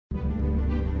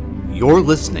You're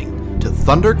listening to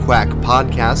Thunderquack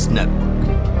Podcast Network.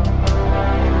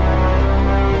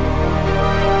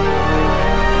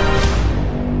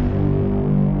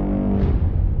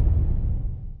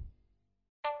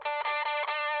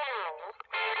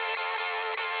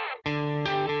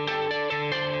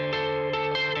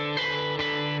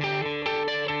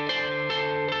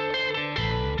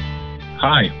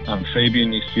 Hi, I'm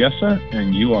Fabian Nicieza,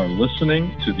 and you are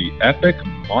listening to the Epic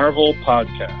Marvel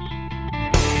Podcast.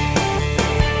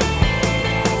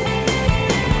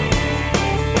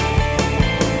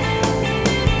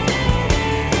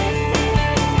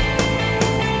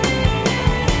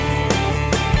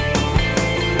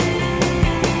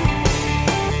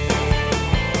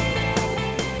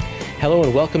 Hello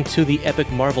and welcome to the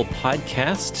Epic Marvel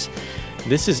Podcast.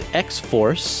 This is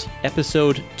X-Force,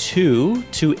 episode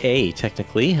 2A,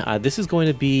 technically. This is going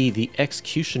to be the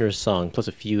X-Cutioner song, plus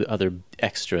a few other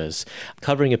extras,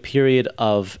 covering a period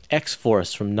of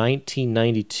X-Force from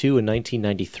 1992 and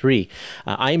 1993.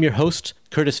 I am your host,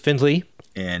 Kurtis Findlay.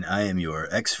 And I am your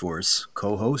X-Force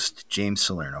co-host, James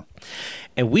Salerno.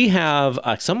 And we have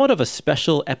somewhat of a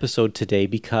special episode today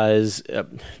because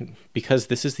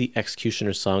this is the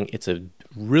X-Cutioner song. It's a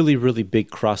really, really big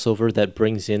crossover that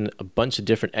brings in a bunch of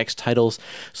different X titles.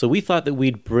 So we thought that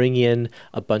we'd bring in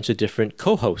a bunch of different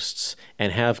co-hosts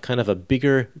and have kind of a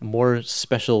bigger, more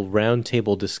special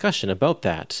roundtable discussion about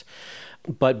that.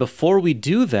 But before we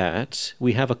do that,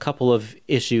 we have a couple of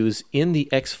issues in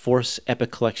the X-Force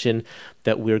Epic Collection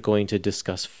that we're going to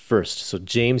discuss first. So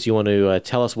James, you want to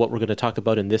tell us what we're going to talk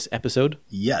about in this episode?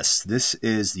 Yes, this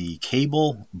is the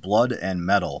Cable, Blood, and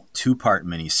Metal two-part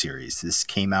miniseries. This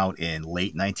came out in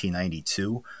late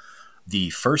 1992.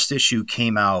 The first issue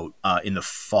came out in the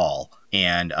fall,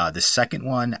 and the second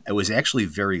one, it was actually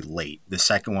very late. The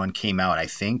second one came out, I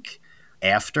think,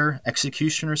 after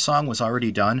X-Cutioner song was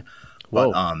already done.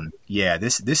 But yeah,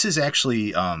 this is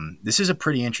actually this is a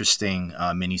pretty interesting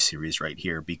miniseries right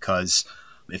here, because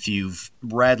if you've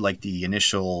read like the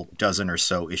initial dozen or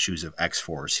so issues of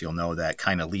X-Force, you'll know that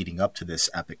kind of leading up to this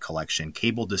epic collection,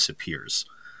 Cable disappears.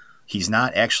 He's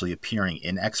not actually appearing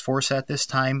in X-Force at this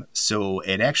time, so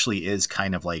it actually is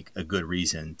kind of like a good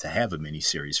reason to have a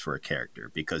miniseries for a character,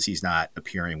 because he's not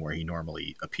appearing where he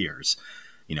normally appears.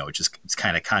 You know, it's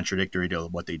kind of contradictory to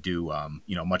what they do,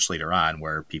 much later on,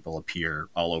 where people appear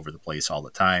all over the place all the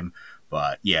time.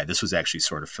 But yeah, this was actually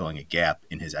sort of filling a gap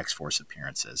in his X-Force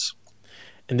appearances.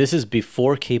 And this is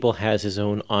before Cable has his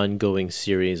own ongoing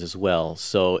series as well.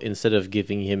 So instead of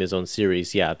giving him his own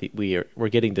series, we're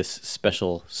getting this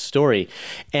special story.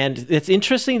 And it's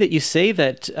interesting that you say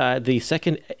that the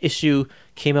second issue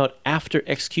came out after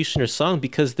X-Cutioner song,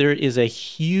 because there is a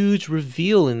huge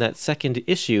reveal in that second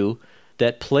issue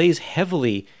that plays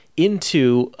heavily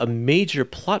into a major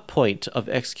plot point of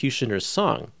X-Cutioner's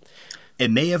song. It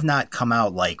may have not come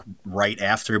out like right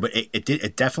after, but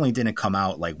it definitely didn't come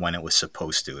out like when it was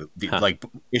supposed to. Like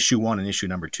issue 1 and issue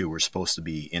number 2 were supposed to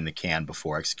be in the can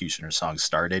before X-Cutioner's song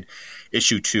started.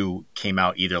 Issue 2 came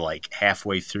out either like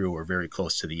halfway through or very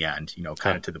close to the end,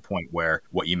 kind of to the point where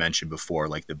what you mentioned before,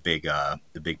 like the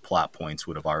big plot points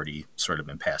would have already sort of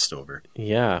been passed over.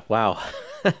 Yeah, wow.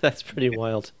 That's pretty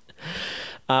wild.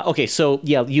 Okay, so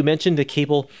yeah, you mentioned the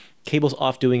Cable's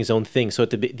off doing his own thing. So at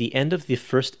the end of the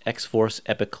first X-Force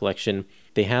Epic Collection,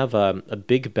 they have a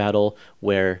big battle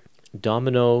where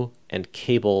Domino and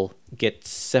Cable get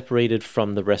separated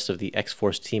from the rest of the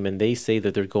X-Force team, and they say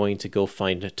that they're going to go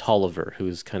find Tolliver,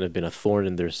 who's kind of been a thorn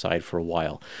in their side for a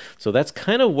while. So that's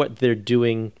kind of what they're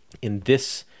doing in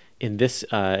this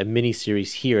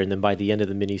miniseries here, and then by the end of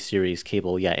the miniseries,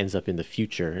 Cable ends up in the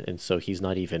future, and so he's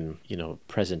not even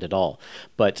present at all.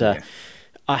 But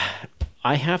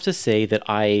I have to say that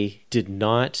I did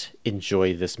not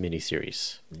enjoy this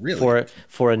miniseries. Really?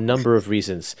 For a number of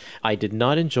reasons. I did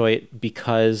not enjoy it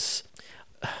because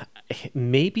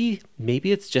maybe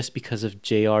it's just because of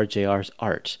JR's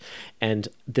art. And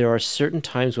there are certain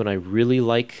times when I really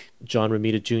like John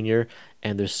Romita Jr.,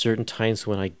 and there's certain times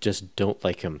when I just don't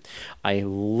like him. I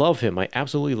love him. I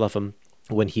absolutely love him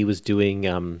when he was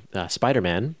doing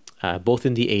Spider-Man, both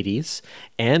in the 80s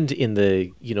and in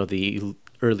the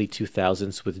early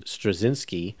 2000s with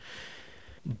Straczynski.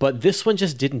 But this one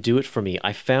just didn't do it for me.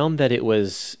 I found that it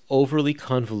was overly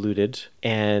convoluted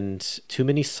and too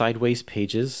many sideways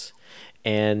pages,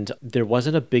 and there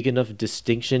wasn't a big enough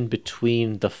distinction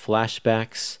between the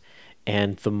flashbacks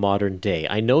and the modern day.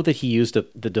 I know that he used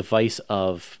the device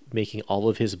of making all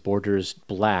of his borders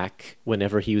black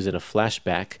whenever he was in a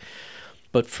flashback,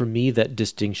 but for me that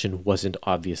distinction wasn't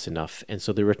obvious enough. And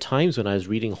so there were times when I was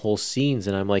reading whole scenes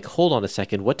and I'm like, hold on a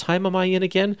second, what time am I in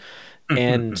again?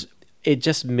 And it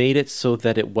just made it so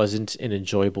that it wasn't an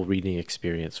enjoyable reading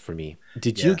experience for me.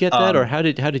 Did you Yeah. get that, or how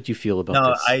did you feel about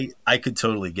No, this? I could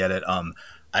totally get it.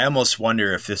 I almost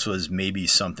wonder if this was maybe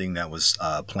something that was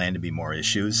planned to be more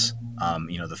issues.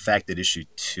 The fact that issue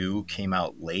 2 came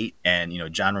out late, and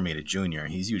John Romita Jr.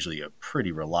 He's usually a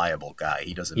pretty reliable guy.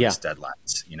 He doesn't miss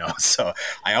deadlines. So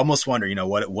I almost wonder,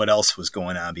 what else was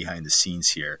going on behind the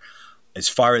scenes here. As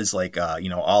far as like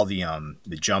all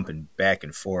the jumping back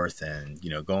and forth, and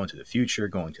going to the future,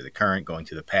 going to the current, going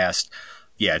to the past.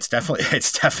 Yeah, it's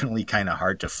definitely kind of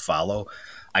hard to follow.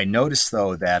 I noticed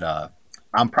though that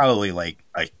I'm probably like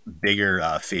a bigger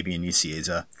Fabian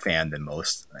Nicieza fan than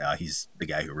most. He's the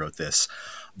guy who wrote this.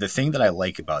 The thing that I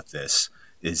like about this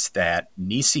is that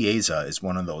Nicieza is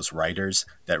one of those writers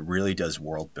that really does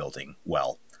world building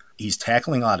well. He's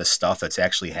tackling a lot of stuff that's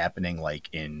actually happening like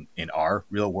in our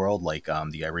real world, like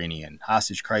the Iranian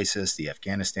hostage crisis, the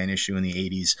Afghanistan issue in the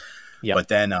 80s. Yep. But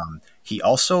then he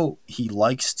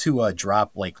likes to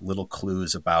drop like little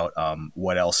clues about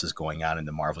what else is going on in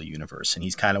the Marvel universe. And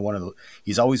he's kind of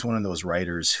he's always one of those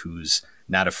writers who's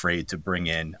not afraid to bring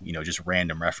in, just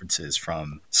random references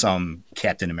from some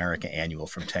Captain America annual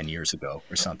from 10 years ago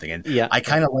or something. And I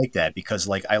kind of like that because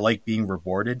like I like being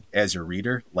rewarded as a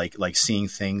reader, like seeing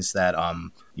things that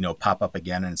pop up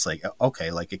again, and it's like,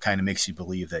 okay, like it kind of makes you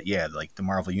believe that like the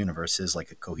Marvel universe is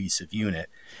like a cohesive unit,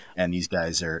 and these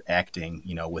guys are acting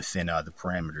within the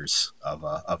parameters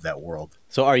of that world.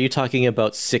 So are you talking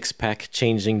about Six-Pack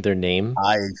changing their name?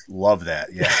 I love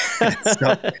that.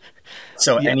 Yeah.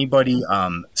 So anybody,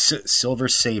 Silver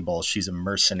Sable, she's a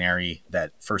mercenary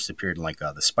that first appeared in like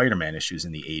the Spider-Man issues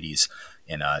in the 80s.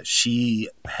 And she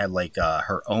had like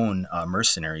her own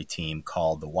mercenary team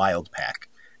called the Wild Pack.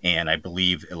 And I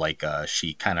believe like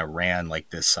she kind of ran like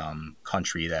this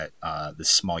country that this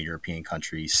small European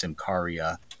country,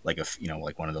 Simcaria, like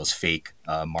like one of those fake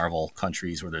Marvel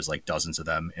countries where there's like dozens of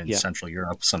them in Central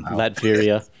Europe somehow.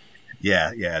 Latveria.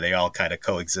 Yeah, they all kind of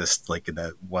coexist like in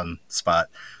that one spot.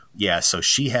 Yeah, so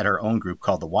she had her own group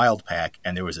called the Wild Pack,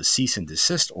 and there was a cease and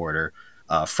desist order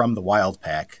from the Wild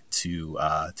Pack to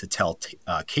tell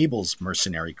Cable's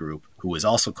mercenary group, who was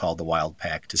also called the Wild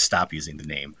Pack, to stop using the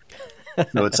name.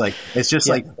 So it's like it's just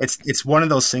like it's one of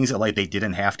those things that like they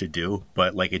didn't have to do,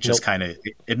 but like it just kind of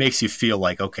it makes you feel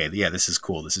like, okay, yeah, this is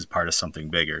cool, this is part of something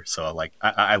bigger. So like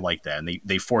I like that, and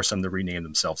they force them to rename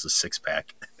themselves a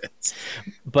Six-Pack.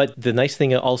 But the nice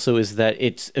thing also is that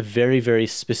it's a very, very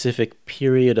specific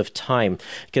period of time,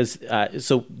 because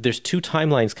so there's two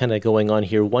timelines kind of going on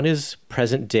here. One is a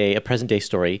present day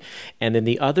story, and then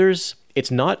the others, it's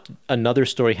not another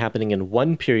story happening in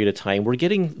one period of time. We're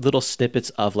getting little snippets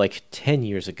of like 10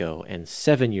 years ago and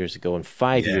 7 years ago and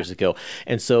 5 years ago.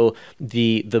 And so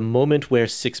the moment where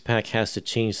Six-Pack has to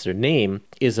change their name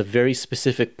is a very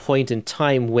specific point in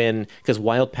time when, because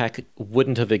Wild Pack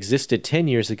wouldn't have existed 10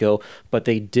 years ago, but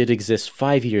they did exist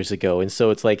 5 years ago. And so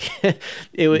it's like,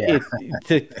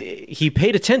 he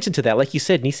paid attention to that. Like you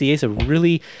said, Nicieza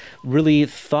really, really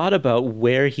thought about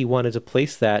where he wanted to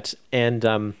place that. And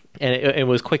it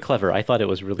was quite clever. I thought it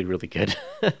was really, really good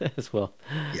as well.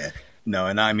 Yeah. No,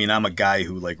 and I mean, I'm a guy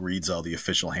who like reads all the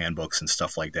official handbooks and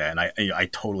stuff like that, and I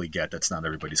totally get that's not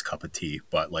everybody's cup of tea,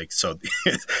 but like so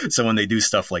when they do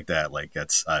stuff like that, like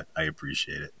that's I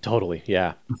appreciate it. Totally,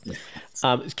 yeah.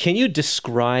 Can you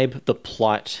describe the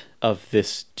plot of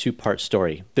this two-part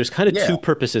story? There's kind of two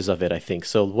purposes of it, I think.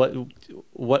 So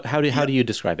how do you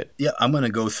describe it? Yeah, I'm gonna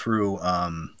go through.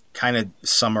 Kind of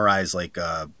summarize like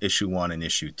issue 1 and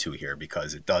issue 2 here,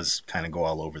 because it does kind of go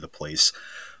all over the place.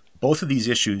 Both of these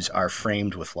issues are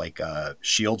framed with like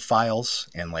Shield files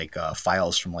and like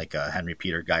files from like Henry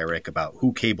Peter Gyrick about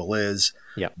who Cable is,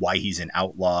 why he's an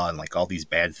outlaw, and like all these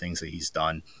bad things that he's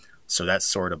done. So that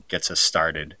sort of gets us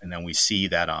started. And then we see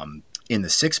that in the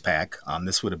Six-Pack,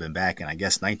 this would have been back in, I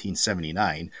guess,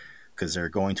 1979, because they're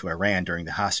going to Iran during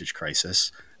the hostage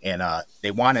crisis. And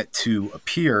they want it to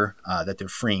appear that they're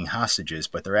freeing hostages,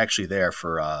 but they're actually there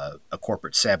for a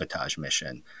corporate sabotage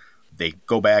mission. They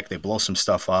go back, they blow some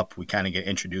stuff up. We kind of get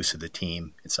introduced to the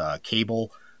team. It's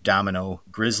Cable, Domino,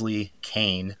 Grizzly,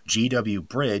 Kane, G.W.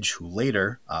 Bridge, who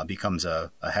later becomes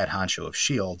a head honcho of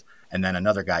S.H.I.E.L.D., and then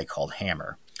another guy called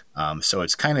Hammer. So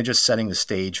it's kind of just setting the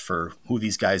stage for who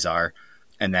these guys are.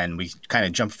 And then we kind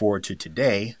of jump forward to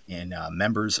today, and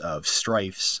members of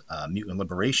Strife's Mutant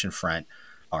Liberation Front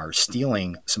are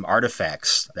stealing some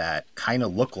artifacts that kind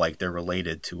of look like they're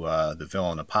related to the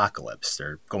villain Apocalypse.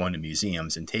 They're going to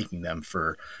museums and taking them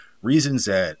for reasons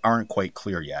that aren't quite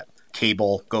clear yet.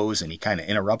 Cable goes and he kind of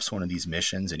interrupts one of these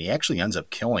missions, and he actually ends up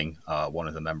killing one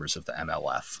of the members of the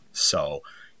MLF. So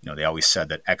They always said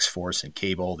that X-Force and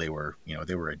Cable, they were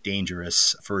a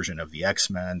dangerous version of the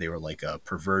X-Men. They were like a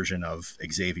perversion of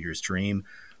Xavier's dream.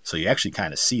 So you actually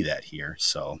kind of see that here.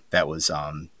 So that was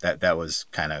that was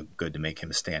kind of good to make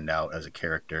him stand out as a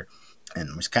character. And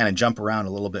we just kind of jump around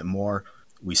a little bit more.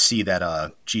 We see that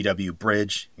GW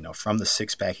Bridge, from the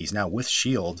six-pack, he's now with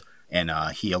S.H.I.E.L.D., and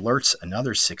he alerts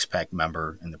another six-pack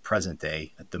member in the present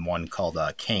day, the one called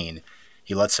Kane.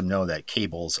 He lets him know that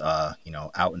Cable's, out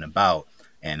and about.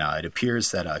 And it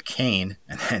appears that Kane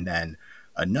and then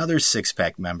another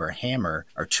six-pack member, Hammer,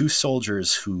 are two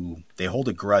soldiers who they hold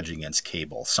a grudge against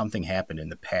Cable. Something happened in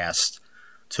the past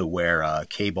to where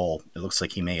Cable, it looks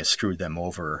like he may have screwed them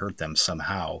over or hurt them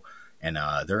somehow. And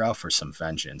they're out for some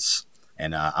vengeance.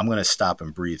 And I'm going to stop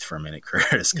and breathe for a minute,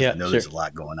 Curtis, because I know there's a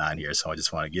lot going on here. So I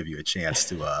just want to give you a chance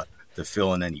to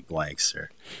fill in any blanks, sir.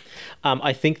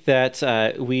 I think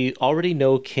that we already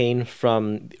know Kane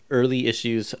from early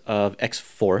issues of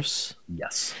X-Force.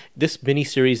 Yes. This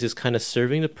miniseries is kind of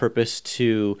serving the purpose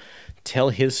to tell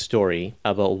his story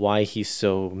about why he's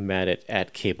so mad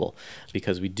at Cable,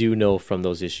 because we do know from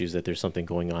those issues that there's something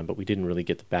going on, but we didn't really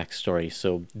get the backstory.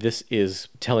 So this is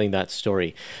telling that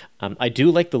story. I do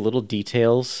like the little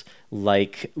details,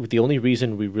 like the only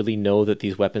reason we really know that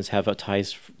these weapons have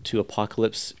ties to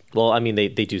Apocalypse. Well, I mean, they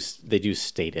do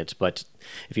state it, but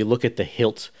if you look at the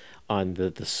hilt on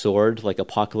the sword, like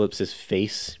Apocalypse's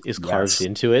face is carved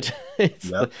into it.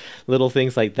 It's little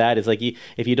things like that. It's like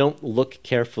if you don't look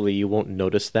carefully, you won't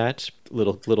notice that.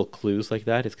 Little clues like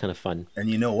that. It's kind of fun. And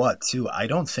you know what, too? I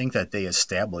don't think that they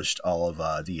established all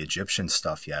of the Egyptian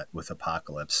stuff yet with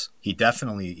Apocalypse. He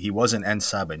wasn't En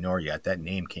Sabanor yet. That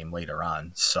name came later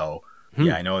on. So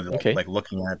yeah, I know. Like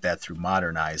looking at that through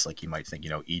modern eyes, like you might think,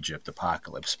 Egypt,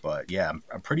 Apocalypse. But yeah,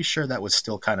 I'm pretty sure that was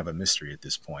still kind of a mystery at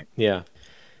this point. Yeah.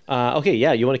 Okay,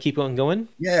 yeah, you want to keep on going?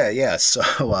 Yeah.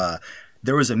 So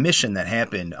there was a mission that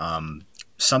happened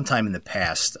sometime in the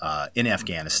past in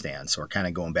Afghanistan. So we're kind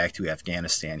of going back to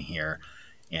Afghanistan here.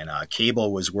 And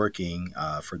Cable was working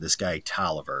for this guy,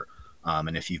 Tolliver.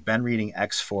 And if you've been reading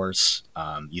X-Force,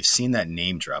 you've seen that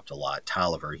name dropped a lot.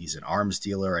 Tolliver, he's an arms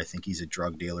dealer. I think he's a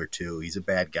drug dealer too. He's a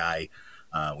bad guy.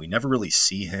 We never really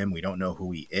see him. We don't know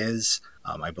who he is.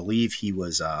 I believe he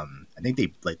was. I think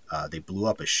they blew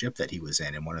up a ship that he was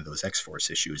in one of those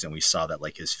X-Force issues, and we saw that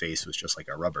like his face was just like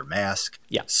a rubber mask.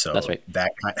 Yeah, so that's right.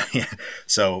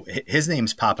 So his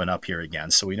name's popping up here again.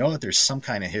 So we know that there's some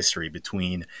kind of history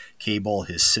between Cable,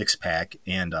 his six-pack,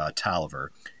 and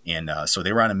Tolliver. And so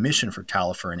they were on a mission for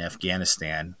Tolliver in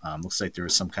Afghanistan. Looks like there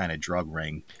was some kind of drug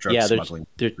smuggling.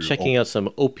 They're checking out some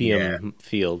opium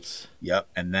fields. Yep,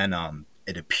 and then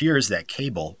it appears that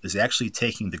Cable is actually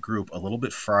taking the group a little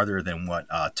bit farther than what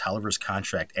Tolliver's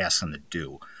contract asks him to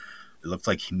do. It looked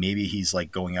like maybe he's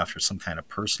like going after some kind of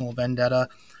personal vendetta.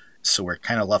 So we're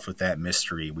kind of left with that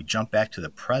mystery. We jump back to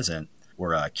the present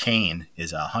where Kane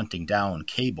is hunting down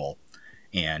Cable,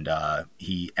 and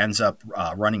he ends up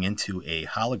running into a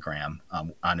hologram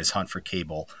on his hunt for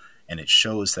Cable, and it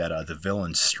shows that the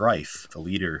villain Strife, the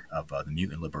leader of the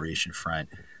Mutant Liberation Front,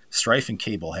 Strife and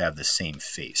Cable have the same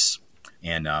face.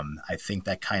 And I think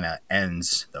that kind of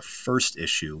ends the first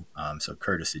issue. So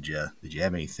Curtis, did you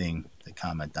have anything to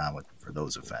comment on for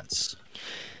those events?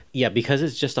 Yeah, because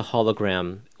it's just a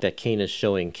hologram that Kane is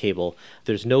showing Cable,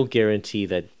 there's no guarantee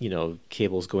that,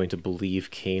 Cable's going to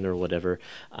believe Kane or whatever.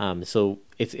 So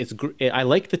I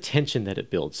like the tension that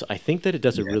it builds. I think that it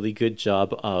does a really good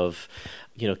job of,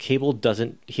 Cable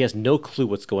he has no clue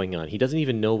what's going on. He doesn't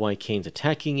even know why Kane's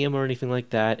attacking him or anything like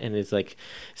that. And it's like,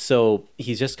 so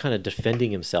he's just kind of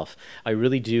defending himself. I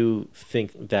really do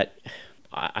think that,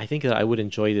 I think that I would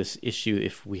enjoy this issue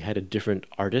if we had a different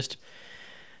artist.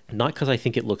 Not because I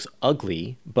think it looks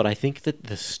ugly, but I think that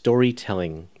the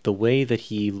storytelling, the way that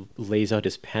he lays out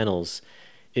his panels,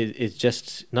 is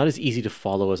just not as easy to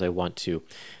follow as I want to.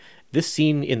 This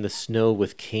scene in the snow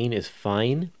with Kane is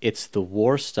fine. It's the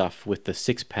war stuff with the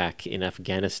six-pack in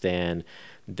Afghanistan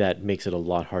that makes it a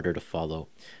lot harder to follow.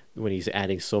 When he's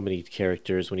adding so many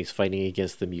characters, when he's fighting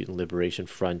against the Mutant Liberation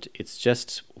Front, it's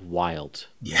just wild.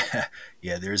 Yeah.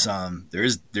 There's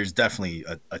definitely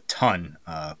a ton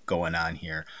going on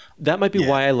here. That might be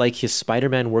why I like his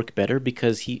Spider-Man work better,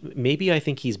 because I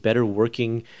think he's better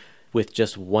working with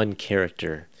just one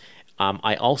character.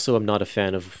 I also am not a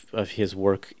fan of his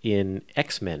work in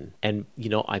X-Men. And,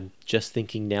 I'm just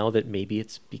thinking now that maybe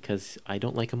it's because I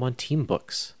don't like him on team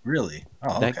books. Really?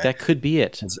 Oh, okay. That could be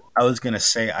it. I was going to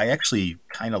say, I actually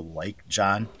kind of like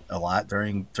John a lot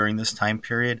during this time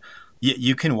period.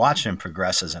 You can watch him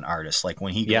progress as an artist. Like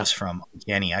when he goes from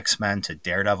Uncanny X-Men to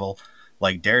Daredevil,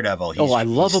 Like Daredevil. I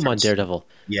love him on Daredevil.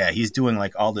 Yeah, he's doing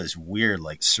like all this weird,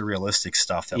 like surrealistic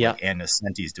stuff that like Ann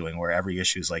Nesenti's doing, where every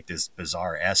issue is like this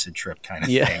bizarre acid trip kind of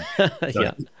thing.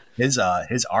 So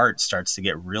his art starts to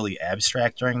get really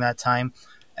abstract during that time.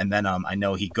 And then I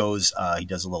know he does a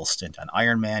little stint on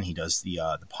Iron Man. He does the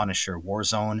Punisher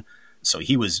Warzone. So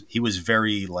he was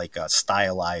very like a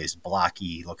stylized,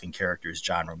 blocky looking characters,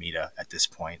 John Romita at this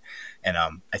point. And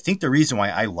I think the reason why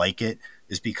I like it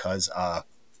is because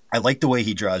I like the way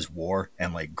he draws war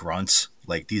and like grunts.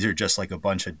 Like these are just like a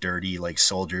bunch of dirty like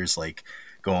soldiers like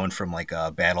going from like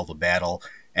battle to battle.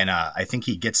 And I think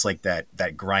he gets like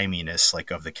that griminess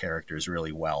like of the characters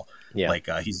really well. Yeah. Like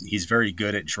he's very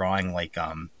good at drawing like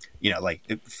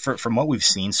from what we've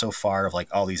seen so far of like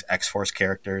all these X-Force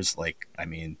characters. Like I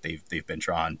mean they've been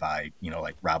drawn by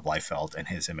like Rob Liefeld and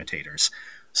his imitators.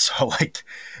 So like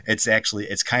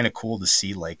it's kind of cool to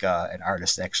see like an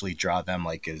artist actually draw them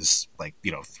like as like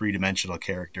 3-dimensional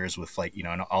characters with like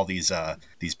and all these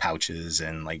pouches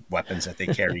and like weapons that they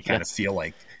carry kind of feel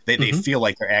like they feel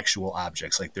like they're actual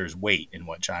objects. Like there's weight in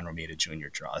what John Romita Jr.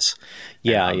 draws.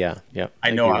 Yeah.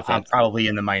 I know I'm probably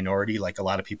in the minority. Like a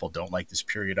lot of people don't like this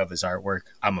period of his artwork.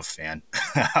 I'm a fan.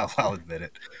 I'll admit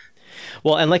it.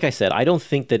 Well, and like I said, I don't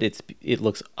think that it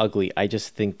looks ugly. I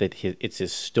just think that it's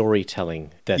his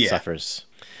storytelling that suffers.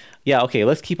 Yeah, okay,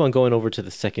 let's keep on going over to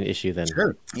the second issue then.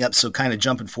 Sure. Yep, so kind of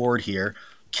jumping forward here,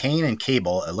 Kane and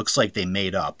Cable, it looks like they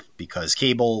made up because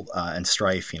Cable and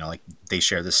Strife, like they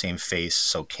share the same face.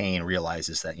 So Kane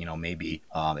realizes that, maybe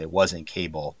it wasn't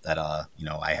Cable that,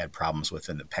 I had problems with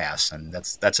in the past. And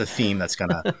that's a theme that's going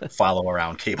to follow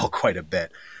around Cable quite a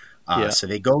bit. So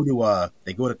they go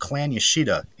to Clan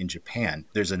Yoshida in Japan.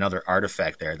 There's another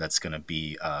artifact there that's going to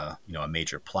be a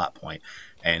major plot point.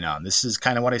 And this is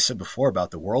kind of what I said before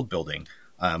about the world building.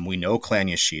 We know Clan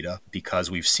Yoshida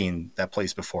because we've seen that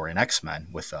place before in X-Men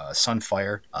with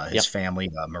Sunfire, his family,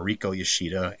 Mariko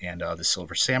Yoshida, and the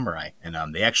Silver Samurai.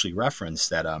 And they actually reference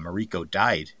that Mariko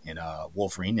died in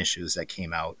Wolverine issues that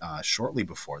came out shortly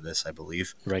before this, I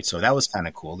believe. Right. So that was kind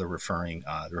of cool. They're referring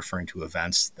to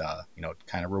events,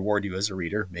 kind of reward you as a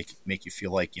reader, make you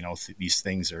feel like these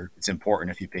things it's important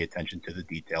if you pay attention to the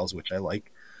details, which I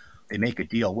like. They make a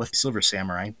deal with Silver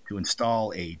Samurai to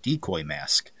install a decoy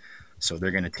mask. So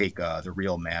they're going to take the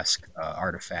real mask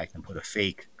artifact and put a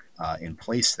fake in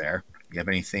place there. You have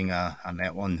anything on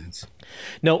that one?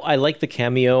 No, I like the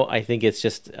cameo. I think it's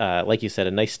just, like you said,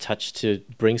 a nice touch to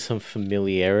bring some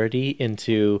familiarity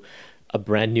into a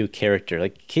brand new character.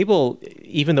 Like Cable,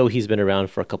 even though he's been around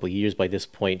for a couple of years by this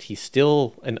point, he's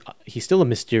still a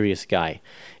mysterious guy,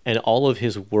 and all of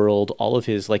his world, all of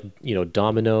his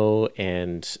Domino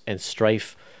and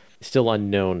Strife, still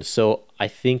unknown. So I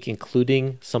think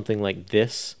including something like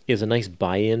this is a nice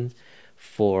buy-in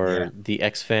for the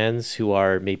X fans who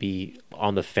are maybe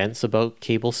on the fence about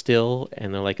Cable still,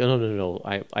 and they're like, oh no,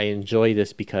 I enjoy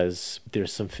this because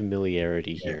there's some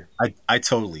familiarity here. I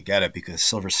totally get it because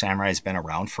Silver Samurai's been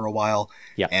around for a while.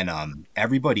 Yeah. And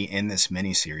everybody in this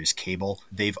miniseries, Cable,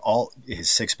 they've all, his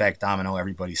Six-Pack Domino,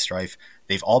 everybody Strife,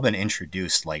 they've all been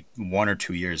introduced like 1 or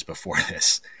 2 years before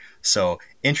this. So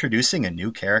introducing a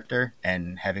new character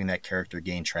and having that character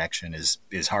gain traction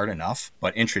is hard enough,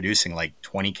 but introducing like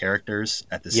 20 characters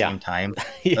at the same time,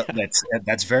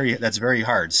 that's very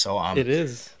hard. So it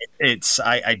is.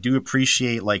 I do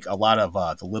appreciate like a lot of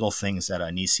the little things that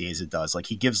Nicieza does. Like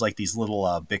he gives like these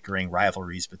little bickering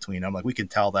rivalries between them. Like we can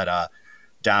tell that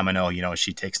Domino,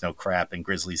 she takes no crap, and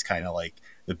Grizzly's kind of like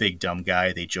the big dumb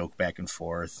guy. They joke back and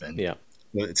forth, and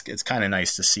it's kind of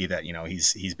nice to see that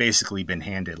he's basically been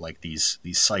handed like these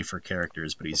cipher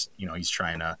characters, but he's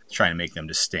trying to make them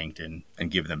distinct and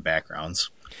give them backgrounds.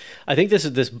 I think this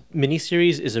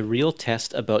miniseries is a real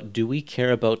test about, do we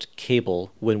care about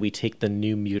Cable when we take the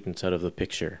New Mutants out of the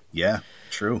picture? Yeah,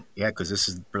 true. Yeah, because this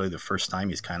is really the first time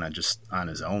he's kind of just on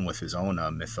his own with his own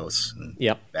mythos and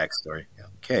backstory. Yeah.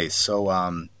 Okay,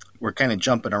 so we're kind of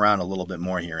jumping around a little bit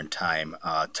more here in time.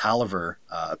 Tolliver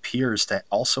appears to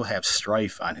also have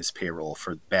Strife on his payroll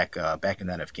for back in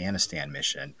that Afghanistan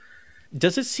mission.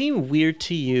 Does it seem weird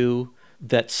to you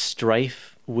that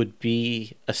Strife would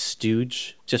be a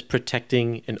stooge just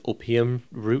protecting an opium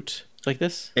route like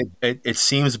this? It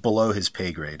seems below his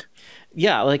pay grade.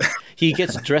 Yeah, like he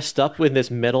gets dressed up with this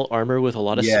metal armor with a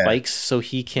lot of spikes so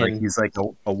he can... Like he's like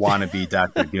a wannabe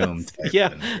Dr. Doom type.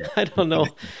 Yeah, I don't know.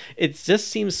 It just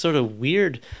seems sort of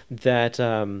weird that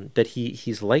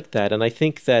he's like that. And I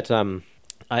think that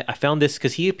I found this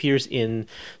because he appears in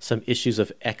some issues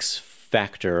of X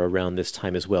Factor around this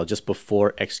time as well, just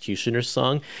before X-Cutioner's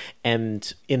song.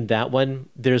 And in that one,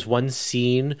 there's one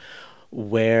scene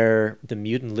where the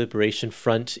Mutant Liberation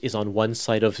Front is on one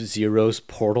side of Zero's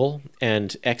portal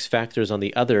and X-Factor's on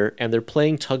the other, and they're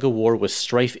playing tug-of-war with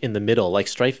Strife in the middle. Like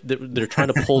Strife, they're trying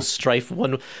to pull Strife.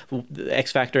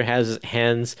 X-Factor has his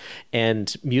hands,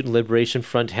 and Mutant Liberation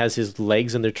Front has his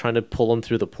legs, and they're trying to pull him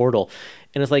through the portal.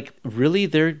 And it's like, really,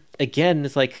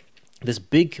 it's like, this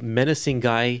big menacing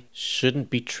guy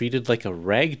shouldn't be treated like a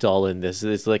rag doll in this.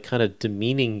 It's like kind of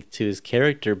demeaning to his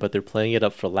character, but they're playing it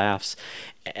up for laughs.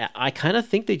 I kind of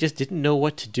think they just didn't know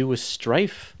what to do with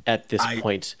Strife at this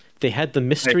point. They had the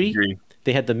mystery.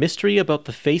 They had the mystery about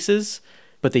the faces,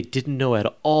 but they didn't know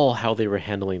at all how they were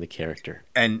handling the character.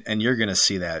 And you're going to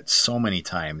see that so many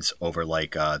times over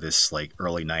like this like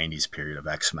early 90s period of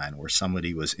X-Men where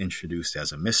somebody was introduced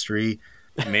as a mystery.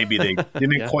 Maybe they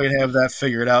didn't quite have that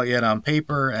figured out yet on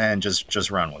paper, and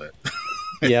just run with it.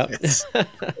 Yeah.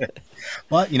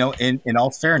 But, in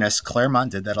all fairness,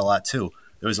 Claremont did that a lot too.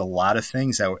 There was a lot of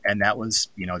things that was,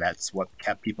 that's what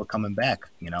kept people coming back,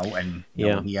 and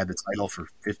he had the title for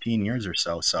 15 years or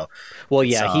so. So, well,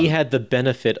 yeah, he had the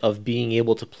benefit of being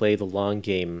able to play the long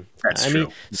game. That's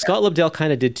true. Scott Lobdell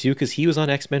kind of did too, because he was on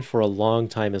X-Men for a long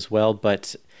time as well,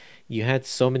 but you had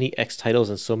so many X titles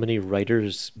and so many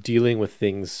writers dealing with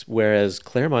things, whereas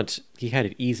Claremont, he had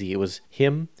it easy. It was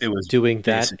him doing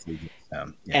that.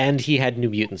 And he had New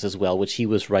Mutants as well, which he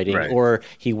was writing, or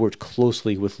he worked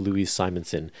closely with Louise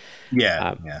Simonson.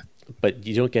 But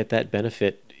you don't get that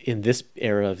benefit in this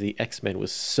era of the X-Men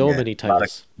with so many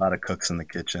titles. A lot of cooks in the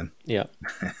kitchen. Yeah.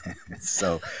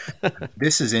 So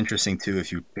this is interesting, too,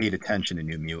 if you paid attention to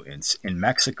New Mutants. In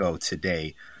Mexico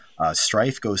today,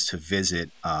 Strife goes to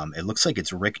visit, it looks like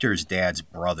it's Richter's dad's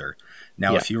brother.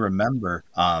 Now, if you remember,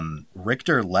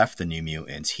 Richter left the New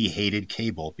Mutants. He hated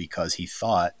Cable because he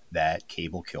thought that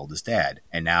Cable killed his dad.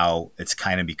 And now it's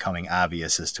kind of becoming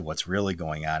obvious as to what's really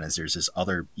going on is there's this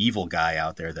other evil guy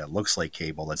out there that looks like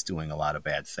Cable that's doing a lot of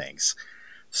bad things.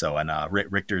 So, and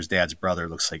Richter's dad's brother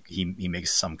looks like he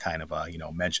makes some kind of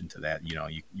mention to that.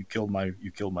 You killed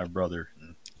my brother.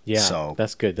 Yeah, so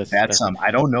that's good. That's I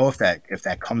don't know if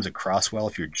that comes across well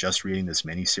if you're just reading this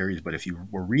miniseries, but if you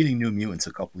were reading New Mutants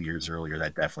a couple of years earlier,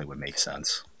 that definitely would make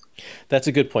sense. That's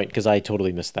a good point because I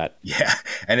totally missed that. Yeah,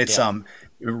 and it's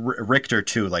Richter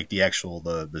too, like the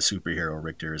superhero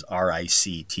Richter is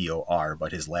Rictor,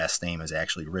 but his last name is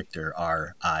actually Richter,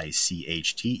 Richter,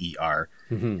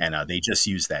 and they just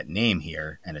use that name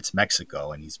here, and it's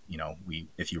Mexico, and he's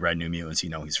if you read New Mutants,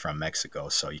 he's from Mexico,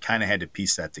 so you kind of had to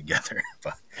piece that together.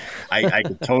 But I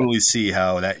could totally see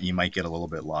how that you might get a little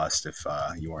bit lost if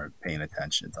you weren't paying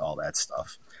attention to all that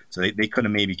stuff. So they could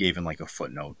have maybe given like a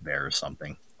footnote there or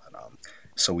something.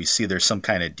 So we see there's some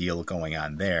kind of deal going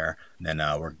on there. And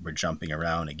then we're jumping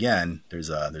around again. There's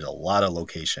a lot of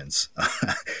locations.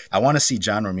 I want to see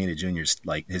John Romita Jr.'s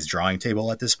like his drawing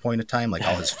table at this point in time, like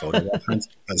all his photo reference,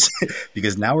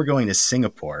 because now we're going to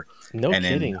Singapore. No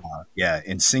kidding.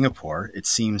 In Singapore, it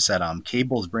seems that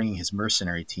Cable's bringing his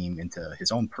mercenary team into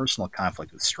his own personal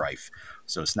conflict with Strife.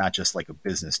 So it's not just like a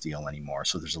business deal anymore.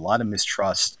 So there's a lot of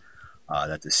mistrust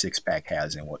that the Six-Pack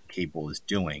has in what Cable is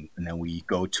doing. And then we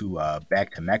go to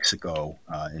back to Mexico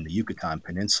in the Yucatan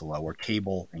Peninsula where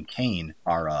Cable and Kane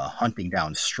are hunting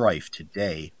down Strife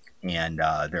today. And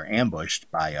they're ambushed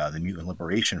by the Mutant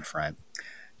Liberation Front.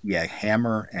 Yeah,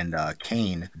 Hammer and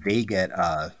Kane, they get,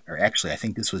 or actually, I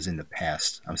think this was in the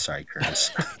past. I'm sorry, Curtis.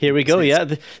 Here we go,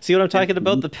 See what I'm talking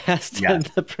about? The past and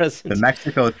the present. The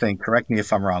Mexico thing, correct me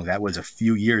if I'm wrong, that was a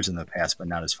few years in the past, but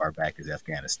not as far back as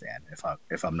Afghanistan,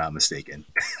 if I'm not mistaken.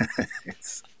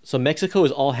 So Mexico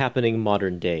is all happening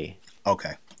modern day.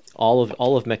 Okay. All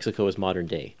of Mexico is modern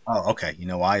day. Oh, okay. You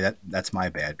know why? That's my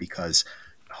bad, because...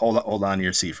 Hold on to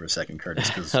your seat for a second, Curtis,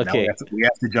 because now we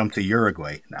have to jump to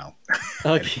Uruguay now.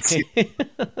 Okay.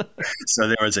 So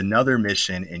there was another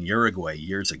mission in Uruguay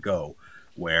years ago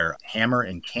where Hammer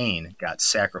and Kane got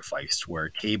sacrificed, where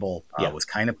Cable was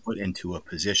kind of put into a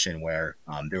position where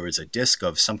there was a disc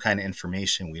of some kind of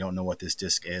information. We don't know what this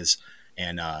disc is.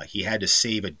 And he had to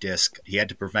save a disc. He had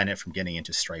to prevent it from getting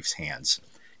into Strife's hands.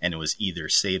 And it was either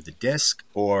save the disc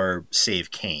or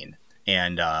save Kane.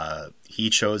 And he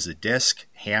chose the disc.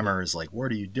 Hammer is like,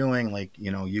 what are you doing? Like,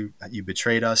 you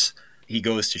betrayed us. He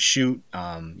goes to shoot.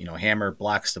 Hammer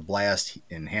blocks the blast,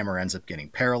 and Hammer ends up getting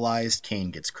paralyzed. Kane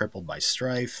gets crippled by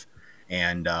Strife.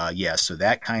 And, so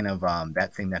that kind of,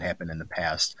 that thing that happened in the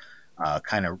past,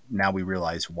 kind of now we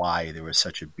realize why there was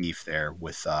such a beef there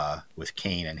with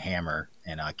Kane and Hammer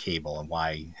and Cable, and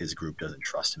why his group doesn't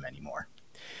trust him anymore.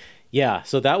 Yeah,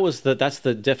 so that's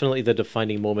definitely the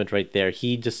defining moment right there.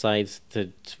 He decides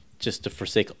to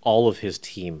forsake all of his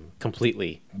team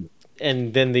completely.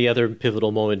 And then the other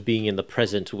pivotal moment being in the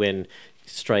present when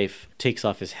Strife takes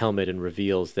off his helmet and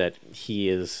reveals that he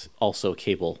is also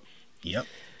Cable. Yep.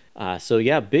 So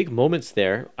yeah, big moments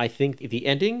there. I think the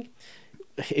ending,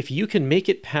 if you can make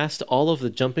it past all of the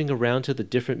jumping around to the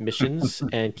different missions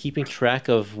and keeping track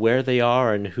of where they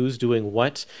are and who's doing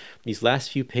what, these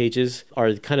last few pages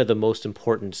are kind of the most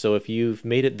important. So if you've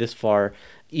made it this far,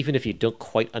 even if you don't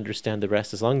quite understand the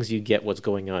rest, as long as you get what's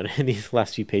going on in these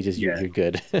last few pages, you're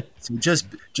good. So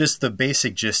just the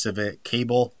basic gist of it,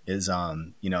 Cable is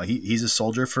he's a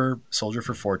soldier for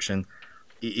fortune.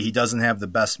 He doesn't have the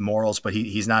best morals, but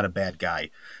he's not a bad guy.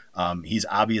 He's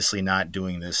obviously not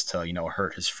doing this to,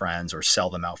 hurt his friends or sell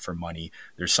them out for money.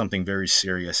 There's something very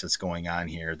serious that's going on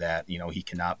here that, he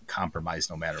cannot compromise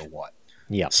no matter what.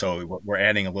 Yeah. So we're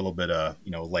adding a little bit of,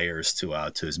 layers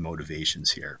to his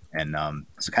motivations here. And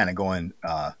so kind of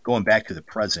going back to the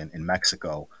present in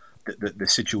Mexico, the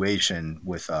situation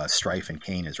with Strife and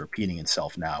Kane is repeating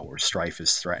itself now, where Strife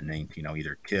is threatening to,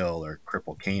 either kill or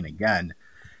cripple Kane again.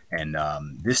 And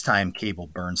this time, Cable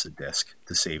burns the disc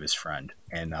to save his friend.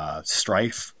 And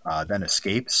Strife then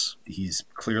escapes. He's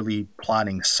clearly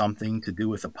plotting something to do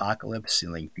with Apocalypse.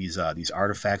 And, like these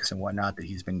artifacts and whatnot that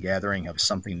he's been gathering have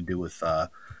something to do with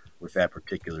that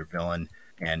particular villain.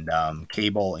 And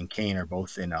Cable and Kane are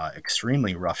both in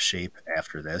extremely rough shape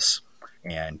after this.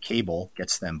 And Cable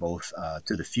gets them both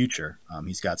to the future.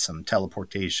 He's got some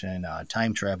teleportation,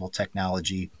 time travel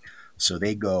technology. So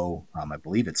they go, I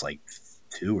believe it's like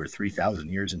 2,000 or 3,000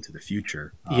 years into the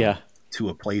future, to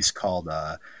a place called,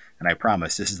 and I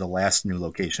promise this is the last new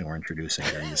location we're introducing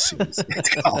during this series.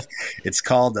 It's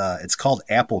called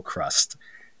Apple Crust,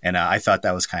 and I thought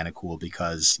that was kind of cool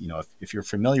because if you're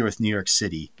familiar with New York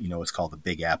City, it's called the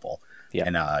Big Apple. Yeah.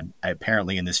 And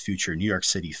apparently in this future, New York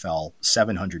City fell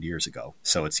 700 years ago,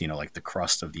 so it's like the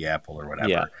crust of the apple or whatever.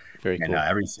 Yeah, very cool.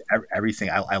 And everything.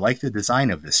 I like the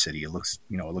design of this city. It looks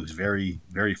very,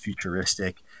 very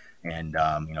futuristic. And,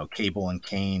 Cable and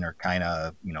Kane are kind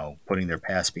of, putting their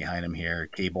past behind them here.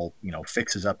 Cable,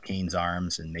 fixes up Kane's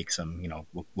arms and makes him,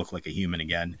 look like a human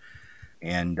again.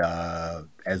 And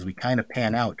as we kind of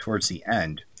pan out towards the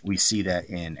end, we see that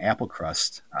in Apple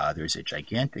Crust, there's a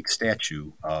gigantic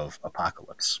statue of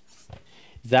Apocalypse.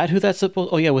 Is that who that's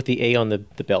supposed? Oh, yeah, with the A on the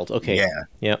belt. Okay.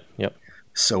 Yeah. Yep.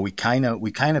 So we kind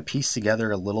of piece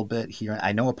together a little bit here.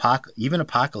 I know even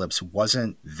Apocalypse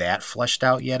wasn't that fleshed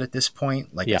out yet at this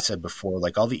point. Like I said before,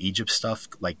 like all the Egypt stuff,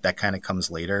 like that kind of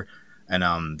comes later.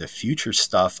 And the future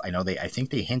stuff, I think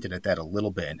they hinted at that a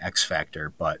little bit in X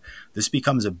Factor, but this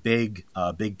becomes a big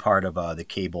part of the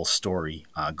Cable story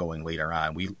going later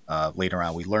on. We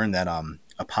learn that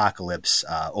Apocalypse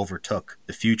overtook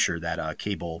the future that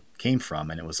Cable came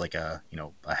from, and it was like a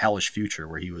hellish future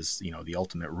where he was the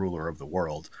ultimate ruler of the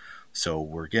world. So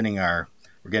we're getting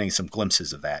some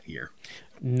glimpses of that here.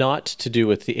 Not to do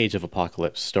with the Age of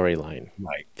Apocalypse storyline.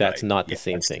 Right. That's not the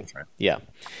same thing. Different. Yeah.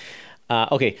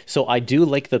 Okay, so I do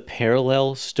like the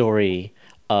parallel story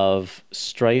of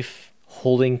Strife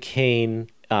holding Kane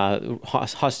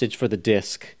hostage for the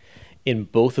disc in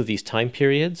both of these time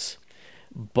periods.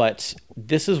 But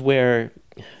this is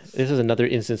another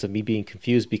instance of me being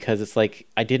confused, because it's like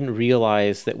I didn't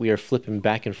realize that we are flipping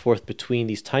back and forth between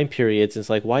these time periods. It's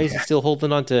like, why is he still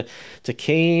holding on to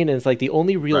Kane? And it's like the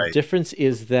only real difference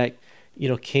is that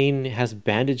Kane has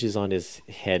bandages on his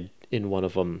head in one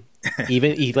of them.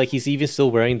 He's even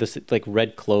still wearing this like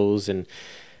red clothes, and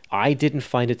I didn't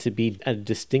find it to be a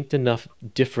distinct enough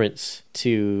difference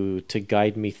to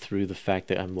guide me through the fact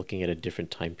that I'm looking at a different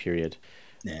time period.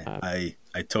 Yeah,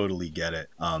 I totally get it.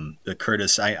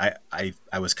 Kurtis,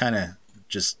 I was kind of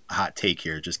just a hot take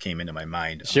here. It just came into my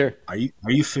mind. Sure. Are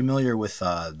you familiar with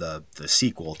the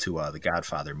sequel to the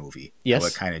Godfather movie?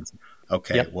 Yes.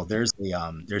 Okay. Yep. Well, there's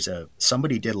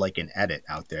somebody did like an edit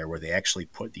out there where they actually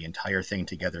put the entire thing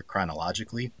together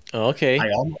chronologically. Oh, okay.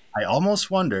 I almost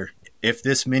wonder if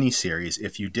this miniseries,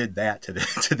 if you did that to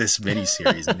this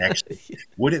miniseries, and actually,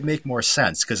 would it make more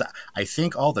sense? Because I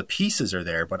think all the pieces are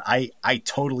there, but I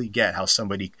totally get how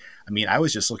somebody. I mean, I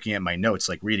was just looking at my notes,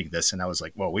 like reading this, and I was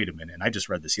like, "Well, wait a minute!" And I just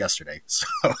read this yesterday, so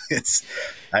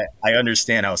I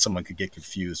understand how someone could get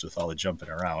confused with all the jumping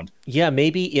around. Yeah,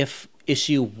 maybe if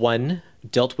issue 1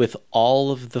 dealt with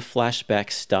all of the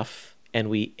flashback stuff, and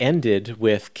we ended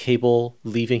with Cable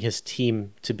leaving his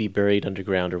team to be buried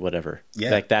underground or whatever.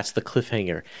 Yeah. Like that's the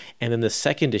cliffhanger. And then the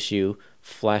second issue,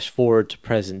 flash forward to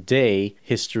present day,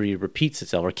 history repeats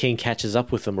itself, or Kane catches up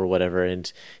with them or whatever,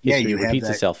 and history repeats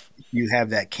itself. You have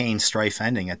that Kane Strife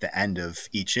ending at the end of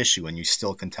each issue, and you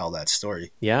still can tell that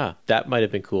story. Yeah, that might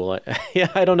have been cool.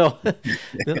 I don't know.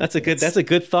 That's a good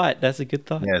thought. That's a good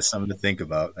thought. Yeah, something to think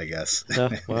about, I guess.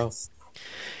 Wow.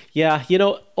 Yeah,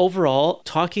 overall,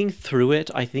 talking through it,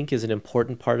 I think, is an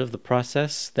important part of the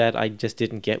process that I just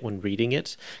didn't get when reading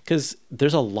it, because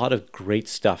there's a lot of great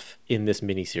stuff in this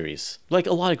miniseries. Like,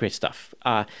 a lot of great stuff.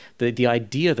 The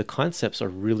idea, the concepts are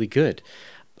really good.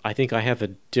 I think I have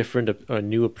a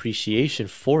new appreciation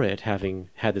for it, having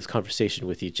had this conversation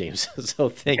with you, James. So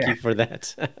thank you for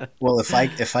that. Well, if I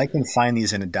can find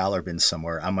these in a dollar bin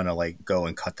somewhere, I'm gonna like go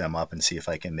and cut them up and see if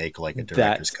I can make like a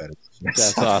director's cut.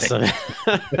 That's awesome.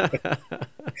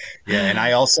 Yeah, and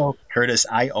I also, Kurtis,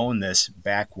 I own this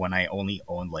back when I only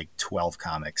owned like 12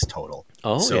 comics total.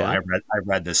 Oh, so yeah. I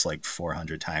read this like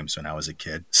 400 times when I was a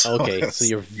kid. So, okay, so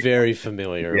you're very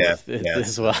familiar with it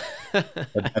as well.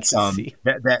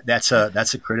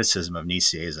 That's a criticism of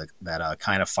Nietzsche that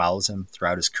kind of follows him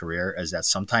throughout his career, is that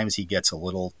sometimes he gets a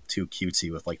little too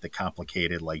cutesy with like the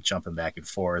complicated, like jumping back and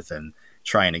forth and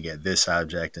trying to get this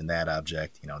object and that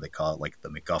object. They call it like the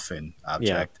MacGuffin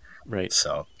object. Yeah, right.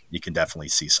 So you can definitely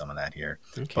see some of that here.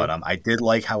 Okay. But I did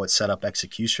like how it set up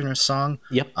X-Cutioner's song.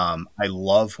 Yep. I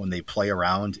love when they play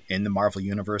around in the Marvel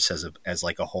Universe as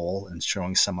like a whole and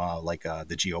showing some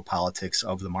the geopolitics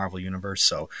of the Marvel Universe.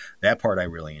 So that part I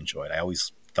really enjoyed. I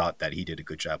always thought that he did a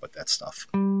good job with that stuff.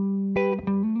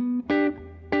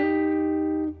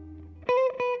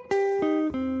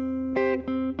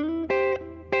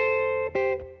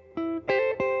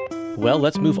 Well,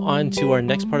 let's move on to our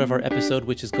next part of our episode,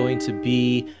 which is going to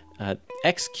be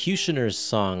X-Cutioner's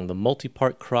Song, the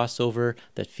multi-part crossover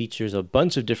that features a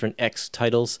bunch of different X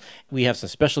titles. We have some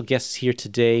special guests here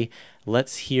today.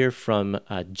 Let's hear from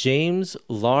James,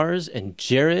 Lars, and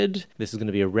Jared. This is going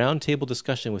to be a roundtable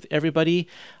discussion with everybody.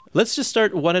 Let's just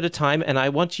start one at a time, and I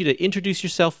want you to introduce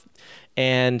yourself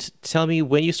and tell me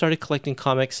when you started collecting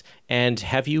comics, and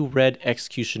have you read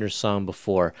X-Cutioner's Song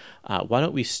before? Why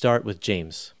don't we start with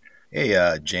James?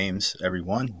 Hey, James,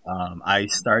 everyone. I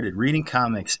started reading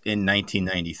comics in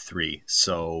 1993,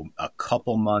 so a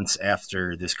couple months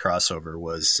after this crossover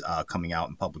was coming out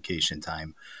in publication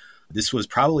time. This was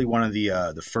probably one of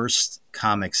the first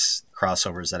comics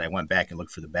crossovers that I went back and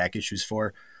looked for the back issues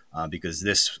for, because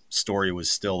this story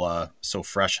was still so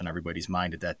fresh on everybody's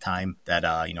mind at that time that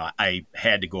I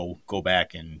had to go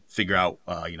back and figure out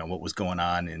what was going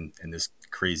on in this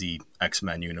crazy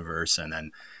X-Men universe, and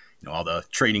then all the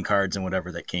trading cards and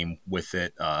whatever that came with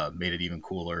it made it even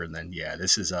cooler. And then, yeah,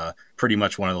 this is pretty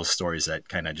much one of those stories that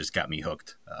kind of just got me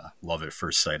hooked. Love at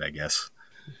first sight, I guess.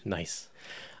 Nice.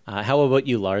 How about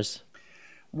you, Lars?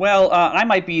 Well, I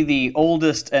might be the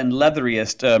oldest and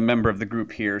leatheriest member of the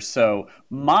group here. So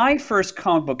my first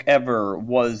comic book ever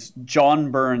was John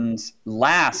Byrne's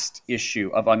last issue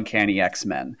of Uncanny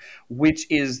X-Men, which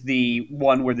is the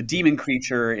one where the demon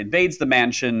creature invades the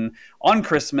mansion on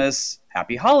Christmas,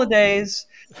 happy holidays,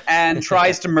 and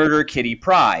tries to murder Kitty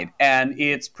Pryde. And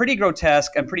it's pretty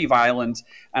grotesque and pretty violent,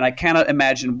 and I cannot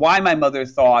imagine why my mother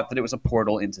thought that it was a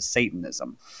portal into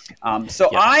Satanism.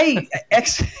 Sorry,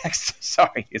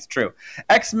 it's true.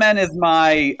 X-Men is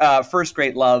my first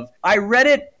great love. I read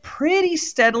it pretty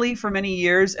steadily for many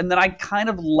years, and then I kind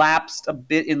of lapsed a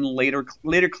bit in later.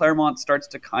 Claremont starts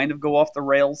to kind of go off the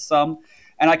rails some,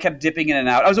 and I kept dipping in and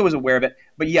out. I was always aware of it.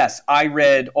 But yes, I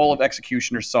read all of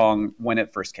X-Cutioner's Song when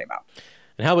it first came out.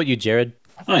 And how about you, Jared?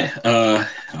 Hi,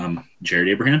 I'm Jared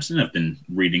Abrahamson. I've been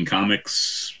reading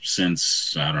comics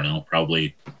since, I don't know,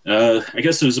 probably, I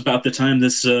guess it was about the time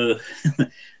this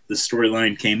this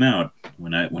storyline came out.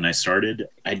 When I started,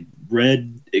 I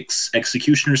read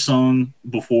X-Cutioner's Song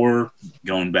before,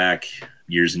 going back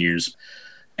years and years.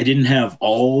 I didn't have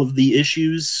all of the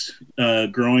issues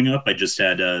growing up. I just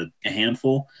had a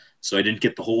handful. So I didn't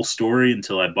get the whole story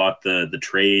until I bought the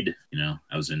trade.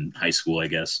 I was in high school, I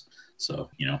guess.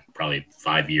 So, probably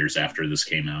 5 years after this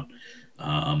came out.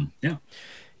 Yeah.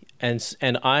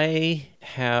 And I'm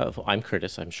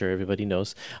Kurtis, I'm sure everybody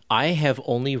knows. I have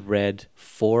only read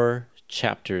 4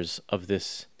 chapters of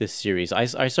this series.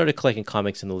 I started collecting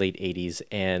comics in the late 80s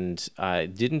and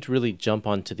didn't really jump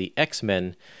onto the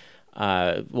X-Men.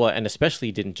 And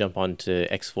especially didn't jump onto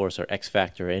X-Force or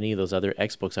X-Factor or any of those other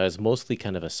X books. I was mostly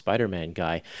kind of a Spider-Man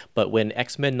guy. But when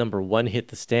X-Men #1 hit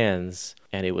the stands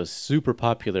and it was super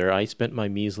popular, I spent my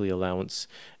measly allowance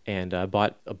and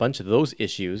bought a bunch of those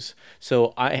issues.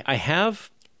 So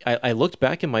I looked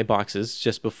back in my boxes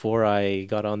just before I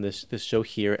got on this show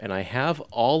here, and I have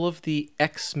all of the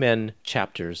X-Men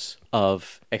chapters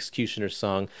of X-Cutioner's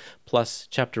Song, plus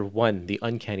Chapter 1, the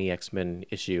Uncanny X-Men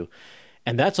issue.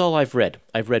 And that's all I've read.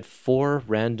 I've read 4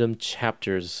 random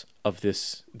chapters of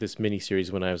this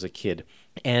miniseries when I was a kid.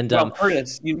 And well,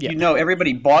 Curtis, yeah. you know,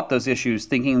 everybody bought those issues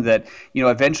thinking that, you know,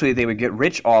 eventually they would get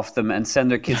rich off them and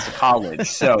send their kids to college.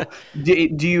 So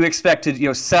do you expect to, you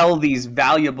know, sell these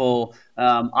valuable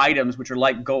items, which are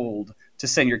like gold, to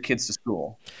send your kids to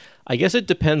school? I guess it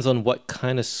depends on what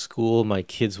kind of school my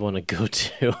kids want to go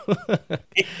to.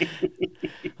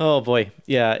 Oh boy.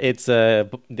 Yeah, it's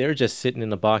they're just sitting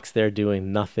in a box there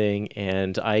doing nothing,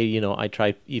 and I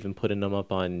try even putting them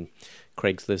up on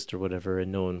Craigslist or whatever,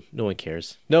 and no one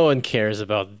cares. No one cares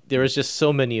about. There is just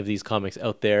so many of these comics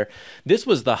out there. This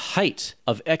was the height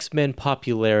of X-Men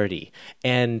popularity,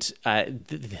 and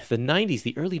the 90s,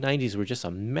 the early 90s were just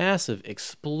a massive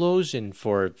explosion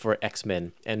for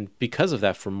X-Men, and because of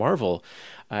that, for Marvel,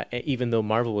 even though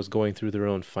Marvel was going through their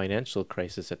own financial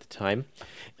crisis at the time,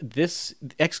 this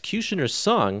X-Cutioner's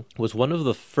song was one of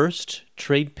the first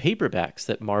trade paperbacks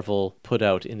that Marvel put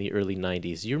out in the early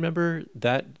 90s. You remember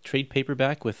that trade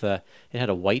paperback with it had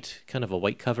a white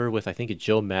cover with, I think, a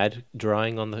Joe Mad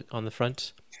drawing on the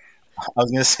front? I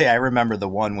was going to say, I remember the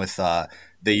one with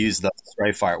they used the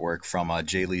stripe artwork from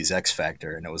Jay Lee's X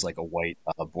Factor, and it was like a white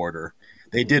border.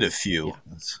 They did a few.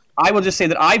 Yeah. I will just say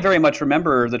that I very much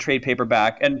remember the trade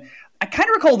paperback, and I kind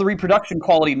of recall the reproduction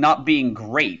quality not being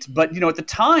great. But, you know, at the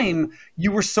time,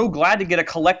 you were so glad to get a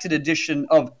collected edition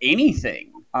of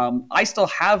anything. I still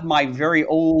have my very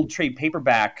old trade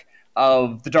paperback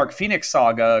of the Dark Phoenix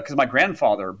saga because my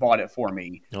grandfather bought it for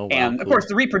me. Oh, wow, and cool. Of course,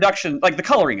 the reproduction, like the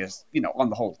coloring is, you know, on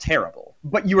the whole terrible.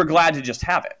 But you were glad to just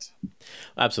have it.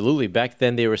 Absolutely. Back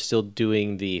then, they were still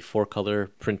doing the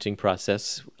 4-color printing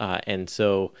process, and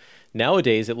so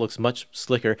nowadays it looks much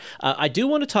slicker. I do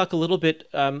want to talk a little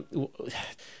bit.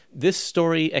 This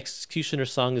story, X-Cutioner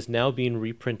Song, is now being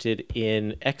reprinted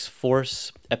in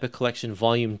X-Force Epic Collection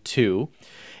Volume 2,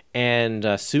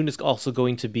 and soon it's also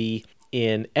going to be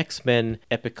in X-Men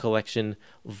Epic Collection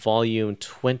Volume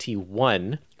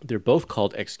 21. They're both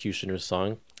called X-Cutioner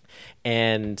Song.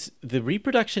 And the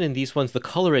reproduction in these ones, the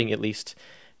coloring at least,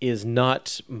 is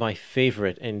not my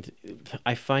favorite. And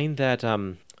I find that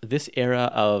this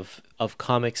era of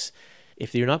comics,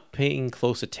 if you're not paying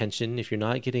close attention, if you're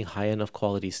not getting high enough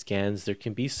quality scans, there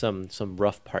can be some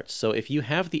rough parts. So if you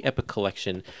have the Epic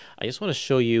Collection, I just want to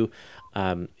show you,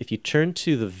 if you turn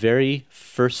to the very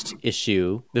first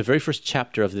issue, the very first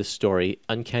chapter of this story,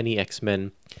 Uncanny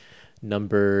X-Men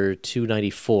number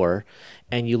 294,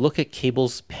 and you look at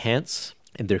Cable's pants,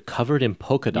 and they're covered in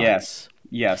polka dots.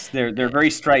 Yes, they're very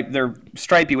striped. They're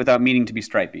stripy without meaning to be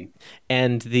stripy.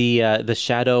 And the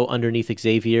shadow underneath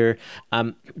Xavier,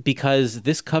 because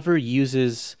this cover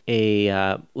uses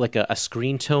a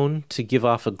screen tone to give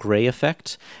off a gray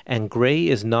effect, and gray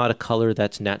is not a color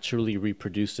that's naturally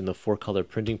reproduced in the 4-color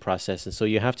printing process, and so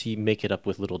you have to make it up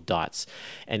with little dots.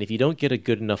 And if you don't get a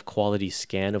good enough quality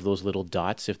scan of those little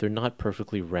dots, if they're not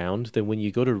perfectly round, then when you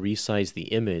go to resize the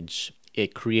image,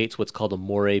 it creates what's called a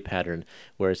moire pattern,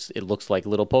 where it looks like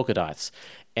little polka dots.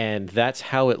 And that's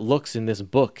how it looks in this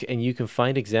book. And you can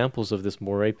find examples of this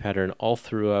moire pattern all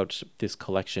throughout this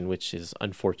collection, which is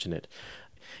unfortunate.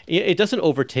 It doesn't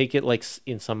overtake it like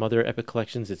in some other Epic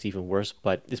collections. It's even worse,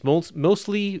 but it's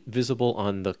mostly visible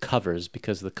on the covers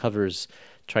because the covers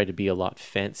try to be a lot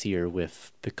fancier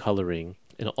with the coloring.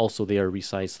 And also they are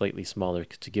resized slightly smaller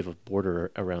to give a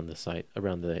border around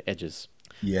the edges.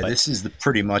 Yeah, this is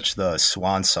pretty much the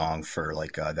swan song for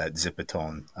like that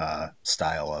Zipatone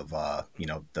style of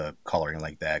the coloring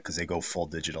like that, because they go full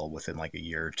digital within like a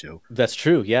year or two. That's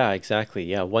true. Yeah, exactly.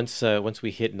 Yeah, once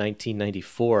we hit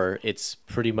 1994, it's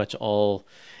pretty much all.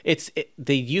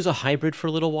 They use a hybrid for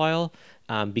a little while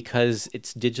because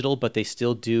it's digital, but they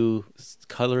still do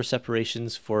color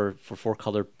separations for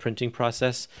 4-color printing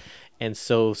process. And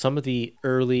so some of the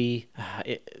early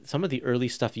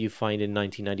stuff you find in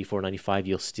 1994, 95,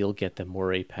 you'll still get the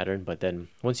moire pattern. But then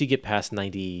once you get past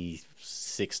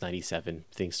 96, 97,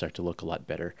 things start to look a lot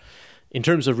better in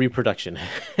terms of reproduction.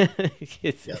 I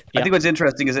think what's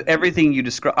interesting is that everything you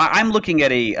describe, I'm looking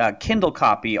at a Kindle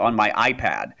copy on my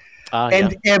iPad.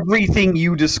 And everything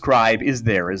you describe is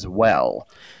there as well.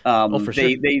 For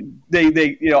sure.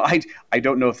 I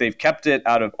don't know if they've kept it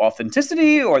out of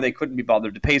authenticity or they couldn't be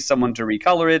bothered to pay someone to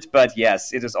recolor it, but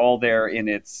yes, it is all there in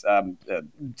its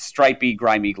stripy,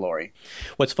 grimy glory.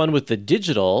 What's fun with the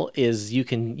digital is you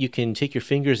can take your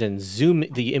fingers and zoom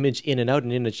the image in and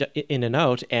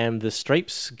out and the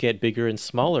stripes get bigger and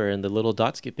smaller, and the little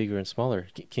dots get bigger and smaller.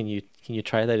 Can you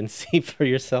try that and see for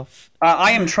yourself?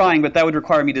 I am trying, but that would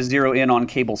require me to zero in on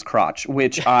Cable's crotch,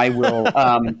 which I will.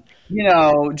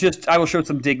 just I will show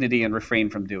some dignity and refrain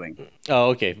from doing. Oh,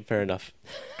 okay, fair enough.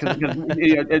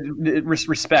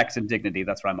 Respect and dignity,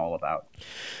 that's what I'm all about.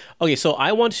 Okay, so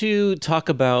I want to talk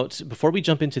about, before we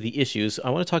jump into the issues,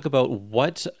 I want to talk about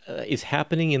what is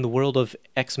happening in the world of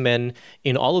X-Men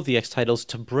in all of the X titles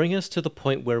to bring us to the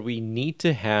point where we need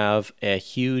to have a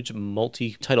huge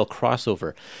multi-title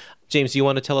crossover. James, do you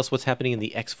want to tell us what's happening in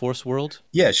the X-Force world?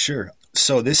 Yeah, sure.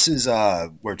 So this is,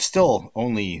 we're still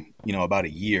only, about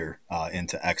a year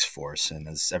into X-Force. And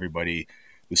as everybody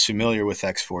who's familiar with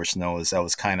X-Force knows, that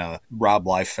was kind of Rob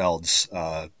Liefeld's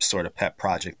sort of pet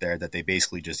project there that they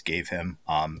basically just gave him.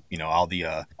 All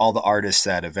the artists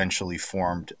that eventually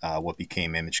formed what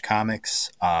became Image Comics,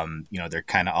 they're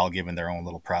kind of all given their own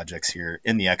little projects here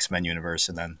in the X-Men universe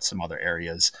and then some other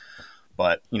areas.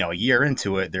 But, a year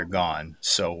into it, they're gone.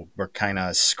 So we're kind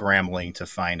of scrambling to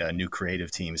find new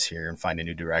creative teams here and find a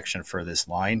new direction for this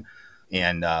line.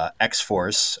 And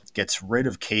X-Force gets rid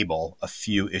of Cable a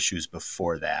few issues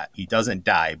before that. He doesn't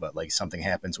die, but something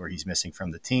happens where he's missing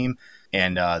from the team.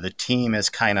 And the team is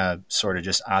kind of sort of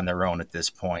just on their own at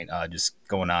this point, just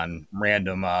going on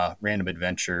random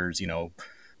adventures,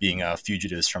 being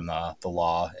fugitives from the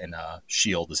law, and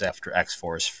S.H.I.E.L.D. is after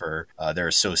X-Force for their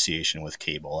association with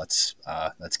Cable.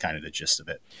 That's kind of the gist of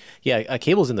it. Yeah,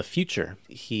 Cable's in the future.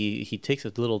 He takes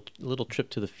a little trip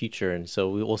to the future, and so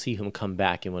we'll see him come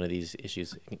back in one of these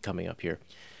issues coming up here.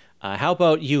 How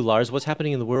about you, Lars? What's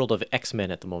happening in the world of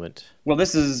X-Men at the moment? Well,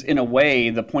 this is, in a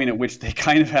way, the point at which they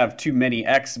kind of have too many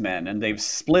X-Men, and they've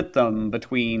split them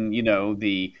between,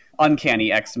 the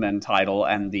Uncanny X-Men title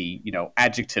and the,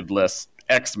 adjectiveless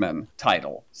X-Men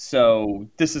title. So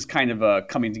this is kind of a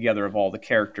coming together of all the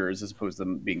characters as opposed to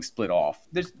them being split off.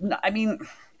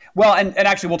 Well, and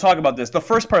actually we'll talk about this. The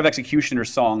first part of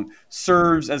X-Cutioner's song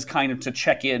serves as kind of to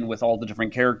check in with all the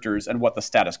different characters and what the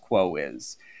status quo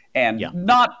is. And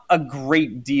not a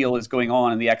great deal is going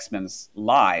on in the X-Men's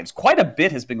lives. Quite a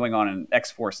bit has been going on in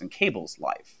X-Force and Cable's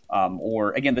life.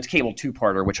 Or, again, the Cable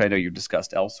two-parter, which I know you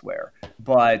discussed elsewhere.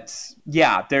 But,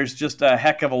 yeah, there's just a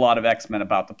heck of a lot of X-Men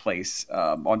about the place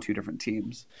on two different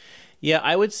teams. Yeah,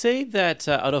 I would say that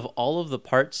out of all of the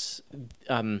parts,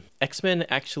 X-Men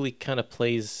actually kind of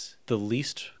plays the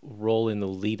least role in the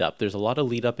lead-up. There's a lot of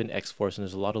lead-up in X-Force, and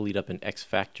there's a lot of lead-up in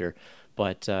X-Factor.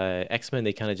 But X-Men,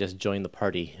 they kind of just joined the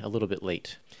party a little bit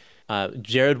late.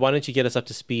 Jared, why don't you get us up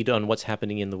to speed on what's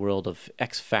happening in the world of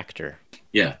X-Factor?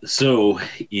 Yeah, so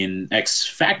in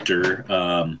X-Factor,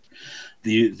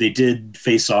 they did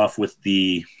face off with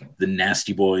the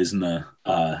Nasty Boys and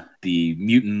the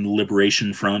Mutant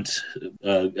Liberation Front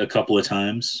a couple of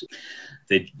times.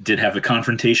 They did have a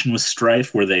confrontation with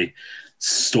Strife where they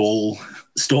stole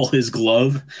his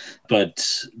glove, but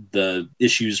the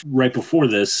issues right before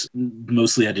this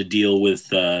mostly had to deal with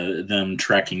them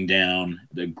tracking down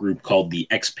a group called the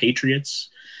X-Patriots,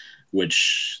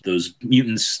 which those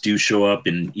mutants do show up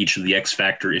in each of the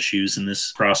X-Factor issues in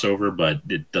this crossover, but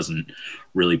it doesn't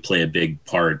really play a big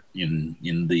part in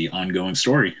the ongoing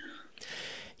story.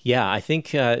 Yeah, I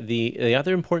think the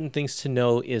other important things to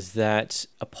know is that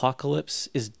Apocalypse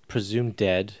is presumed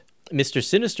dead. Mr.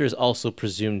 Sinister is also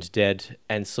presumed dead,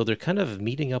 and so they're kind of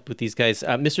meeting up with these guys.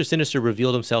 Mr. Sinister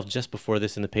revealed himself just before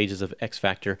this in the pages of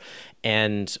X-Factor,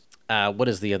 and what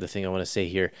is the other thing I want to say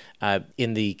here?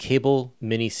 In the Cable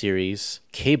miniseries,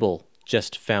 Cable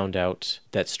just found out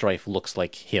that Strife looks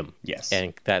like him. Yes.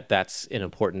 And that's an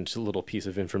important little piece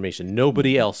of information.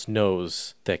 Nobody else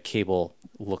knows that Cable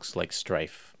looks like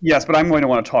Strife. Yes, but I'm going to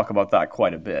want to talk about that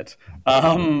quite a bit,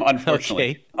 unfortunately.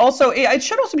 Okay. Also, it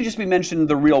should also be mentioned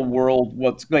the real world,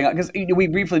 what's going on, because we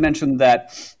briefly mentioned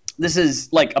that this is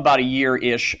about a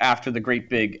year-ish after the great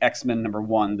big X-Men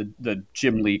 #1, the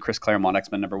Jim Lee, Chris Claremont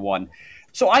X-Men #1.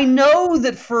 So I know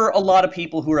that for a lot of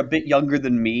people who are a bit younger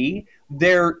than me,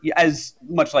 they're, as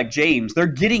much like James, they're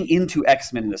getting into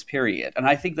X-Men in this period. And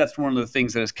I think that's one of the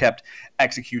things that has kept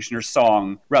X-Cutioner's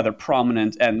song rather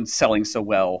prominent and selling so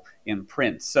well in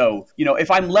print. So, if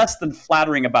I'm less than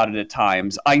flattering about it at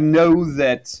times, I know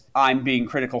that I'm being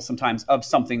critical sometimes of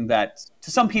something that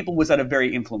to some people was at a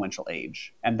very influential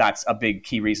age. And that's a big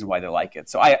key reason why they like it.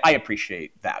 So I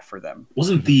appreciate that for them.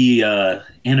 Wasn't the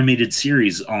animated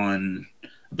series on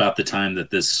about the time that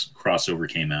this crossover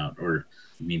came out? Or,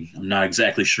 I'm not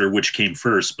exactly sure which came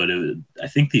first, but I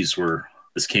think this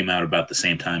came out about the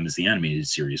same time as the animated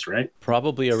series, right?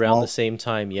 Probably around the same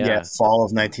time, yeah. Yeah, fall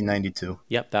of 1992.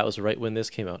 Yep, that was right when this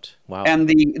came out. Wow.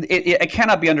 And it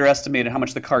cannot be underestimated how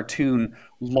much the cartoon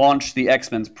launched the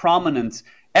X-Men's prominence.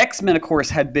 X-Men, of course,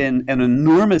 had been an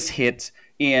enormous hit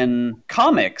in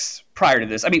comics prior to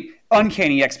this. I mean,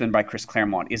 Uncanny X-Men by Chris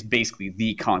Claremont is basically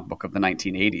the comic book of the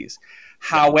 1980s.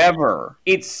 However,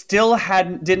 it still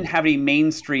didn't have any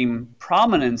mainstream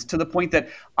prominence, to the point that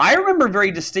I remember very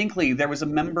distinctly there was a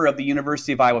member of the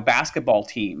University of Iowa basketball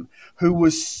team who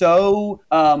was so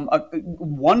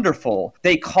wonderful.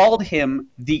 They called him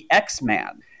the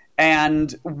X-Man.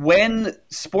 And when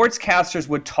sportscasters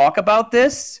would talk about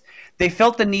this, they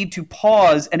felt the need to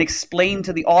pause and explain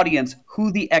to the audience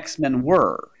who the X-Men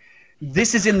were.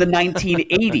 This is in the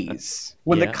 1980s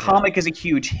when the comic is a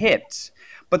huge hit.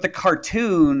 But the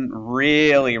cartoon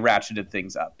really ratcheted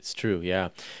things up. It's true, yeah.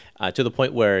 To the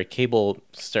point where Cable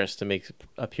starts to make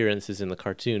appearances in the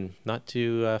cartoon not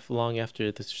too long after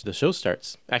the show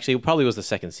starts. Actually, it probably was the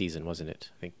second season, wasn't it?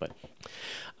 I think, but...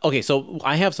 Okay, so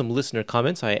I have some listener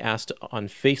comments. I asked on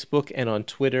Facebook and on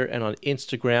Twitter and on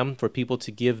Instagram for people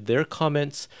to give their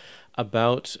comments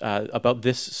about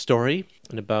this story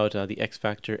and about the X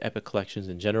Factor Epic Collections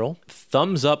in general.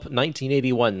 Thumbs Up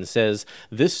 1981 says,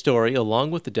 this story,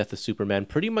 along with the death of Superman,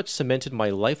 pretty much cemented my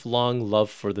lifelong love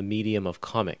for the medium of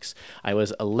comics. I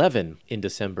was 11 in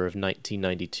December of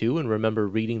 1992 and remember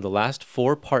reading the last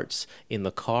 4 parts in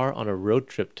the car on a road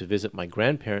trip to visit my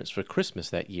grandparents for Christmas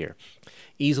that year.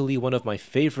 Easily one of my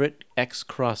favorite X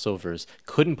crossovers.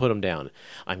 Couldn't put them down.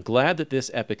 I'm glad that this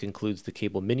epic includes the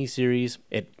Cable miniseries.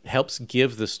 It helps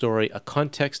give the story a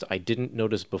context I didn't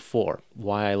notice before.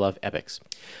 Why I love epics.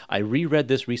 I reread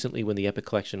this recently when the Epic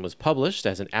Collection was published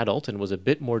as an adult and was a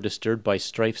bit more disturbed by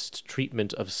Strife's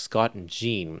treatment of Scott and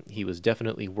Jean. He was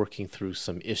definitely working through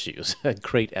some issues. A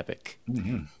great epic.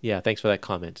 Mm-hmm. Yeah, thanks for that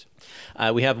comment.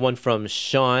 We have one from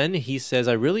Sean. He says,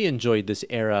 I really enjoyed this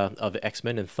era of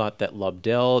X-Men and thought that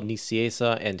Lobdell,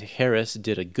 Nicieza, and Harris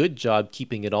did a good job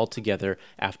keeping it all together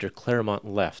after Claremont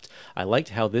left. I liked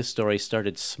how this story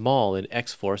started small in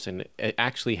X-Force and it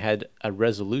actually had a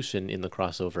resolution in the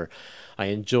crossover. I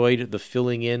enjoyed the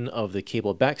filling in of the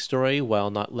Cable backstory while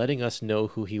not letting us know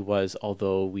who he was,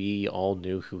 although we all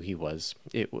knew who he was.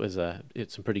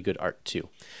 It's some pretty good art too.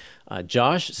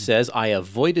 Josh says, I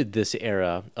avoided this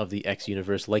era of the X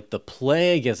universe like the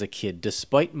plague as a kid,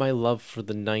 despite my love for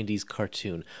the 90s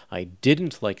cartoon. I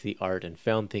didn't like the art and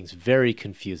found things very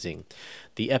confusing.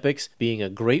 The epics being a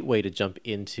great way to jump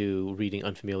into reading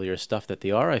unfamiliar stuff that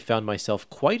they are, I found myself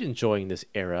quite enjoying this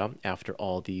era after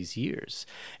all these years.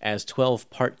 As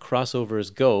 12-part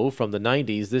crossovers go from the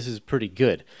 90s, this is pretty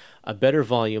good. A better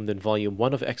volume than Volume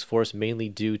 1 of X-Force, mainly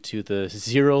due to the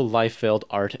zero Liefeld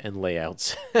art and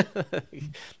layouts.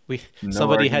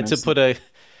 Somebody had to put a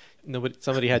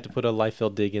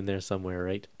Liefeld dig in there somewhere,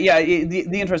 right? Yeah,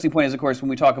 the interesting point is, of course, when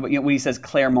we talk about, when he says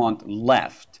Claremont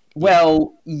left.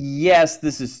 Well, yes,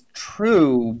 this is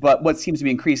true, but what seems to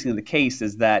be increasingly the case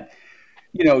is that,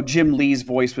 Jim Lee's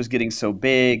voice was getting so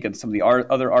big and some of the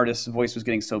other artists' voice was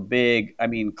getting so big. I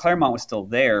mean, Claremont was still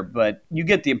there, but you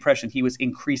get the impression he was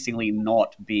increasingly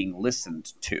not being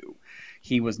listened to.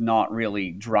 He was not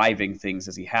really driving things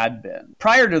as he had been.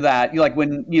 Prior to that,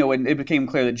 when it became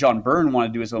clear that John Byrne wanted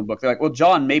to do his own book, they're like, well,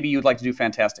 John, maybe you'd like to do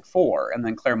Fantastic Four, and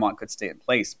then Claremont could stay in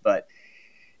place. But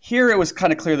here it was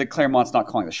kind of clear that Claremont's not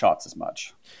calling the shots as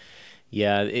much.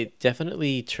 Yeah, it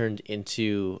definitely turned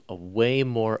into a way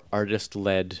more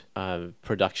artist-led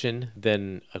production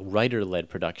than a writer-led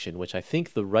production, which I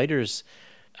think the writers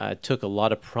took a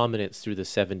lot of prominence through the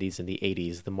 70s and the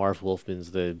 80s. The Marv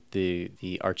Wolfmans,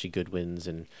 the Archie Goodwins,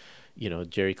 and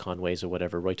Jerry Conways or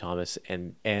whatever, Roy Thomas,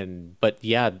 but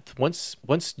yeah, once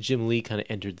Jim Lee kind of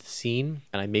entered the scene,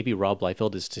 and maybe Rob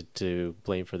Liefeld is to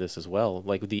blame for this as well.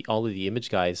 Like all of the Image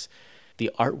guys, the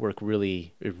artwork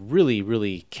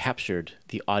really captured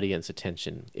the audience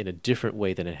attention in a different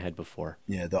way than it had before.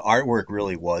 Yeah, the artwork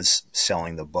really was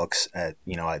selling the books at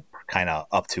kind of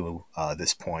up to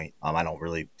this point. I don't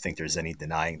really think there's any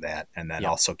denying that. And then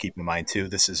also keep in mind too,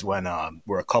 this is when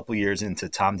we're a couple years into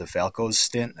Tom DeFalco's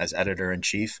stint as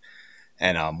editor-in-chief.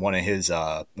 And one of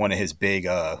his big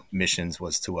missions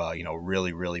was to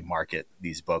really market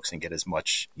these books and get as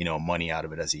much money out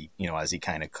of it as he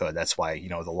kind of could. That's why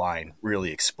the line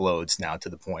really explodes now to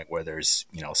the point where there's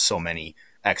so many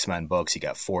X-Men books. You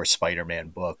got 4 Spider-Man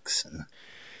books.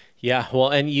 Yeah, well,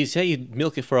 and you say you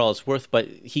milk it for all it's worth, but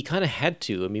he kind of had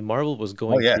to. I mean, Marvel was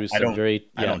going through some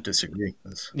I don't disagree.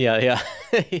 Yeah.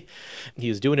 He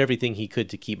was doing everything he could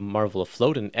to keep Marvel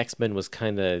afloat, and X-Men was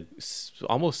kind of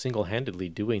almost single-handedly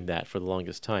doing that for the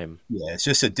longest time. Yeah, it's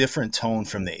just a different tone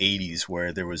from the 80s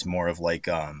where there was more of like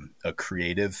a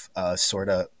creative sort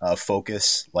of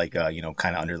focus, like, kind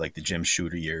of under like the Jim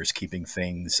Shooter years, keeping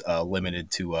things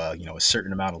limited to, a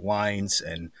certain amount of lines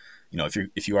and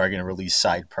if you are going to release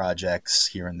side projects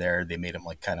here and there, they made them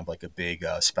like kind of like a big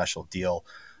special deal.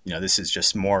 This is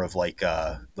just more of like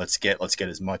let's get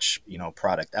as much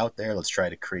product out there. Let's try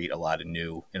to create a lot of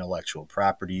new intellectual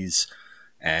properties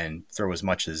and throw as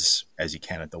much as you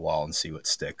can at the wall and see what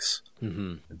sticks.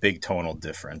 Mm-hmm. A big tonal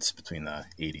difference between the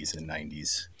 80s and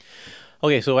 90s.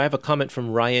 Okay, so I have a comment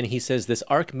from Ryan. He says, this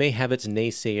arc may have its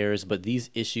naysayers, but these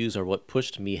issues are what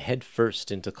pushed me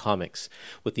headfirst into comics.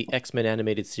 With the X-Men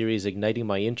animated series igniting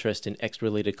my interest in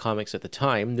X-related comics at the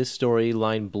time, this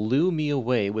storyline blew me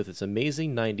away with its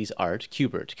amazing 90s art,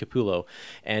 Kubert, Capullo,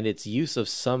 and its use of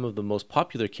some of the most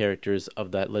popular characters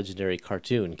of that legendary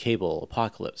cartoon, Cable,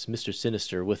 Apocalypse, Mr.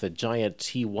 Sinister, with a giant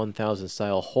T-1000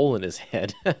 style hole in his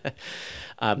head.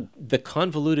 The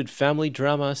convoluted family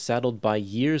drama, saddled by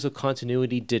years of continuity,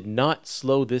 did not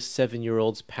slow this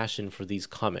 7-year-old's passion for these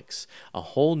comics. A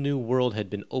whole new world had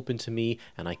been opened to me,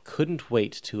 and I couldn't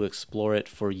wait to explore it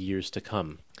for years to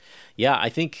come. Yeah, I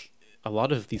think a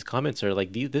lot of these comments are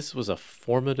like, this was a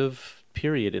formative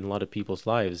period in a lot of people's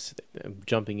lives,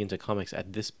 jumping into comics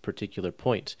at this particular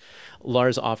point.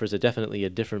 Lars offers definitely a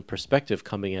different perspective,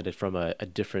 coming at it from a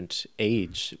different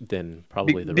age than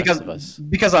probably the rest of us.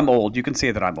 Because I'm old. You can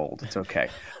say that I'm old. It's okay.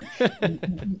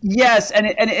 Yes, and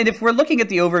if we're looking at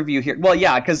the overview here, well,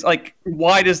 yeah, because like,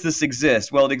 why does this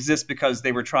exist? Well, it exists because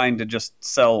they were trying to just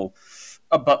sell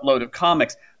a buttload of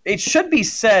comics. It should be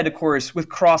said, of course, with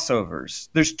crossovers,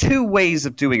 there's two ways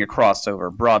of doing a crossover,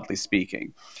 broadly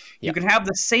speaking. You can have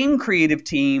the same creative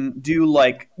team do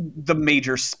like the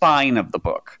major spine of the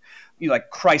book,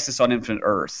 like Crisis on Infinite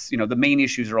Earths. The main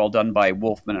issues are all done by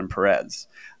Wolfman and Perez.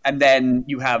 And then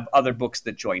you have other books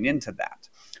that join into that.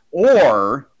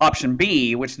 Or option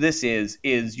B, which this is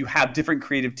you have different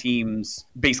creative teams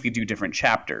basically do different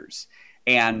chapters.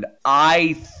 And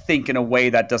I think in a way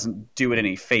that doesn't do it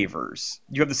any favors.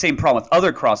 You have the same problem with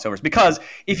other crossovers, because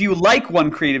if you like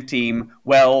one creative team,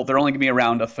 well, they're only going to be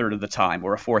around a third of the time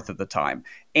or a fourth of the time.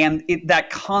 And that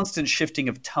constant shifting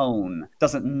of tone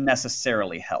doesn't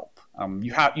necessarily help.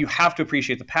 You have to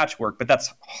appreciate the patchwork, but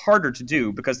that's harder to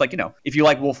do because, if you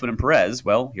like Wolfman and Perez,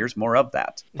 well, here's more of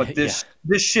that. But this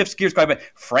shifts gears quite a bit.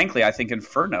 Frankly, I think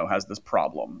Inferno has this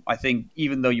problem. I think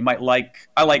even though I like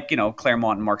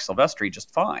Claremont and Mark Silvestri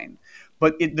just fine,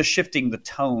 but the shifting the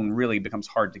tone really becomes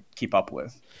hard to keep up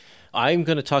with. I'm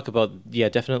going to talk about,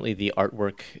 definitely the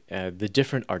artwork, the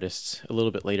different artists a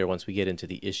little bit later once we get into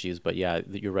the issues. But yeah,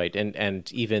 you're right. And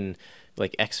even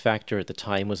like X Factor at the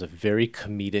time was a very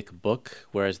comedic book,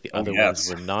 whereas the other ones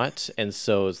were not. And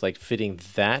so it's like fitting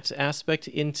that aspect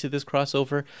into this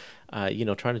crossover,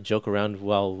 trying to joke around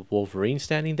while Wolverine's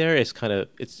standing there is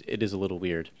it is a little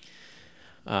weird.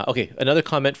 Okay, another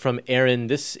comment from Aaron.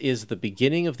 This is the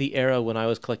beginning of the era when I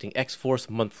was collecting X-Force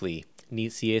Monthly.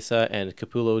 Nicieza and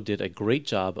Capullo did a great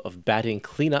job of batting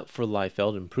cleanup for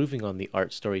Liefeld, improving on the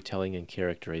art, storytelling, and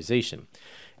characterization.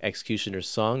 X-Cutioner's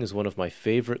Song is one of my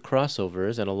favorite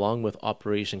crossovers, and along with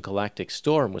Operation Galactic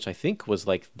Storm, which I think was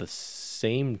like the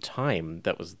same time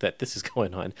that this is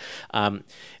going on,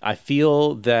 I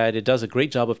feel that it does a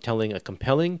great job of telling a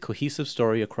compelling, cohesive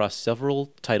story across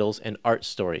several titles and art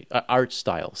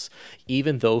styles,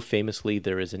 even though famously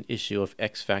there is an issue of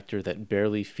X Factor that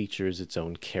barely features its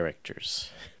own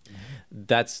characters.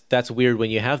 That's weird.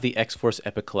 When you have the X-Force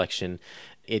Epic Collection,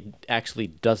 it actually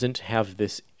doesn't have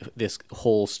this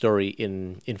whole story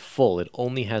in full. It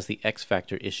only has the X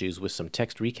Factor issues with some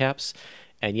text recaps.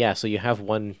 And so you have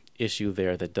one issue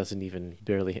there that doesn't even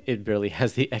barely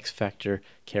has the X Factor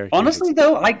characters. Honestly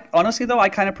though, I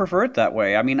kind of prefer it that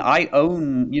way. I mean, I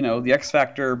own, the X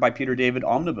Factor by Peter David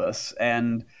omnibus,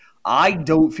 and I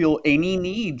don't feel any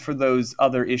need for those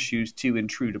other issues to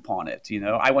intrude upon it.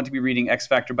 I want to be reading X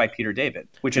Factor by Peter David,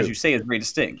 which, as you say, is very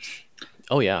distinct.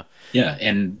 Oh, yeah. Yeah,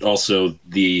 and also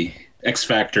the X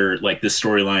Factor, like this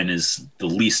storyline is the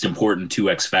least important to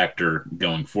X Factor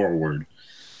going forward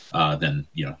than,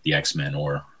 the X-Men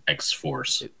or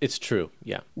X-Force. It's true,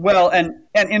 yeah. Well, and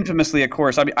infamously, of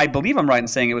course, I believe I'm right in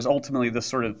saying it was ultimately the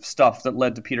sort of stuff that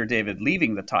led to Peter David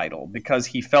leaving the title, because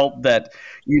he felt that,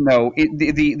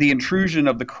 the intrusion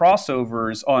of the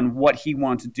crossovers on what he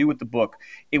wanted to do with the book,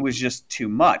 it was just too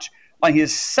much. On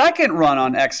his second run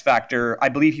on X Factor, I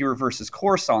believe he reverses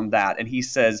course on that, and he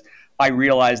says, I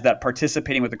realized that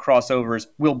participating with the crossovers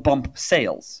will bump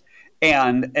sales.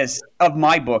 And as of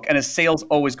my book, and as sales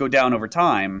always go down over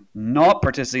time, not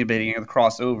participating in the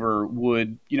crossover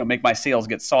would, make my sales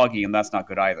get soggy, and that's not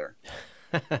good either.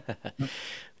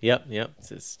 Yep.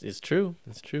 It's true.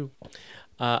 It's true.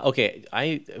 Okay,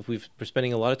 we're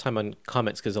spending a lot of time on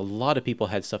comments because a lot of people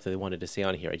had stuff that they wanted to say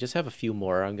on here. I just have a few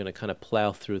more. I'm going to kind of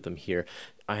plow through them here.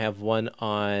 I have one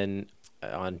on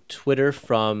on Twitter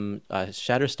from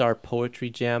Shatterstar Poetry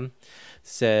Jam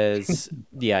says,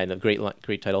 yeah, I know,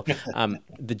 great title.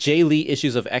 The Jay Lee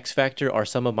issues of X Factor are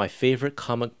some of my favorite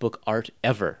comic book art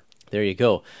ever. There you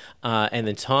go. And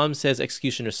then Tom says,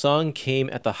 X-Cutioner song came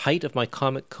at the height of my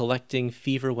comic collecting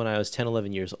fever when I was 10,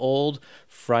 11 years old.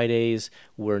 Fridays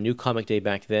were new comic day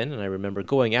back then, and I remember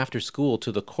going after school to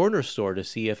the corner store to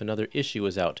see if another issue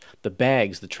was out. The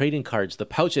bags, the trading cards, the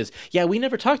pouches. Yeah, we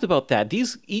never talked about that.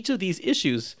 Each of these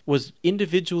issues was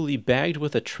individually bagged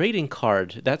with a trading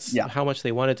card. That's how much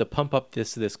they wanted to pump up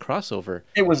this crossover.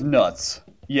 It was nuts.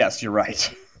 Yes, you're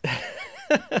right.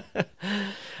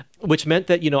 Which meant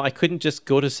that, I couldn't just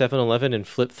go to 7-Eleven and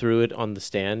flip through it on the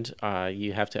stand.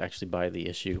 You have to actually buy the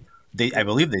issue. I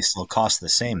believe they still cost the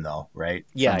same, though, right?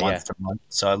 Yeah, From month to month.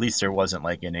 So at least there wasn't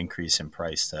like an increase in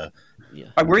price.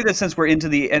 I worry that since we're into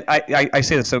I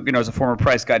say this so as a former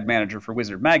price guide manager for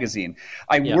Wizard Magazine,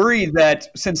 I worry that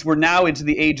since we're now into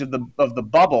the age of the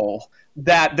bubble,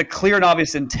 that the clear and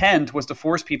obvious intent was to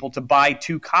force people to buy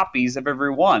 2 copies of every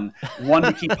one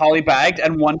to keep polybagged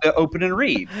and one to open and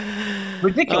read.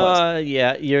 Ridiculous.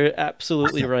 Yeah, you're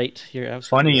absolutely right.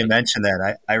 Funny you mentioned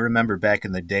that. I remember back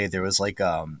in the day there was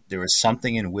there was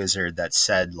something in Wizard that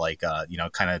said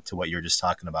kind of to what you were just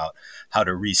talking about, how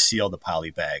to reseal the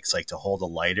polybags, like to hold a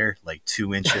lighter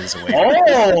 2 inches away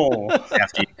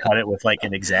after you cut it with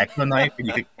an X-Acto knife, and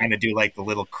you could kind of do the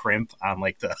little crimp on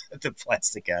the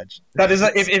plastic edge. That is,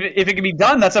 if it can be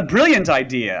done, that's a brilliant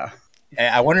idea.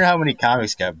 I wonder how many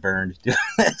comics got burned.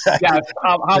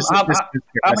 How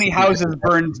many houses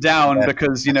burned down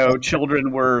because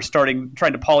children were trying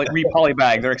to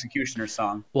re-polybag their X-Cutioner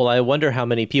song. Well, I wonder how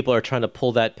many people are trying to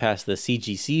pull that past the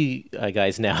CGC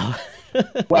guys now.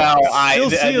 Well,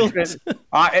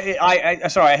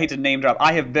 sorry, I hate to name drop.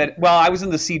 I have been. Well, I was in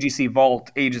the CGC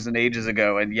vault ages and ages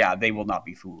ago, and yeah, they will not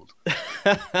be fooled.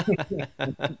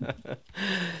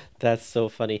 That's so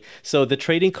funny. So the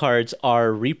trading cards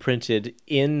are reprinted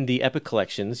in the Epic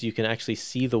collections. You can actually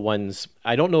see the ones.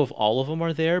 I don't know if all of them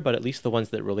are there, but at least the ones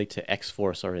that relate to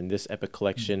X-Force are in this Epic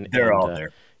collection. They're all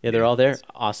there. Yeah, they're all there.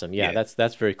 Awesome. Yeah.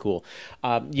 That's very cool.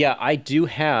 I do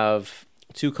have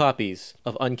 2 copies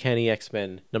of Uncanny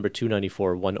X-Men number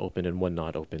 294, one open and one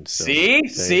not open. So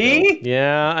See?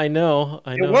 Yeah, I know.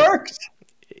 It worked.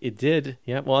 It did.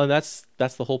 Yeah. Well, and that's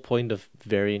the whole point of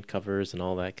variant covers and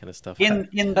all that kind of stuff. In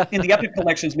the Epic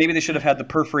collections, maybe they should have had the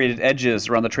perforated edges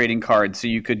around the trading cards so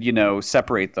you could,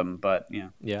 separate them. But yeah.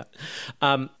 Yeah.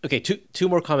 Okay. Two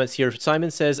more comments here. Simon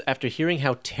says, after hearing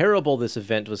how terrible this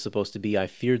event was supposed to be, I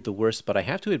feared the worst, but I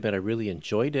have to admit I really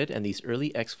enjoyed it, and these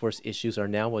early X-Force issues are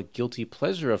now a guilty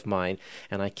pleasure of mine,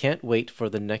 and I can't wait for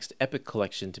the next Epic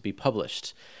collection to be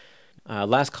published.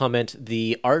 Last comment,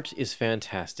 the art is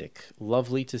fantastic.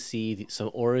 Lovely to see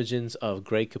some origins of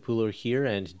Greg Capullo here,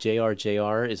 and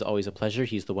JR is always a pleasure.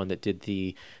 He's the one that did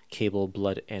the Cable,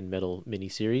 Blood, and Metal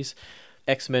miniseries.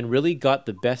 X-Men really got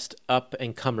the best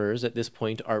up-and-comers at this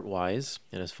point art-wise,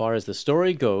 and as far as the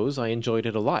story goes, I enjoyed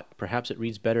it a lot. Perhaps it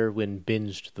reads better when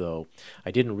binged, though.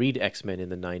 I didn't read X-Men in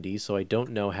the 90s, so I don't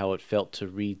know how it felt to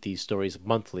read these stories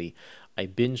monthly. I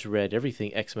binge-read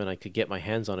everything X-Men I could get my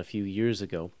hands on a few years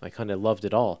ago. I kind of loved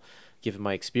it all. Given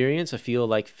my experience, I feel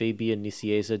like Fabian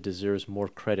Nicieza deserves more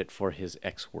credit for his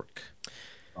X work.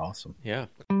 Awesome. Yeah.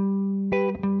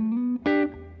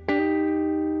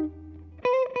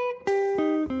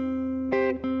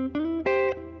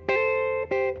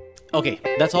 Okay,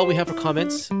 that's all we have for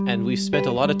comments, and we've spent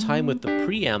a lot of time with the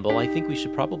preamble. I think we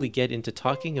should probably get into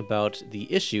talking about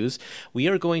the issues. We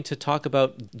are going to talk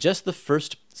about just the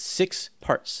first 6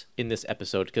 parts in this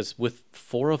episode, because with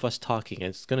 4 of us talking,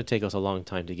 it's going to take us a long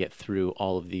time to get through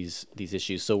all of these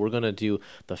issues. So we're going to do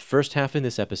the first half in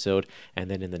this episode, and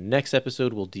then in the next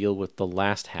episode, we'll deal with the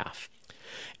last half.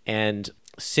 And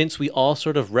since we all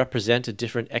sort of represent a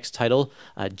different X title,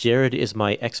 Jared is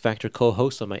my X Factor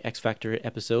co-host on my X Factor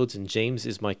episodes, and James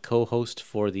is my co-host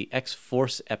for the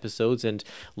X-Force episodes, and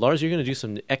Lars, you're going to do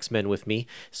some X-Men with me,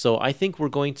 so I think we're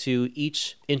going to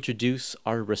each introduce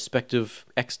our respective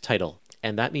X title,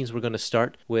 and that means we're going to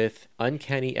start with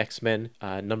Uncanny X-Men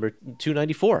number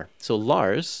 294. So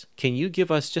Lars, can you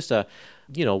give us just a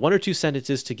 1 or 2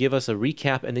 sentences to give us a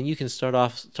recap, and then you can start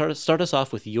us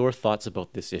off with your thoughts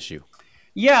about this issue.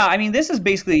 Yeah, I mean, this is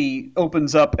basically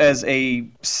opens up as a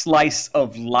slice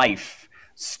of life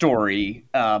story,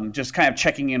 just kind of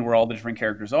checking in where all the different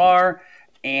characters are.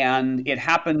 And it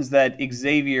happens that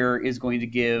Xavier is going to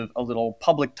give a little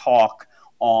public talk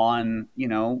on,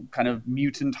 kind of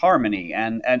mutant harmony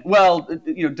and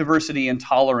diversity and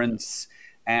tolerance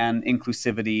and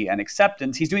inclusivity and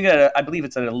acceptance. He's doing it at, I believe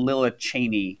it's at a Lila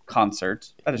Cheney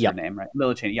concert. That is her name, right?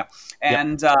 Lila Cheney, yeah.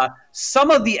 And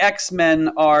some of the X-Men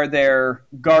are there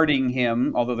guarding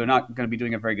him, although they're not going to be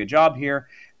doing a very good job here.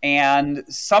 And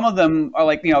some of them are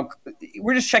like,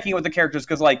 we're just checking in with the characters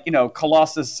because,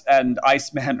 Colossus and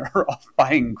Iceman are off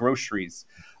buying groceries.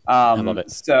 I love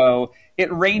it. So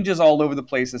it ranges all over the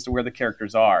place as to where the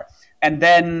characters are. And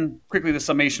then quickly the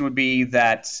summation would be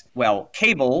that,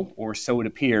 Cable, or so it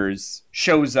appears,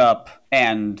 shows up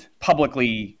and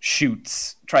publicly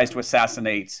tries to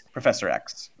assassinate Professor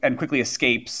X and quickly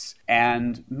escapes.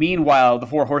 And meanwhile, the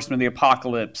Four Horsemen of the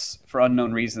Apocalypse, for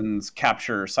unknown reasons,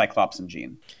 capture Cyclops and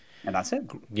Jean. And that's it.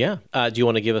 Yeah. Do you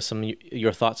want to give us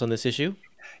your thoughts on this issue?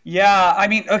 Yeah, I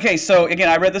mean, okay, so again,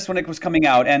 I read this when it was coming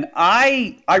out, and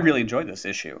I really enjoyed this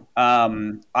issue.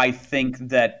 I think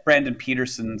that Brandon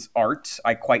Peterson's art,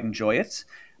 I quite enjoy it.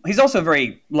 He's also a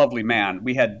very lovely man.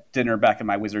 We had dinner back in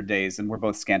my Wizard days, and we're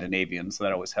both Scandinavian, so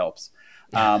that always helps.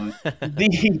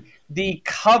 The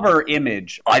cover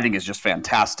image, I think, is just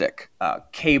fantastic.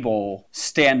 Cable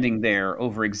standing there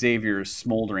over Xavier's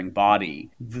smoldering body.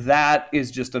 That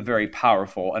is just a very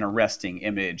powerful and arresting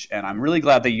image, and I'm really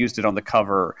glad they used it on the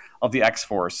cover of the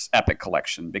X-Force Epic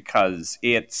Collection because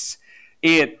it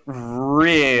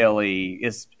really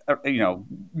is,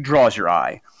 draws your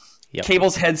eye. Yep.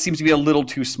 Cable's head seems to be a little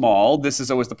too small. This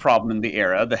is always the problem in the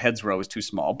era. The heads were always too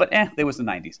small, but it was the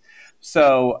 90s.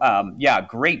 So,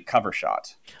 great cover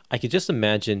shot. I could just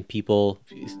imagine people,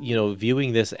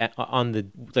 viewing this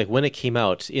on when it came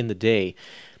out in the day,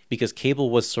 because Cable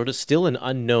was sort of still an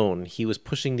unknown. He was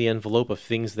pushing the envelope of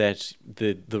things that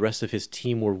the rest of his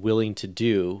team were willing to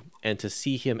do. And to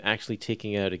see him actually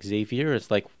taking out Xavier, it's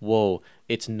like, whoa,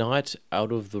 it's not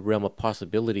out of the realm of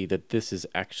possibility that this is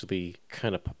actually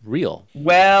kind of real.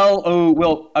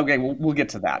 Okay, we'll get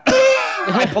to that.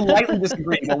 I politely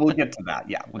disagree, but we'll get to that.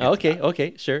 Yeah.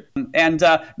 Okay, sure. And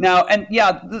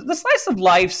the slice of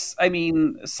lives, I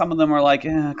mean, some of them are like,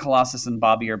 Colossus and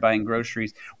Bobby are buying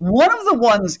groceries. One of the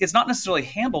ones, it's not necessarily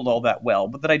handled all that well,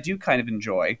 but that I do kind of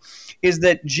enjoy, is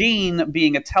that Jean,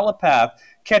 being a telepath,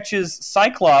 catches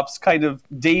Cyclops kind of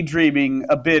daydreaming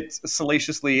a bit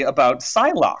salaciously about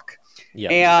Psylocke.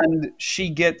 Yeah. And she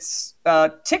gets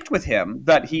ticked with him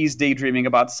that he's daydreaming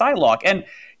about Psylocke. And,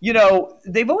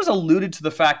 they've always alluded to the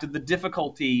fact of the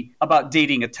difficulty about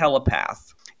dating a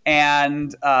telepath.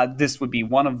 And this would be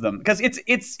one of them. Because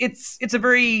it's a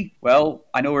very,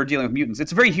 I know we're dealing with mutants.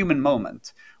 It's a very human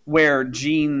moment where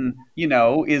Jean,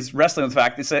 is wrestling with the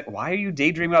fact they say, why are you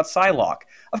daydreaming about Psylocke?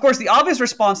 Of course, the obvious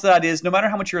response to that is no matter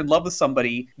how much you're in love with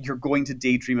somebody, you're going to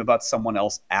daydream about someone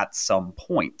else at some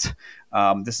point.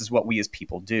 This is what we as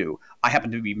people do. I happen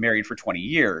to be married for 20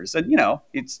 years, and,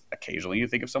 it's occasionally you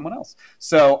think of someone else.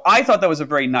 So I thought that was a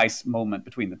very nice moment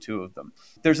between the two of them.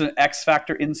 There's an X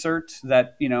Factor insert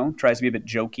that, tries to be a bit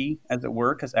jokey, as it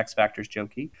were, because X Factor's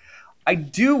jokey. I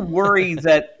do worry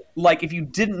that, if you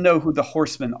didn't know who the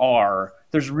Horsemen are,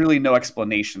 there's really no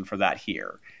explanation for that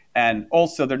here. And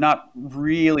also, they're not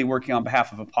really working on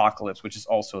behalf of Apocalypse, which is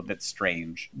also a bit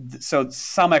strange. So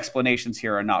some explanations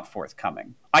here are not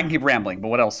forthcoming. I can keep rambling, but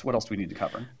what else do we need to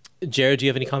cover? Jared, do you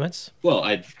have any comments? Well,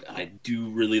 I do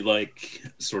really like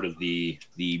sort of the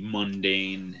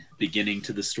mundane beginning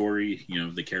to the story.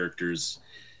 The characters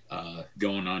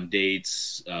going on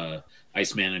dates,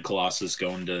 Iceman and Colossus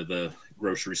going to the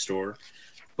grocery store.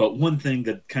 But one thing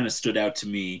that kind of stood out to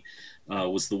me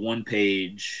was the one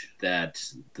page that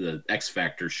the X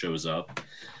Factor shows up,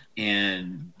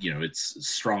 and it's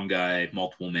strong guy,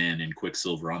 multiple man, and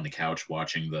Quicksilver on the couch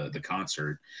watching the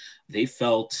concert. They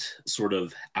felt sort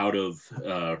of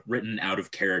written out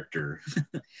of character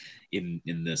in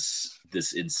this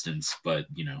instance, but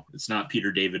it's not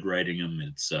Peter David writing them,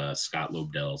 it's Scott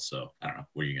Lobdell. So I don't know,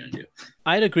 what are you gonna do?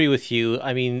 I'd agree with you.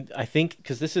 I mean, I think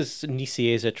because this is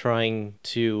Nicieza trying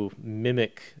to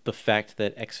mimic the fact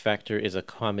that X Factor is a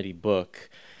comedy book,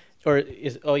 or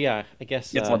is I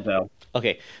guess it's Lobdell.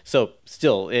 Okay, so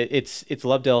still, it's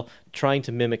Lobdell trying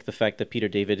to mimic the fact that Peter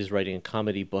David is writing a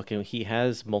comedy book, and he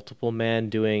has multiple man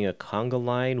doing a conga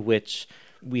line, which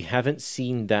we haven't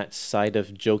seen that side of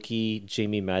jokey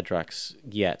Jamie Madrox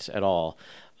yet at all.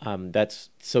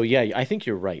 I think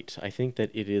you're right. I think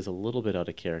that it is a little bit out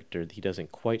of character. He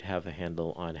doesn't quite have a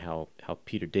handle on how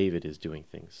Peter David is doing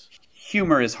things.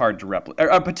 Humor is hard to replicate.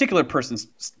 A particular person's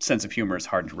sense of humor is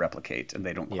hard to replicate, and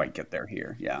they don't quite get there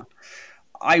here. Yeah.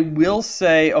 I will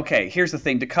say, okay, here's the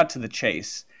thing, to cut to the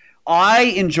chase. I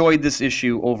enjoyed this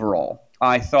issue overall.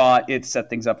 I thought it set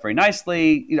things up very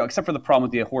nicely, except for the problem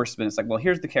with the Horsemen. It's like, well,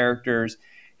 here's the characters,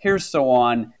 here's so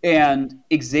on. And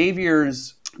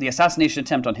the assassination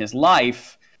attempt on his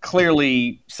life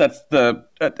clearly sets a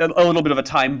little bit of a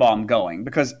time bomb going,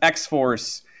 because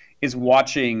X-Force is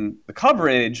watching the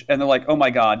coverage and they're like, oh my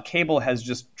God, Cable has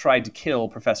just tried to kill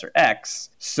Professor X,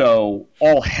 so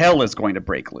all hell is going to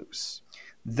break loose.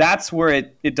 That's where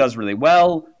it does really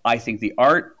well. I think the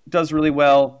art does really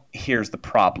well. Here's the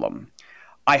problem.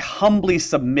 I humbly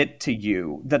submit to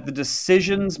you that the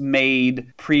decisions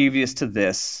made previous to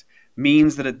this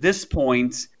means that at this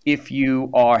point, if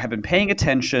you have been paying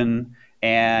attention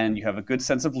and you have a good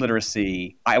sense of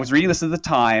literacy, I was reading this at the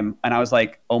time and I was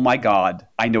like, oh my God,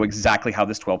 I know exactly how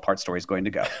this 12-part story is going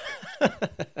to go.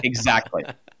 Exactly.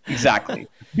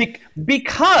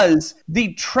 Because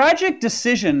the tragic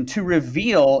decision to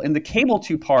reveal in the Cable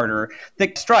two-parter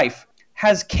that Strife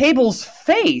has Cable's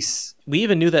face. We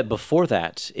even knew that before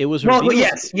that. It was revealed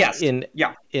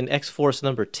in X-Force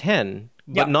number 10,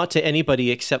 but not to anybody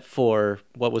except for,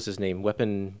 what was his name?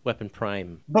 Weapon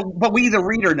Prime. But we the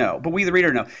reader know.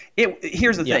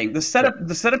 Here's the thing. The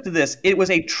setup to this, it was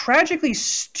a tragically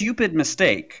stupid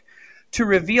mistake to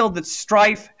reveal that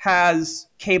Strife has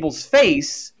Cable's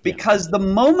face, because the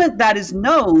moment that is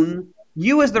known,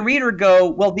 you as the reader go,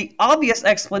 well, the obvious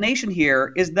explanation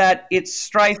here is that it's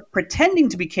Strife pretending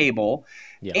to be Cable,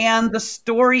 and the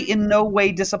story in no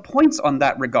way disappoints on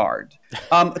that regard.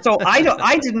 So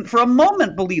I didn't for a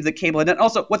moment believe that Cable had done.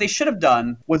 Also, what they should have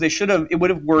done was it would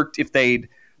have worked if they'd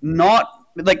not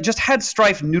just had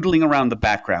Strife noodling around the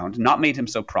background, not made him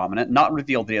so prominent, not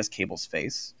revealed that he has Cable's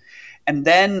face, and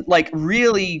then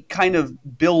really kind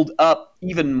of build up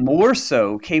even more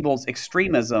so Cable's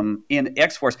extremism in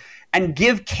X-Force and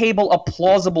give Cable a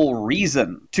plausible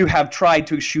reason to have tried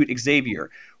to shoot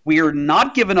Xavier. We are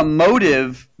not given a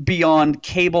motive beyond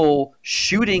Cable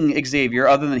shooting Xavier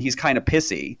other than he's kind of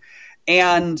pissy.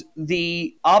 And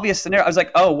the obvious scenario, I was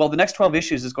like, oh, well, the next 12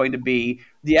 issues is going to be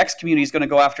the X community is going to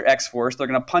go after X-Force. They're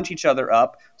going to punch each other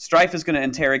up. Strife is going to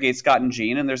interrogate Scott and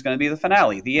Jean, and there's going to be the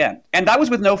finale, the end. And that was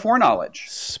with no foreknowledge.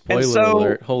 Spoiler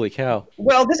alert! Holy cow!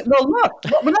 Look.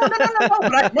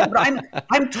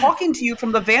 I'm talking to you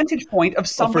from the vantage point of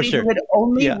somebody who had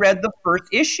only read the first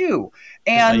issue,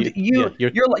 and you're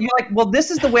like, well,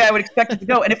 this is the way I would expect it to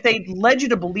go. And if they led you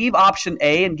to believe option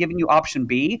A and giving you option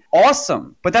B,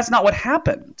 awesome. But that's not what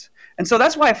happened. And so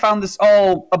that's why I found this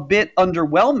all a bit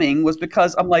underwhelming, was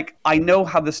because I'm like, I know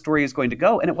how this story is going to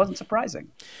go, and it wasn't surprising.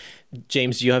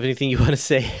 James, do you have anything you want to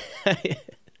say?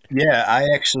 Yeah, I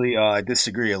actually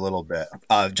disagree a little bit.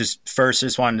 Just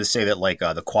wanted to say that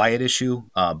the Quiet issue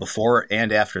before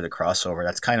and after the crossover,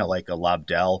 that's kind of like a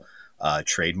Lobdell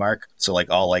trademark. So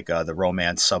all the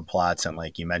romance subplots, and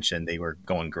like you mentioned, they were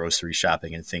going grocery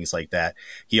shopping and things like that.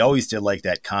 He always did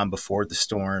that calm before the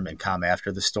storm and calm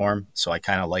after the storm. So I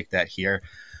kind of like that here.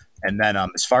 And then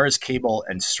as far as Cable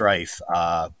and Strife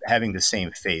having the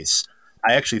same face,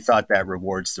 I actually thought that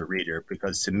rewards the reader,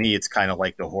 because to me, it's kind of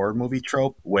like the horror movie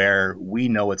trope where we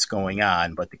know what's going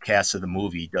on, but the cast of the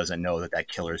movie doesn't know that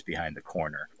killer's behind the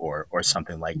corner or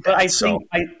something like that. But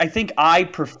I think I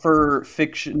prefer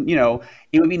fiction.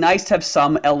 It would be nice to have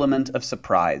some element of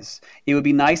surprise. It would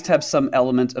be nice to have some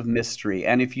element of mystery.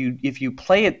 And if you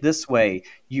play it this way,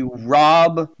 you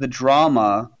rob the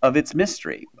drama of its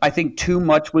mystery. I think too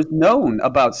much was known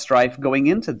about Strife going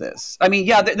into this. I mean,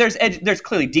 there's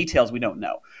clearly details we don't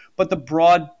know, but the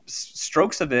broad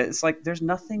strokes of it, it's like there's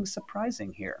nothing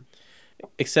surprising here.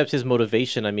 Except his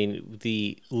motivation. I mean,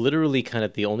 literally kind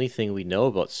of the only thing we know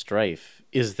about Strife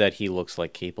is that he looks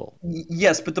like Cable.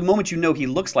 Yes, but the moment you know he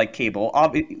looks like Cable,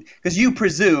 because you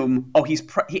presume,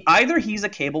 either he's a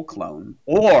Cable clone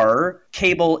or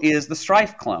Cable is the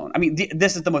Strife clone. I mean,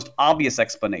 this is the most obvious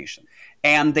explanation,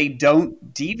 and they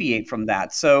don't deviate from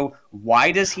that. So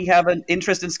why does he have an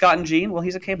interest in Scott and Jean? Well,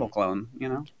 he's a Cable clone,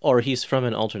 Or he's from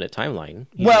an alternate timeline.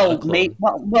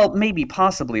 Maybe,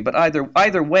 possibly, but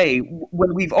either way,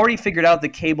 when we've already figured out that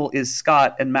Cable is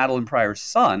Scott and Madeline Pryor's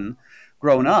son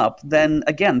grown up, then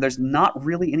again, there's not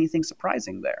really anything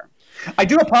surprising there. I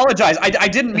do apologize. I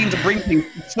didn't mean to bring things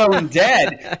stone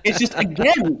dead. It's just,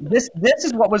 again, this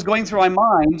is what was going through my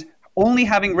mind, only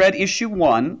having read issue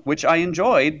 1, which I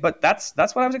enjoyed, but that's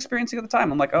what I was experiencing at the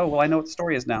time. I'm like, oh, well, I know what the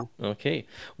story is now. Okay.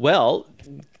 Well,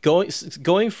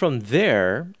 going from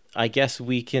there, I guess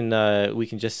we can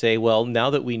just say, well, now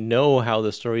that we know how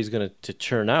the story is going to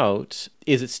turn out,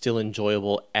 is it still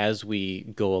enjoyable as we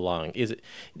go along? Is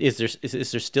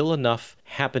there still enough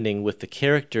happening with the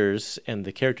characters and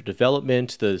the character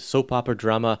development, the soap opera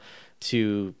drama,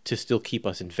 to still keep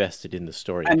us invested in the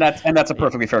story? And that's a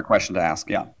perfectly fair question to ask.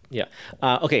 Yeah. Yeah.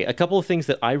 Okay. A couple of things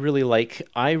that I really like.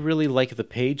 I really like the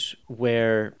page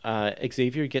where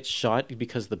Xavier gets shot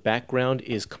because the background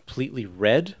is completely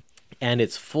red. and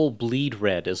it's full bleed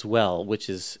red as well, which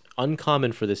is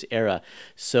uncommon for this era.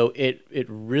 So it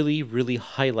really, really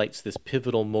highlights this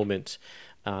pivotal moment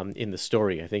in the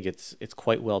story. I think it's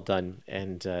quite well done,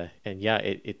 and yeah,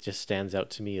 it just stands out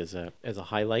to me as a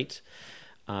highlight.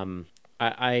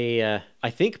 I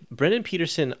think Brendan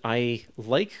Peterson, I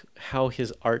like how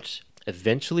his art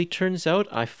eventually turns out.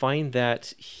 I find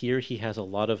that here he has a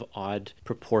lot of odd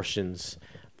proportions.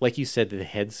 Like you said, the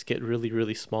heads get really,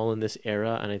 really small in this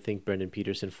era, and I think Brendan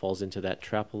Peterson falls into that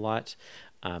trap a lot.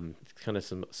 Kind of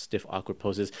some stiff, awkward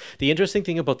poses. The interesting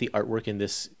thing about the artwork in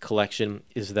this collection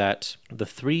is that the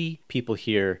three people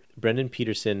here, Brendan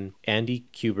Peterson, Andy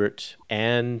Kubert,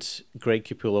 and Greg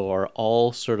Capullo, are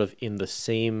all sort of in the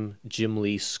same Jim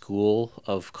Lee school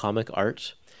of comic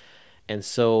art. And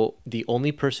so the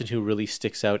only person who really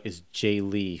sticks out is Jay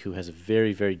Lee, who has a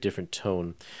very, very different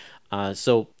tone.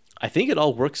 So I think it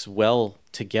all works well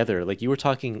together. Like you were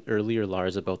talking earlier,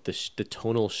 Lars, about the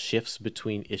tonal shifts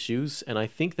between issues, and I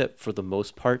think that for the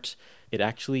most part, it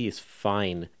actually is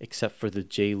fine, except for the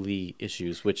Jay Lee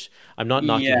issues, which I'm not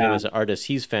knocking him as an artist.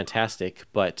 He's fantastic,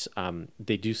 but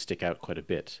they do stick out quite a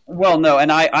bit. Well, no,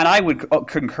 and I would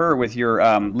concur with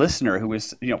your listener who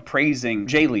was praising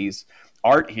Jay Lee's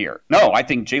art here. No, I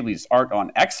think Jay Lee's art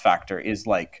on X Factor is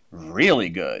like really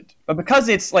good. But because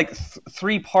it's like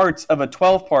 3 parts of a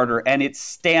 12-parter and it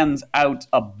stands out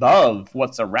above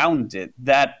what's around it,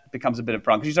 that becomes a bit of a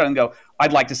problem. Because you start to go,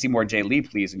 I'd like to see more Jay Lee,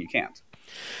 please, and you can't.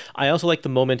 I also like the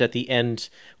moment at the end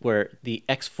where the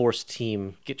X-Force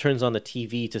team turns on the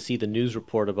TV to see the news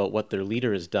report about what their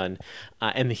leader has done.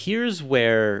 And here's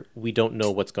where we don't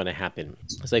know what's going to happen.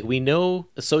 It's like we know,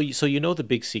 so you know the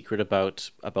big secret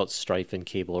about Strife and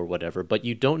Cable or whatever, but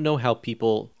you don't know how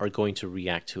people are going to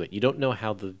react to it. You don't know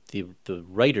how the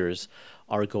writers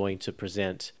are going to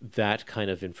present that kind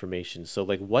of information. So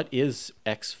like, what is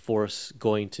X-Force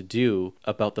going to do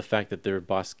about the fact that their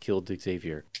boss killed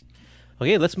Xavier?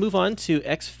 Okay, let's move on to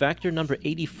X Factor number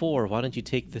 84. Why don't you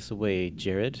take this away,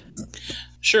 Jared?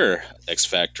 Sure. X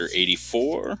Factor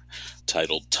 84,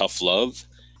 titled Tough Love.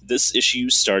 This issue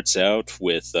starts out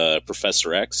with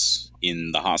Professor X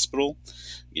in the hospital,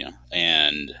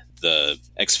 and the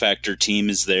X Factor team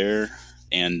is there,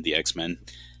 and the X-Men.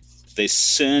 They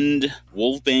send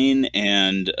Wolfbane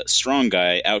and Strong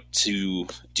Guy out to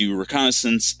do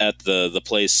reconnaissance at the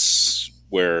place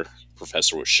where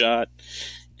Professor was shot.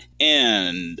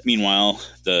 And meanwhile,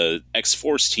 the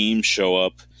X-Force team show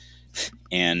up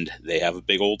and they have a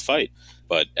big old fight.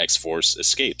 But X-Force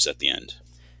escapes at the end.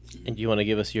 And do you want to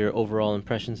give us your overall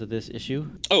impressions of this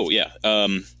issue? Oh, yeah.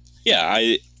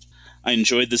 I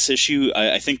enjoyed this issue.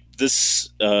 I think this,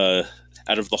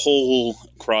 out of the whole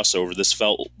crossover, this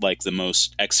felt like the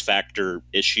most X-Factor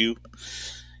issue.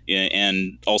 Yeah,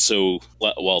 and also,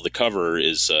 well, the cover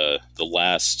is the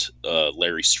last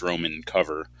Larry Stroman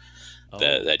cover.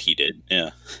 That he did, yeah.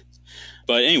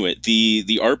 But anyway,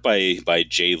 the art by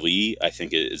Jay Lee, I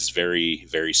think, is very,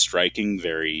 very striking,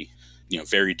 very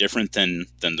different than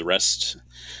the rest.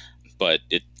 But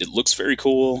it looks very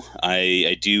cool.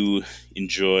 I do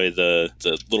enjoy the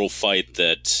little fight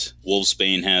that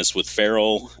Wolfsbane has with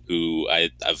Farrell, who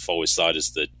I've always thought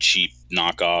is the cheap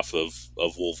knockoff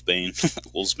of Wolfbane,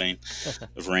 Wolfsbane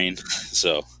of Rain.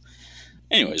 So.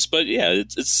 Anyways, but yeah,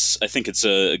 I think it's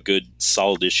a good,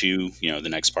 solid issue, the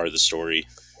next part of the story.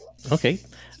 Okay.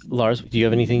 Lars, do you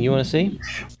have anything you want to say?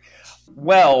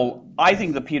 Well, I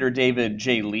think the Peter David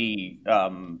Jay Lee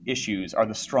issues are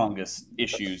the strongest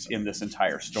issues in this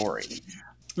entire story.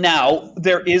 Now,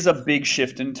 there is a big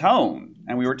shift in tone,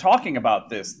 and we were talking about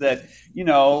this, that,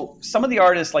 some of the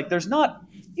artists, like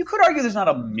you could argue there's not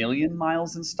a million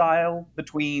miles in style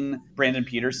between Brandon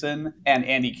Peterson and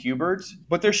Andy Kubert,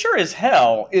 but there sure as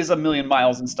hell is a million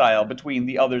miles in style between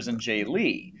the others and Jay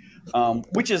Lee,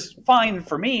 which is fine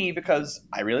for me because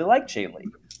I really like Jay Lee.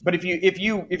 But if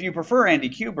you prefer Andy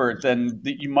Kubert, then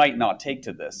you might not take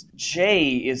to this.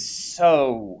 Jay is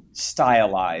so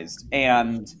stylized,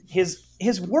 and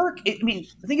his work, the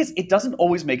thing is, it doesn't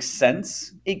always make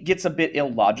sense. It gets a bit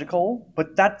illogical,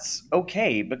 but that's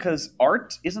okay because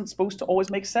art isn't supposed to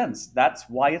always make sense. That's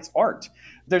why it's art.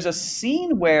 There's a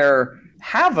scene where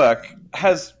Havoc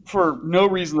has, for no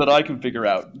reason that I can figure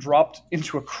out, dropped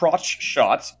into a crotch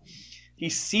shot. He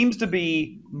seems to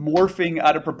be morphing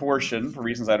out of proportion for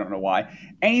reasons I don't know why.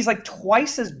 And he's like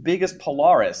twice as big as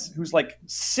Polaris, who's like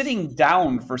sitting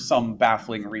down for some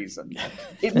baffling reason.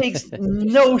 It makes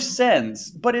no sense,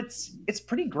 but it's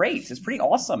pretty great. It's pretty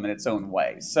awesome in its own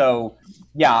way. So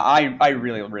yeah, I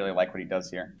really, really like what he does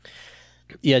here.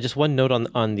 Yeah, just one note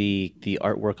on the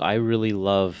artwork. I really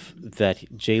love that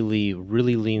Jay Lee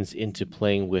really leans into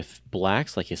playing with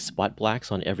blacks, like his spot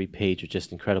blacks on every page are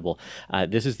just incredible.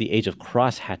 This is the age of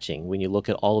cross hatching. When you look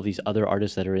at all of these other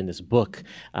artists that are in this book,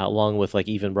 along with like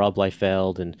even Rob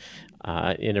Liefeld and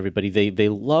everybody, they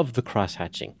love the cross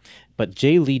hatching. But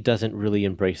Jay Lee doesn't really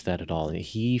embrace that at all.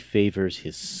 He favors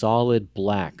his solid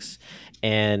blacks.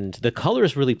 And the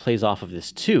colorist really plays off of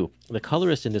this too. The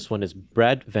colorist in this one is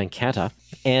Brad Venkata.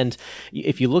 And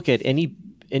if you look at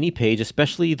any page,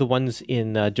 especially the ones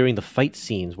in during the fight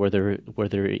scenes where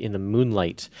they're in the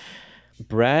moonlight,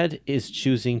 Brad is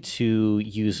choosing to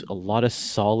use a lot of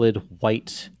solid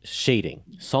white shading,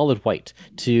 solid white,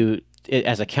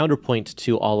 as a counterpoint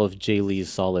to all of Jay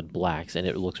Lee's solid blacks, and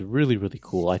it looks really, really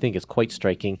cool. I think it's quite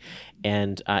striking,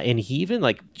 and he even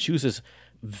like chooses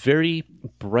very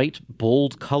bright,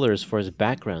 bold colors for his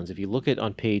backgrounds. If you look at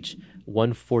on page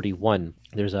 141,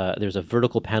 there's a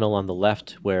vertical panel on the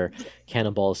left where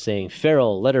Cannonball is saying,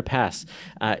 "Farrell, let her pass."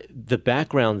 The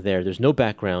background there's no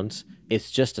backgrounds. It's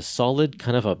just a solid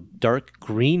kind of a dark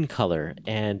green color,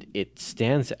 and it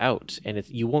stands out. And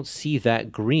you won't see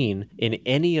that green in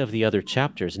any of the other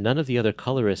chapters. None of the other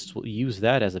colorists will use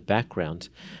that as a background.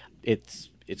 It's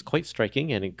quite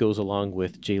striking, and it goes along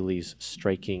with Jay Lee's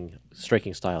striking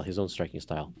style, his own striking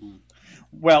style.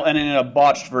 Well, and in a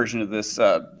botched version of this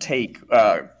take,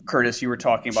 Kurtis, you were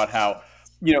talking about how,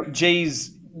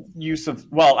 Jay's use of,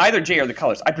 well, either Jay or the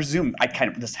colors. I presume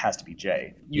this has to be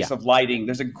Jay. Use of lighting.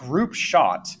 There's a group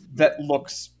shot that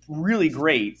looks really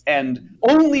great, and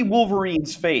only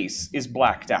Wolverine's face is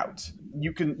blacked out.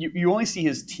 You only see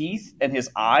his teeth and his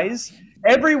eyes.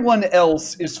 Everyone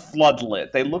else is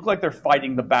floodlit. They look like they're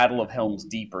fighting the Battle of Helm's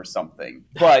Deep or something.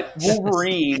 But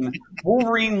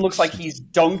Wolverine looks like he's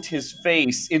dunked his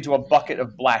face into a bucket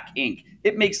of black ink.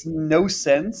 It makes no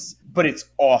sense, but it's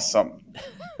awesome.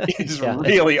 It's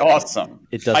really awesome.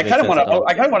 It does. I kind of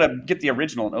want to get the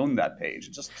original and own that page.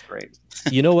 It just looks great.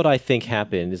 You know what I think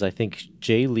happened is I think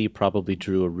Jay Lee probably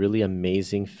drew a really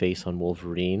amazing face on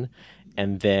Wolverine,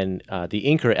 and then the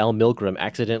inker Al Milgram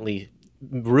accidentally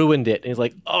ruined it, and he's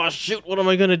like, "Oh shoot, what am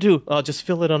I gonna do? I'll just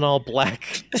fill it on all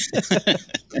black."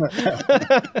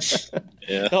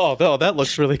 Yeah. Oh no, that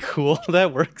looks really cool.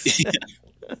 That works.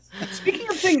 Speaking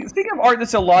of art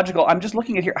that's illogical, I'm just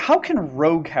looking at here. How can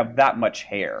Rogue have that much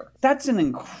hair? That's an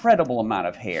incredible amount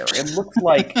of hair. It looks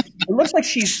like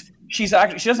she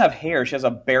doesn't have hair. She has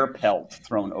a bear pelt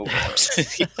thrown over her.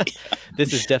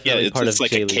 This is definitely part of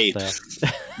like Jay a cape. Lee's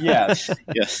style. Yes.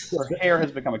 Yes. Her hair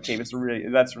has become a cape.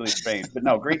 That's really strange. But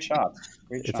no, great shot.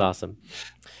 It's awesome.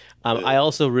 I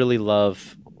also really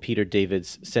love Peter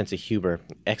David's sense of humor.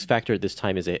 X Factor at this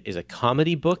time is a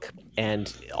comedy book,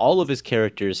 and all of his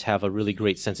characters have a really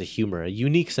great sense of humor, a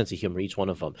unique sense of humor, each one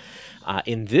of them.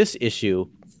 In this issue,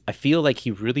 I feel like he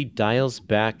really dials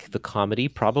back the comedy,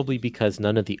 probably because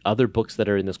none of the other books that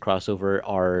are in this crossover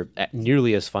are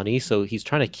nearly as funny, so he's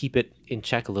trying to keep it in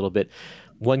check a little bit.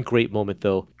 One great moment,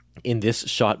 though, in this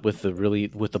shot with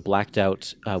the blacked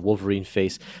out Wolverine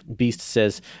face, Beast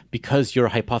says, "Because your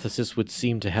hypothesis would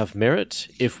seem to have merit,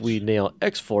 if we nail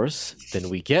X-Force, then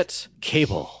we get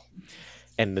Cable."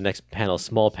 And the next panel,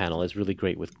 small panel, is really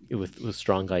great with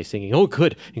Strong Guy singing, "Oh,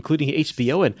 good, including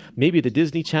HBO and maybe the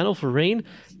Disney Channel for Rain."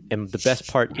 And the best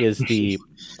part is the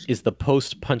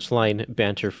post punchline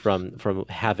banter from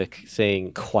Havoc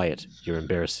saying, "Quiet, you're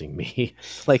embarrassing me."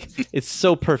 Like, it's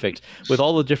so perfect with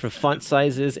all the different font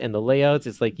sizes and the layouts.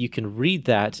 It's like you can read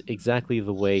that exactly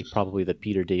the way probably that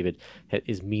Peter David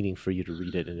is meaning for you to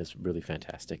read it, and it's really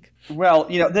fantastic. Well,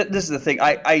 this is the thing.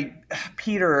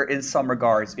 Peter, in some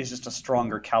regards, is just a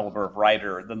stronger caliber of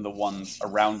writer than the ones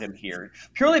around him here.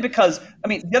 Purely because,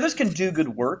 the others can do good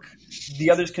work. The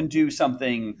others can do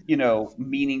something,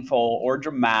 meaningful or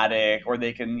dramatic, or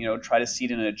they can, try to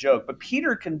seed in a joke. But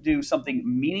Peter can do something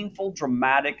meaningful,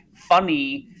 dramatic,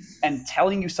 funny, and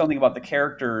telling you something about the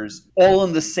characters all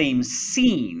in the same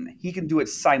scene. He can do it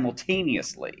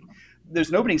simultaneously. There's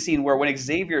an opening scene where when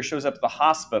Xavier shows up at the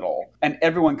hospital and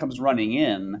everyone comes running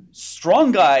in,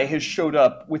 Strong Guy has showed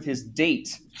up with his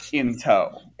date in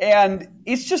tow. And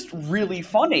it's just really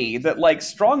funny that,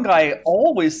 Strong Guy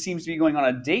always seems to be going on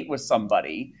a date with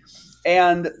somebody.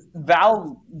 And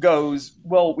Val goes,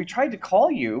 "Well, we tried to call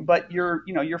you, but your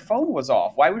phone was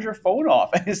off. Why was your phone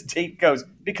off?" And his date goes,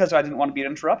 "Because I didn't want to be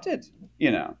interrupted,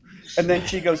 And then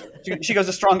she goes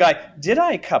to Strong Guy, "Did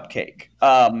I cupcake?"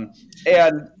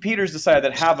 And Peter's decided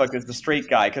that Havoc is the straight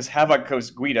guy, because Havoc goes,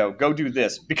 "Guido, go do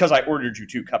this because I ordered you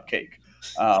to cupcake."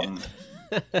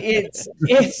 It's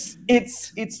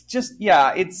just,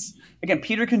 again,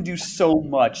 Peter can do so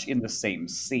much in the same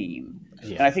scene.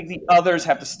 Yeah. And I think the others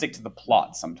have to stick to the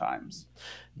plot sometimes.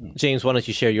 James, why don't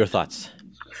you share your thoughts?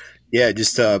 Yeah,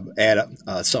 just to add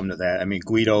something to that. I mean,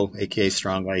 Guido, aka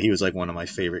Strong Guy, he was like one of my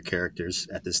favorite characters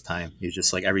at this time. He's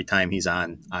just like every time he's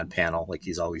on panel, like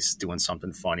he's always doing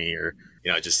something funny or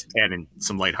just adding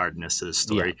some lightheartedness to the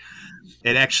story.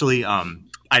 Yeah. It actually,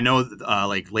 I know,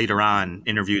 like later on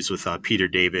interviews with Peter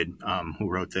David, who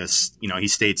wrote this, he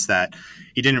states that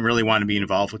he didn't really want to be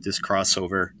involved with this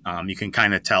crossover. You can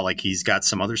kind of tell like he's got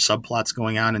some other subplots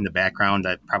going on in the background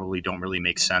that probably don't really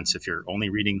make sense if you're only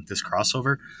reading this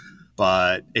crossover.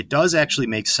 But it does actually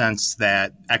make sense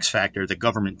that X Factor, the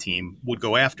government team, would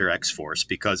go after X-Force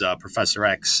because Professor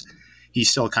X, he's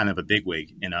still kind of a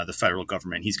bigwig in the federal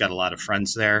government. He's got a lot of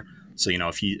friends there. So,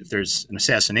 if there's an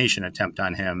assassination attempt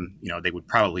on him, they would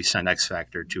probably send X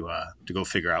Factor to go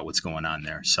figure out what's going on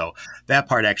there. So that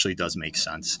part actually does make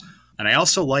sense. And I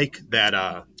also like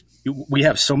that we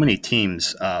have so many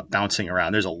teams bouncing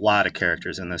around. There's a lot of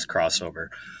characters in this crossover.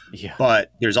 Yeah.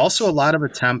 But there's also a lot of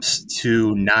attempts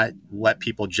to not let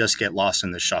people just get lost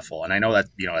in the shuffle. And I know that,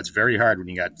 it's very hard when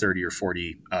you got 30 or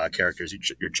 40 characters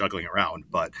you're juggling around.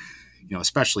 But,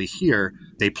 especially here,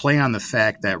 they play on the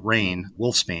fact that Rain,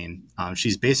 Wolfsbane,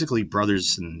 she's basically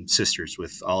brothers and sisters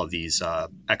with all of these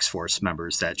X-Force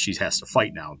members that she has to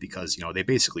fight now because, they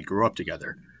basically grew up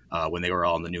together when they were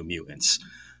all in the New Mutants.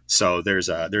 So there's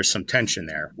some tension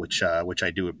there, which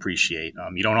I do appreciate.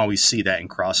 You don't always see that in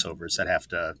crossovers that have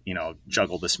to,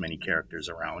 juggle this many characters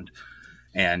around.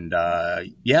 And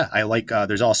I like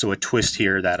there's also a twist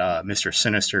here that Mr.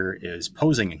 Sinister is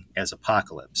posing as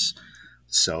Apocalypse.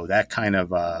 So that kind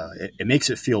of it makes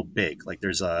it feel big. Like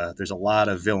there's a lot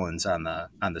of villains on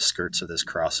the skirts of this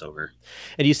crossover.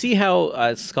 And you see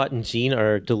how Scott and Jean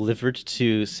are delivered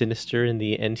to Sinister in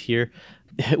the end here.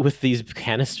 With these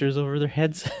canisters over their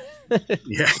heads.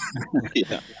 Yeah.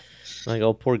 Like,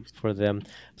 oh, poor them.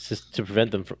 It's just to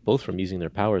prevent them both from using their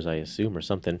powers, I assume, or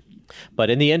something. But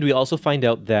in the end, we also find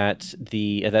out that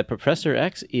that Professor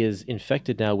X is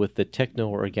infected now with the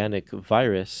techno-organic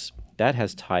virus that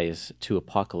has ties to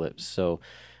Apocalypse. So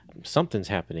something's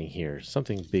happening here.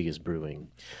 Something big is brewing.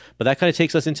 But that kind of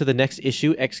takes us into the next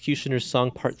issue, X-Cutioner's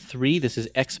Song Part 3. This is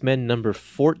X-Men number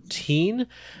 14.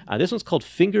 This one's called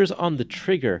Fingers on the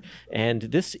Trigger. And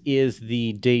this is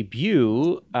the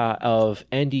debut of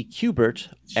Andy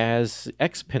Kubert as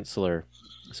X-Penciler.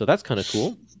 So that's kind of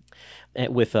cool.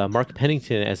 With Mark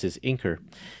Pennington as his inker.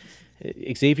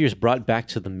 Xavier's brought back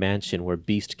to the mansion where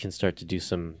Beast can start to do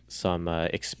some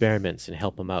experiments and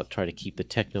help him out, try to keep the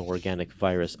techno-organic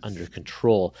virus under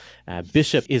control.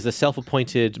 Bishop is a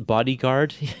self-appointed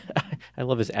bodyguard. I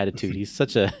love his attitude. He's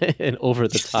such an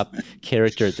over-the-top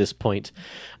character at this point.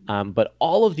 But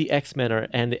all of the X-Men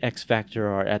and the X-Factor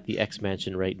are at the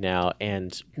X-Mansion right now,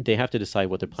 and they have to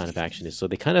decide what their plan of action is. So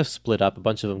they kind of split up. A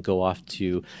bunch of them go off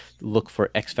to look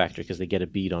for X-Factor because they get a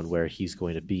bead on where he's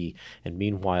going to be. And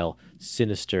meanwhile,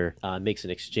 Sinister makes an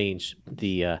exchange,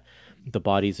 the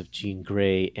bodies of Jean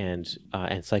Grey and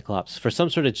Cyclops for some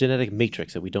sort of genetic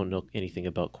matrix that we don't know anything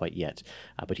about quite yet.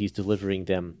 But he's delivering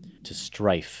them to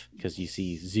Strife because you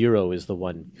see Zero is the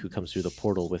one who comes through the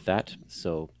portal with that.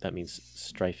 So that means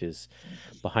Strife is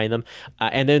behind them.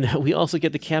 And then we also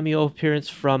get the cameo appearance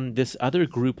from this other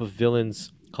group of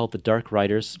villains called the Dark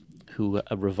Riders who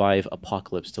revive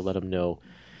Apocalypse to let him know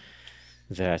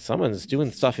that someone's doing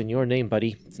stuff in your name,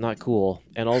 buddy. It's not cool.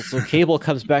 And also Cable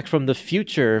comes back from the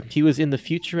future. He was in the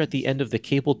future at the end of the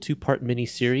Cable 2-part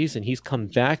miniseries, and he's come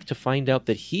back to find out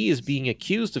that he is being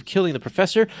accused of killing the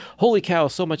professor. Holy cow,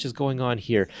 so much is going on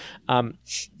here.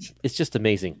 It's just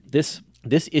amazing.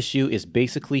 This issue is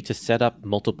basically to set up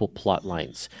multiple plot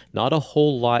lines. Not a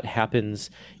whole lot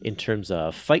happens in terms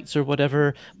of fights or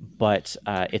whatever, but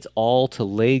it's all to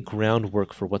lay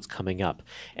groundwork for what's coming up.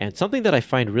 And something that I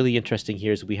find really interesting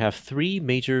here is we have 3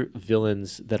 major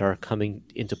villains that are coming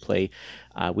into play.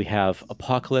 We have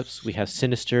Apocalypse, we have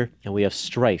Sinister, and we have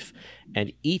Strife.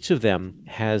 And each of them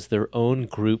has their own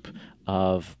group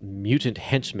of mutant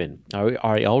henchmen.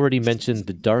 I already mentioned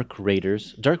the Dark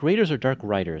Raiders. Dark Raiders or Dark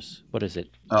Riders? What is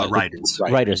it? Riders.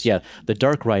 Riders, yeah. The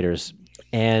Dark Riders.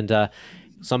 And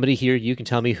somebody here, you can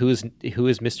tell me who is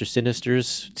Mr.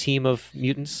 Sinister's team of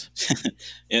mutants?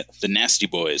 Yeah, the Nasty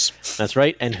Boys. That's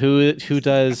right. And who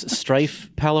does Strife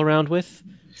pal around with?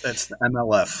 That's the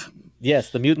MLF.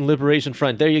 Yes, the Mutant Liberation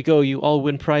Front. There you go. You all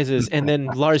win prizes. And then,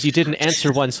 Lars, you didn't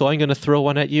answer one, so I'm going to throw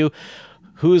one at you.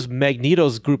 Who's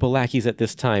Magneto's group of lackeys at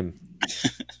this time?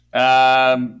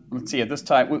 Let's see. At this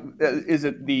time, is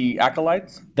it the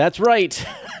Acolytes? That's right.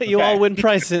 You Okay. all win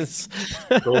prizes.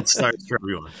 Gold stars for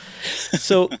everyone.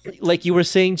 So, like you were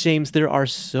saying, James, there are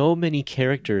so many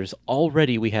characters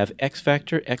already. We have X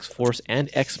Factor, X Force, and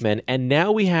X-Men, and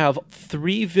now we have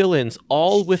 3 villains,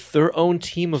 all with their own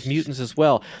team of mutants as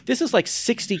well. This is like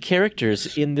 60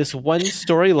 characters in this one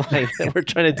storyline that we're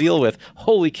trying to deal with.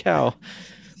 Holy cow.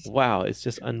 Wow, it's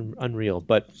just unreal,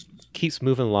 but keeps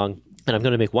moving along. And I'm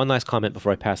going to make one last comment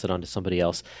before I pass it on to somebody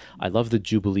else. I love the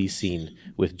Jubilee scene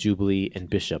with Jubilee and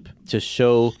Bishop to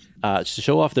show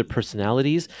off their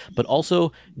personalities, but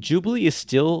also Jubilee is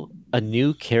still a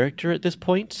new character at this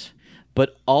point,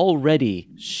 but already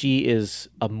she is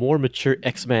a more mature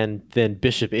X-Man than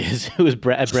Bishop is, who is a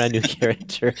brand new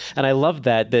character. And I love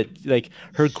that like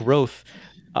her growth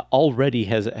already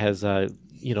has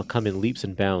come in leaps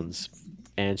and bounds.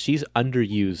 And she's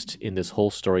underused in this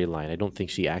whole storyline. I don't think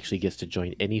she actually gets to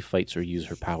join any fights or use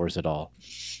her powers at all.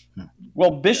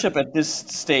 Well, Bishop at this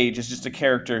stage is just a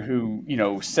character who,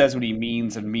 says what he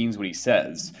means and means what he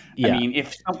says. Yeah. I mean,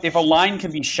 if a line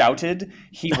can be shouted,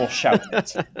 he will shout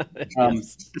it.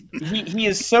 He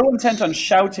is so intent on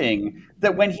shouting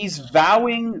that when he's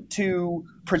vowing to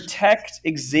protect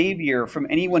Xavier from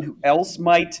anyone who else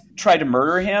might try to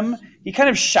murder him, he kind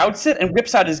of shouts it and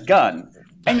whips out his gun.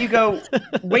 And you go,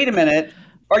 wait a minute,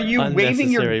 are you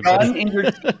waving your gun in your...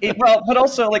 but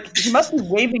also, he must be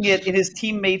waving it in his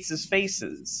teammates'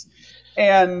 faces.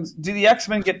 And do the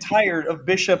X-Men get tired of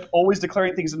Bishop always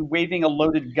declaring things and waving a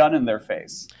loaded gun in their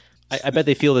face? I bet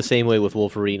they feel the same way with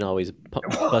Wolverine always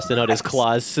busting out his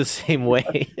claws the same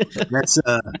way.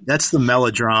 That's the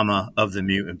melodrama of the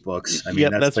mutant books. I mean,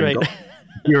 that's right.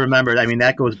 You remember, I mean,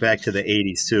 that goes back to the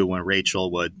 80s, too, when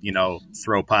Rachel would,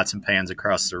 throw pots and pans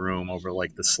across the room over,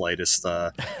 the slightest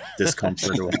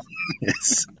discomfort.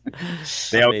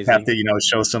 They always have to,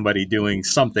 show somebody doing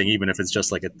something, even if it's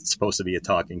just it's supposed to be a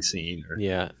talking scene.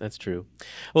 Yeah, that's true.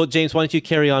 Well, James, why don't you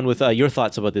carry on with your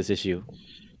thoughts about this issue?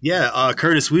 Yeah,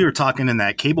 Curtis, we were talking in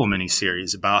that Cable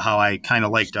miniseries about how I kind of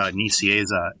liked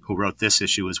Nicieza, who wrote this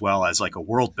issue as well, as a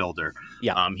world builder.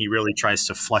 Yeah. He really tries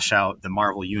to flesh out the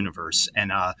Marvel universe.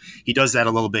 And he does that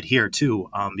a little bit here, too,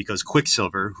 because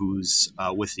Quicksilver, who's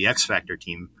with the X Factor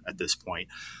team at this point,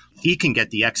 he can get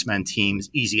the X-Men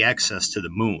team's easy access to the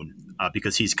moon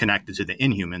because he's connected to the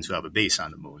Inhumans who have a base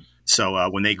on the moon. So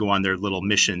when they go on their little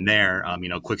mission there,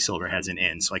 Quicksilver has an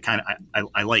in. So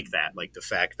I like that, the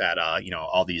fact that,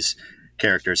 all these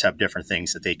characters have different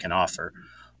things that they can offer.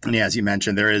 And yeah, as you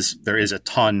mentioned, there is a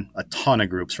ton of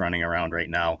groups running around right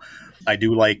now. I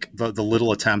do like the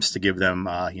little attempts to give them,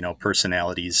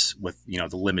 personalities with,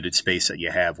 the limited space that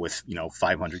you have with,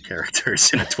 500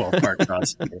 characters in a 12-part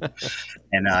crossover.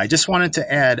 And I just wanted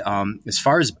to add, as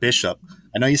far as Bishop,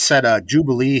 I know you said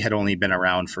Jubilee had only been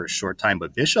around for a short time,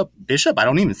 but Bishop, I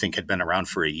don't even think had been around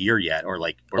for a year yet, or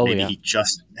maybe he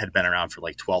just had been around for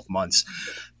 12 months.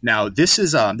 Now, this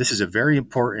is a very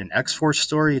important X-Force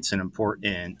story. It's an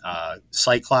important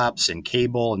Cyclops and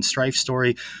Cable and Strife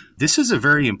story. This is a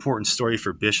very important story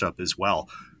for Bishop as well,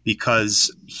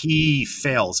 because he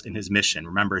fails in his mission.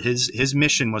 Remember, his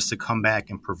mission was to come back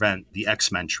and prevent the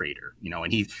X-Men traitor,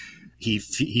 and he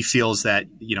feels that,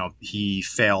 he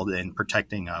failed in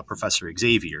protecting Professor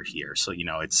Xavier here. So,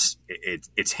 it's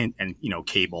hint, and,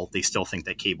 Cable, they still think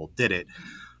that Cable did it.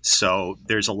 So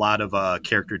there's a lot of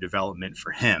character development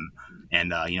for him.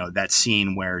 And, that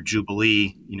scene where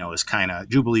Jubilee,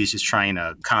 Jubilee's just trying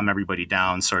to calm everybody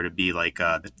down, sort of be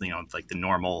the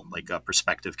normal,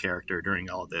 perspective character during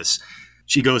all of this.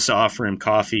 She goes to offer him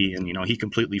coffee and, he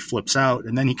completely flips out.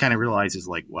 And then he kind of realizes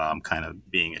wow, I'm kind of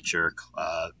being a jerk.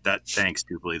 Thanks,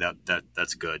 Jubilee.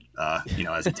 That's good. As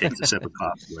he takes a sip of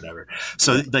coffee or whatever.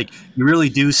 So you really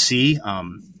do see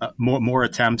more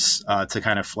attempts to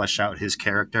kind of flesh out his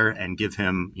character and give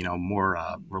him, more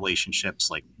relationships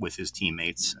with his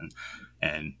teammates.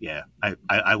 And yeah,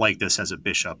 I like this as a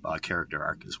Bishop character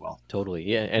arc as well. Totally.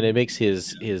 Yeah. And it makes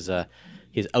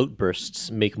his outbursts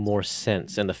make more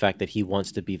sense, and the fact that he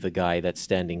wants to be the guy that's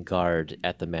standing guard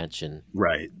at the mansion.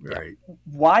 Right.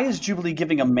 Why is Jubilee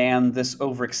giving a man this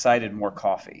overexcited more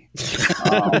coffee?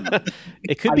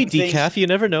 It could be decaf, you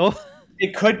never know.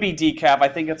 It could be decaf. I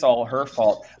think it's all her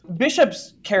fault.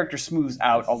 Bishop's character smooths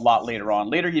out a lot later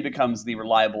on. Later, he becomes the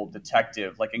reliable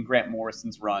detective, like in Grant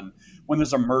Morrison's run. When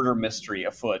there's a murder mystery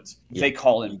afoot, they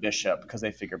call in Bishop because they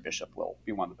figure Bishop will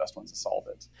be one of the best ones to solve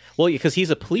it. Well, because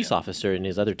he's a police officer in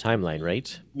his other timeline,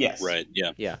 right? Yes. Right,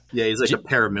 yeah. Yeah. Yeah, he's like a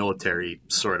paramilitary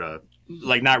sort of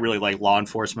like not really like law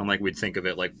enforcement, like we'd think of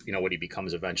it, like, you know, what he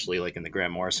becomes eventually, like in the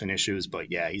Grant Morrison issues.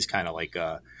 But yeah, he's kind of like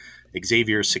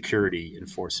Xavier Security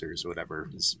Enforcers, or whatever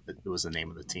it was the name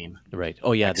of the team. Right.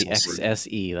 Oh yeah, the XSE.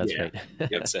 XSE. That's Yeah. right.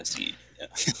 XSE.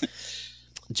 Yeah.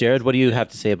 Jared, what do you have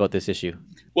to say about this issue?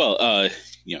 Well,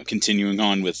 continuing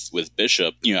on with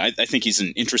Bishop, I think he's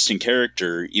an interesting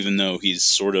character, even though he's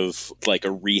sort of like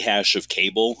a rehash of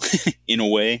Cable in a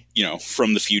way,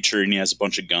 from the future, and he has a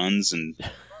bunch of guns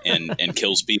and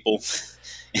kills people.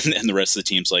 And the rest of the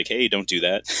team's like, hey, don't do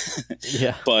that.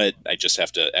 Yeah. But I just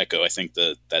have to echo, I think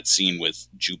that scene with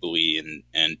Jubilee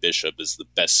and Bishop is the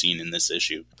best scene in this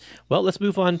issue. Well, let's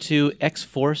move on to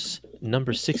X-Force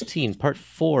number 16, part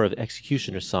 4 of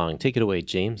X-Cutioner Song. Take it away,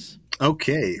 James.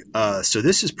 Okay, so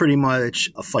this is pretty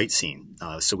much a fight scene.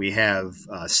 So we have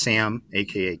Sam,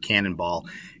 a.k.a. Cannonball.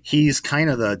 He's kind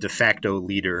of the de facto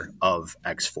leader of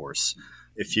X-Force.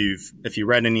 If you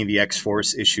read any of the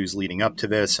X-Force issues leading up to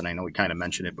this, and I know we kind of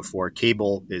mentioned it before,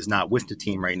 Cable is not with the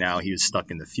team right now. He was stuck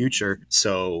in the future.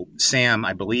 So Sam,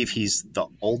 I believe he's the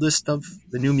oldest of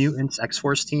the New Mutants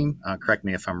X-Force team. Correct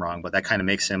me if I'm wrong, but that kind of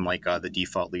makes him like the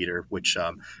default leader, which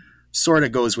sort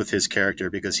of goes with his character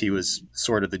because he was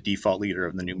sort of the default leader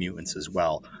of the New Mutants as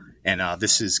well. And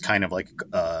this is kind of like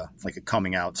a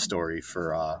coming out story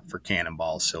for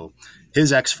Cannonball. So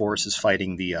his X-Force is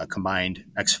fighting the combined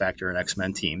X-Factor and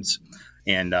X-Men teams.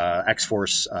 And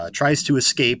X-Force tries to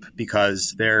escape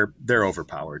because they're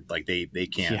overpowered. Like they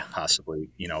can't possibly,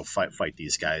 fight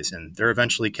these guys. And they're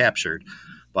eventually captured.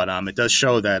 But it does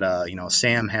show that,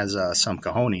 Sam has some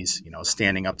cojones,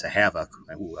 standing up to Havoc,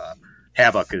 who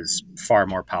Havoc is far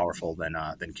more powerful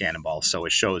than Cannonball. So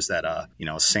it shows that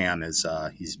Sam is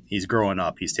he's growing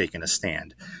up. He's taking a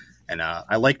stand, and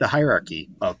I like the hierarchy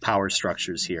of power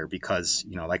structures here because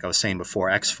like I was saying before,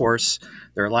 X-Force,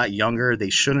 they're a lot younger. They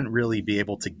shouldn't really be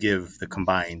able to give the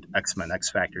combined X-Men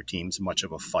X-Factor teams much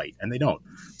of a fight, and they don't.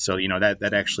 So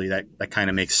that kind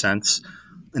of makes sense.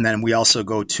 And then we also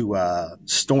go to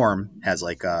Storm has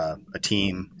like a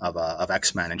team of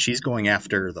X-Men, and she's going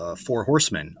after the 4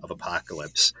 Horsemen of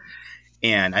Apocalypse.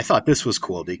 And I thought this was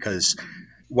cool because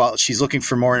while she's looking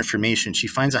for more information, she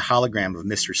finds a hologram of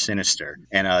Mr. Sinister.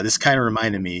 And this kind of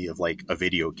reminded me of like a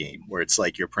video game where it's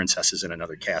like your princess is in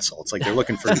another castle. It's like they're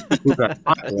looking for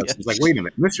Apocalypse. It's like, wait a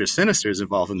minute, Mr. Sinister is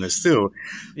involved in this too.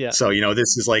 Yeah. So,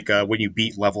 this is like when you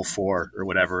beat level 4 or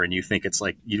whatever, and you think it's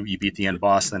like you beat the end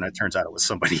boss, and then it turns out it was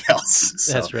somebody else.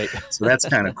 So, that's right. So that's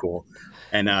kind of cool.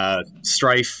 And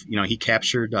Strife, he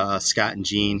captured Scott and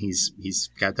Jean. He's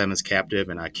got them as captive.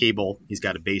 And Cable, he's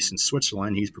got a base in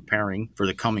Switzerland. He's preparing for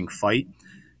the coming fight.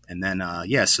 And then,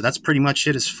 so that's pretty much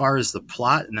it as far as the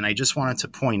plot. And then I just wanted to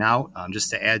point out, just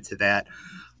to add to that,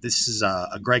 this is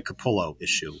a Greg Capullo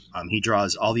issue. He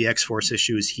draws all the X-Force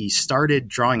issues. He started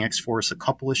drawing X-Force a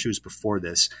couple issues before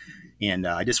this. And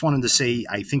I just wanted to say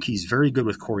I think he's very good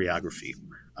with choreography.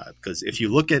 Because if you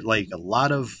look at like a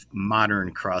lot of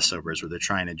modern crossovers where they're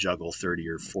trying to juggle 30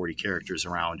 or 40 characters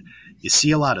around, you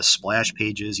see a lot of splash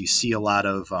pages. You see a lot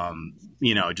of,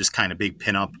 just kind of big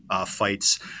pinup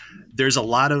fights. There's a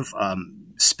lot of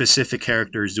specific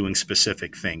characters doing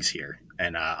specific things here.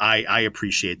 And I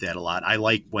appreciate that a lot. I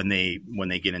like when they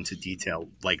get into detail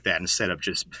like that instead of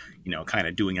just, kind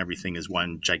of doing everything as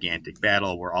one gigantic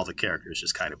battle where all the characters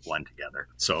just kind of blend together.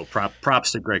 So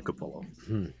props to Greg Capullo.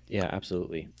 Yeah,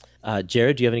 absolutely.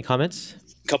 Jared, do you have any comments?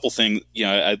 A couple things.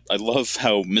 I love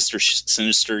how Mr.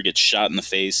 Sinister gets shot in the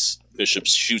face. Bishop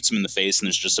shoots him in the face, and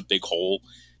there's just a big hole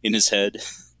in his head.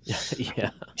 Yeah.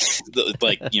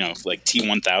 like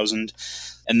T-1000.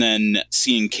 And then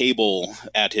seeing Cable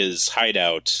at his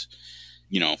hideout,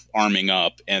 arming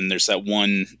up, and there's that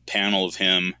one panel of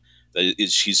him that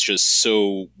he's just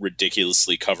so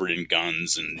ridiculously covered in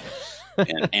guns and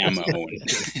ammo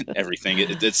and everything.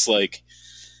 It's like,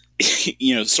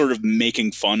 sort of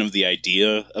making fun of the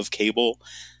idea of Cable,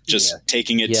 just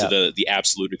taking it to the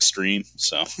absolute extreme.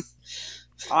 So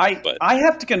I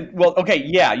have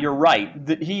to you're right.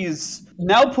 That he's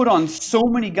now put on so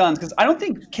many guns because I don't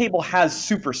think Cable has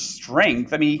super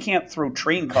strength. I mean, he can't throw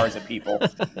train cars at people.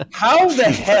 How the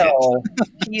hell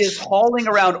he is hauling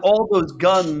around all those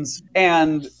guns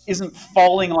and isn't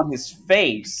falling on his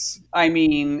face? I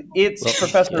mean, it's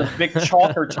Professor Vic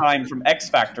Chalker time from X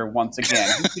Factor once again.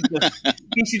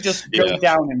 He should just go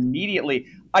down immediately.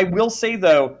 I will say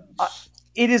though.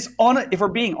 It is if we're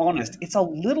being honest, it's a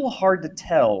little hard to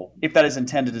tell if that is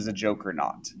intended as a joke or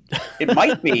not. It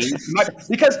might be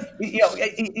because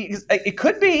it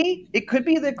could be. It could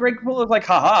be that Greg Capullo is like,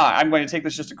 haha, I'm going to take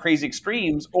this just to crazy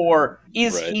extremes, or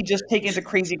is he just taking it to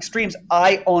crazy extremes?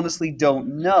 I honestly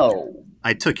don't know.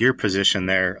 I took your position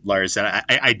there, Lars. That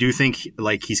I do think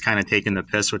like he's kind of taking the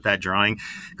piss with that drawing,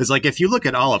 because like if you look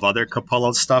at all of other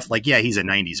Capullo's stuff, like yeah, he's a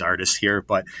 '90s artist here,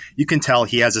 but you can tell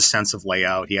he has a sense of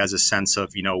layout, he has a sense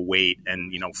of weight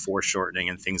and foreshortening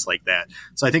and things like that.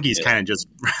 So I think he's kind of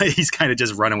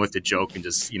just running with the joke and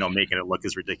just making it look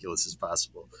as ridiculous as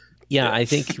possible. Yeah, I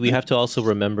think we have to also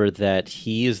remember that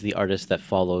he is the artist that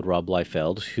followed Rob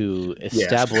Liefeld, who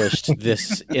established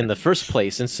this in the first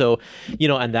place. And so,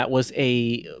 and that was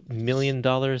a $1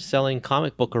 million selling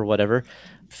comic book or whatever.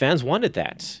 Fans wanted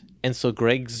that. And so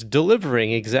Greg's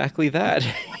delivering exactly that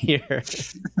here.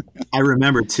 I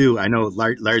remember too, I know,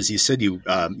 Lars, you said you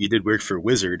did work for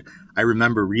Wizard. I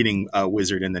remember reading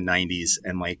Wizard in the 90s.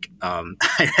 And like,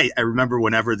 I remember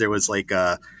whenever there was like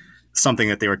something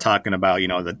that they were talking about,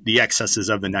 the excesses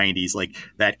of the 90s, like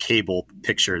that Cable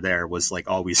picture there was like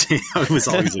always, it was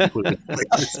always included.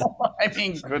 I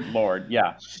mean, good Lord.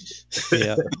 Yeah.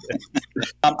 Yeah.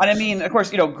 And I mean, of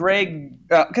course, Greg,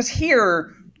 because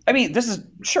here, I mean, this is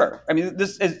sure. I mean,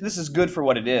 this is good for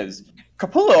what it is.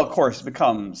 Capullo, of course,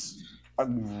 becomes a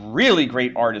really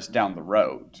great artist down the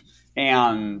road.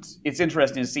 And it's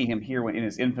interesting to see him here in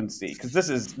his infancy, because this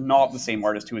is not the same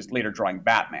artist who is later drawing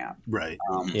Batman. Right.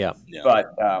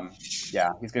 But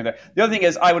he's going to. The other thing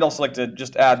is, I would also like to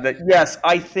just add that, yes,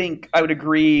 I think I would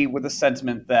agree with the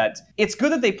sentiment that it's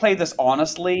good that they play this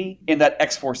honestly, in that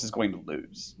X-Force is going to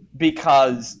lose,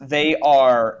 because they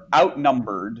are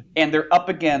outnumbered and they're up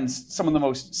against some of the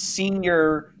most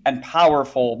senior and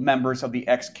powerful members of the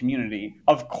X community.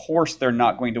 Of course they're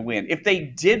not going to win. If they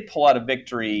did pull out a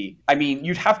victory, I mean,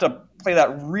 you'd have to play that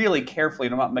really carefully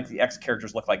to not make the X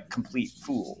characters look like complete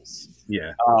fools.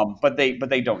 Yeah. But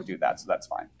they don't do that, so that's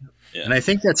fine. Yeah. And I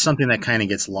think that's something that kind of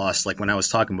gets lost. Like when I was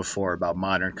talking before about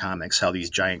modern comics, how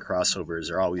these giant crossovers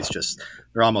are always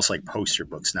they're almost like poster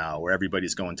books now, where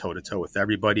everybody's going toe to toe with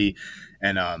everybody.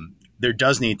 And there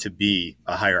does need to be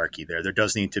a hierarchy there. There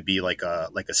does need to be like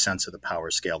a sense of the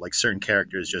power scale. Like certain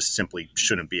characters just simply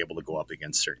shouldn't be able to go up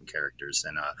against certain characters.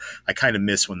 And I kind of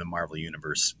miss when the Marvel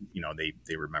Universe,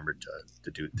 they remembered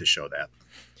to show that.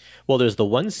 Well, there's the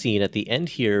one scene at the end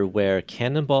here where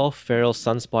Cannonball, Feral,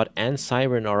 Sunspot, and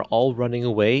Siren are all running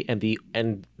away,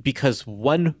 and because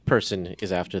one person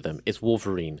is after them, it's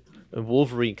Wolverine. And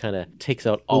Wolverine kind of takes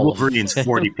out all Wolverine's of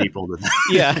 40 people.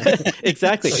 Yeah,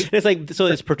 exactly. And it's like, so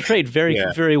it's portrayed very,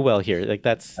 very well here. Like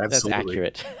that's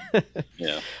accurate.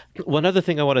 Yeah. One other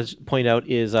thing I want to point out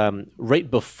is right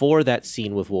before that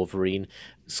scene with Wolverine,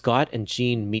 Scott and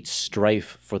Jean meet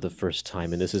Strife for the first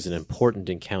time, and this is an important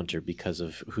encounter because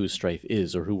of who Strife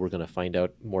is, or who we're going to find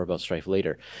out more about Strife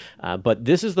later. But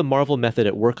this is the Marvel method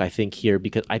at work, I think, here,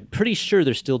 because I'm pretty sure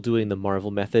they're still doing the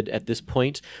Marvel method at this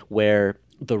point, where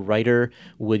the writer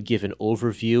would give an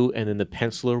overview, and then the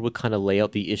penciler would kind of lay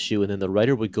out the issue, and then the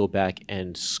writer would go back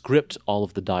and script all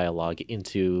of the dialogue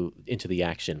into the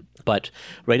action. But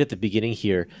right at the beginning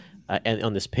here, and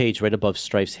on this page, right above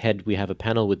Strife's head, we have a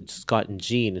panel with Scott and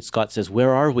Jean, and Scott says,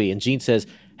 "Where are we?" And Jean says,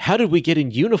 "How did we get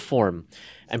in uniform?"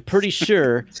 I'm pretty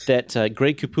sure that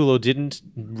Greg Capullo didn't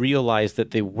realize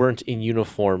that they weren't in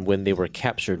uniform when they were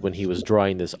captured, when he was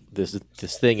drawing this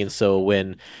thing. And so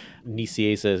when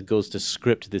Nicieza goes to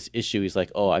script this issue, he's like,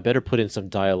 "Oh, I better put in some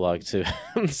dialogue so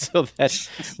that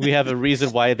we have a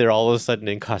reason why they're all of a sudden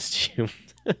in costume."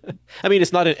 I mean,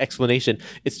 it's not an explanation.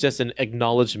 It's just an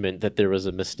acknowledgement that there was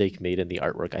a mistake made in the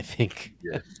artwork, I think.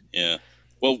 Yeah.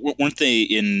 Well, weren't they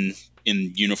in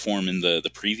uniform in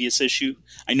the previous issue?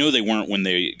 I know they weren't when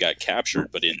they got captured,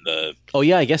 but in the... Oh,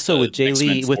 yeah, I guess so, with Jay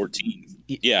Lee. With 14.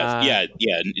 Yeah.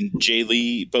 And Jay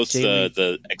Lee, both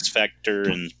the X Factor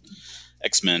and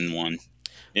X-Men one.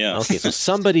 Yeah. Okay, so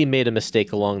somebody made a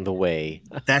mistake along the way.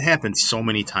 That happens so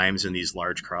many times in these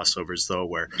large crossovers, though,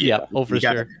 where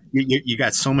sure. You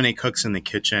got so many cooks in the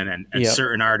kitchen, and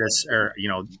certain artists are,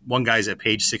 one guy's at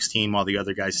page 16 while the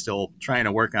other guy's still trying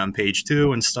to work on page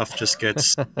 2, and stuff just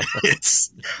gets. I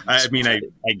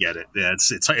get it. Yeah,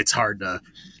 it's hard to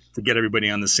get everybody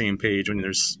on the same page when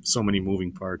there's so many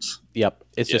moving parts. Yep,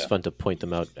 it's just fun to point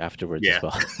them out afterwards as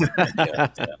well.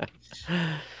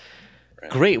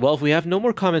 Great. Well, if we have no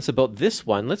more comments about this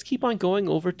one, let's keep on going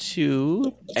over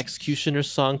to X-Cutioner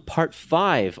Song Part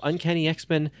 5, Uncanny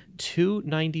X-Men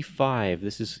 295.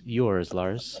 This is yours,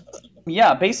 Lars.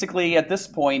 Yeah, basically at this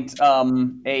point,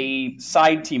 a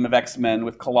side team of X-Men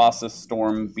with Colossus,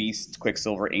 Storm, Beast,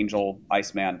 Quicksilver, Angel,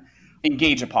 Iceman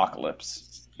engage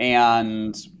Apocalypse.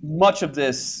 And much of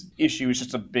this issue is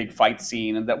just a big fight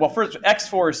scene. And first,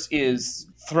 X-Force is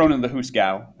thrown in the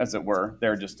Husgau, as it were.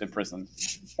 They're just imprisoned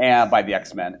by the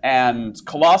X-Men. And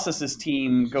Colossus's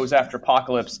team goes after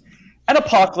Apocalypse. And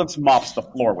Apocalypse mops the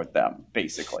floor with them,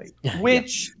 basically,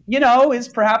 which, you know, is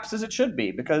perhaps as it should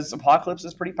be, because Apocalypse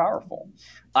is pretty powerful.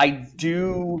 I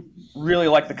do really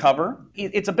like the cover.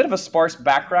 It's a bit of a sparse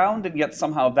background, and yet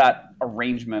somehow that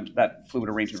arrangement, that fluid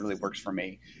arrangement really works for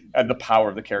me. And the power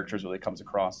of the characters really comes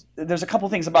across. There's a couple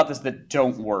things about this that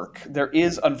don't work. There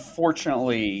is,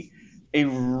 unfortunately, a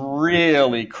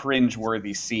really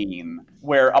cringe-worthy scene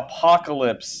where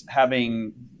Apocalypse,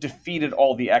 having defeated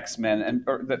all the X-Men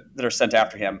that are sent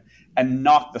after him and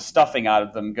knocked the stuffing out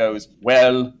of them, goes,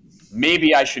 well,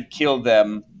 maybe I should kill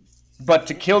them, but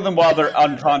to kill them while they're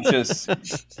unconscious,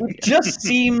 it just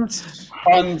seems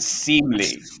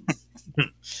unseemly.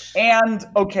 And,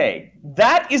 okay,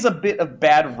 that is a bit of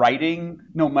bad writing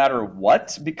no matter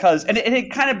what, because, and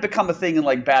it kind of become a thing in,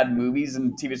 like, bad movies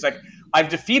and TV. It's like, I've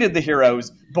defeated the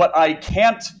heroes, but I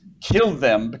can't kill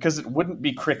them because it wouldn't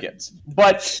be crickets.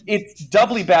 But it's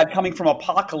doubly bad coming from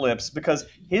Apocalypse because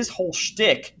his whole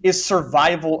shtick is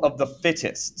survival of the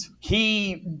fittest.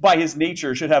 He, by his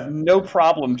nature, should have no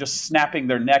problem just snapping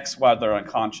their necks while they're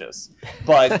unconscious.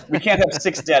 But we can't have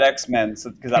 6 dead X-Men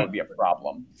because that would be a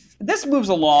problem. This moves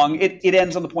along. It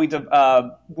ends on the point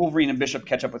of Wolverine and Bishop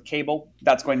catch up with Cable.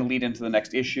 That's going to lead into the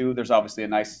next issue. There's obviously a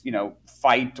nice,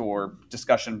 fight or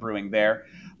discussion brewing there.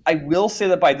 I will say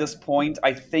that by this point,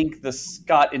 I think the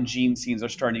Scott and Jean scenes are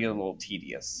starting to get a little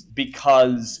tedious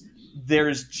because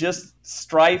there's just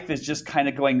Strife is just kind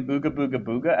of going ooga booga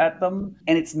booga at them,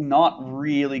 and it's not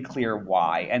really clear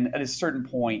why. And at a certain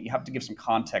point, you have to give some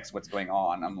context what's going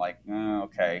on. I'm like,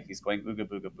 okay, he's going ooga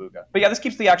booga booga. But yeah, this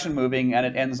keeps the action moving, and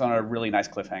it ends on a really nice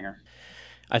cliffhanger.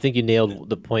 I think you nailed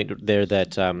the point there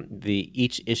that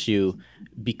each issue,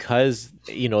 because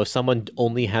if someone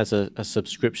only has a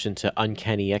subscription to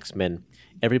Uncanny X-Men,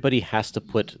 everybody has to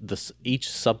put each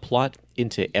subplot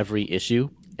into every issue,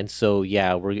 and so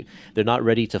they're not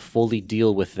ready to fully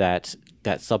deal with that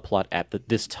subplot at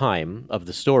this time of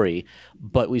the story,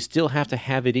 but we still have to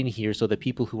have it in here so that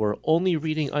people who are only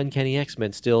reading Uncanny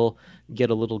X-Men still get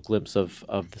a little glimpse of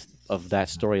that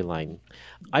storyline.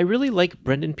 I really like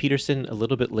Brendan Peterson a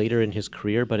little bit later in his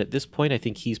career, but at this point I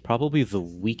think he's probably the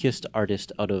weakest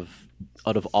artist out of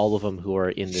all of them who are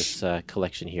in this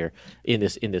collection here, in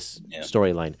this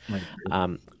storyline.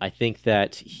 I think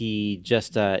that he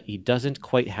just he doesn't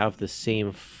quite have the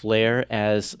same flair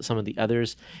as some of the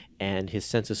others, and his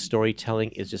sense of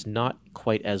storytelling is just not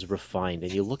quite as refined.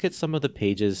 And you look at some of the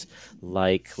pages,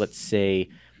 like, let's say,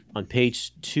 on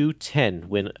page 210,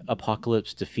 when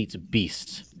Apocalypse defeats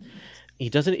Beast.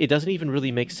 It doesn't even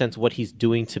really make sense what he's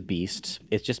doing to Beast.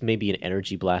 It's just maybe an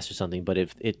energy blast or something, but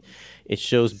it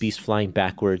shows Beast flying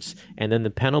backwards, and then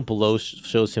the panel below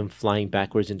shows him flying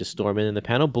backwards into Storm, and then the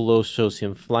panel below shows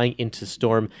him flying into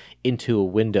Storm into a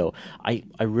window. I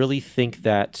really think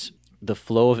that the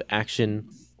flow of action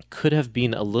could have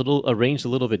been arranged a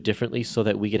little bit differently so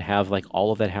that we could have like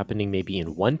all of that happening maybe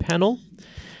in one panel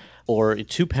or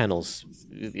 2 panels.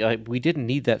 We didn't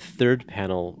need that third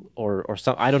panel or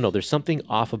some. I don't know. There's something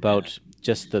off about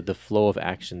just the flow of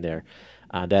action there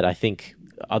that I think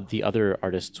the other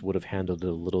artists would have handled it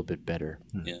a little bit better.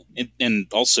 Yeah, and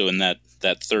also in that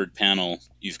third panel,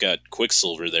 you've got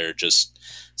Quicksilver there just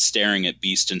staring at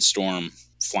Beast and Storm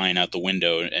flying out the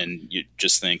window, and you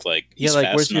just think like he's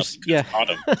fast enough to caught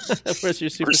him. Where's your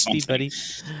super speed, buddy?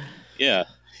 Yeah,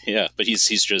 but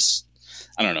he's just,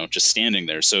 I don't know, just standing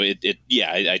there. So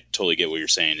I totally get what you're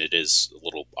saying. It is a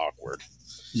little awkward.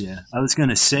 Yeah, I was going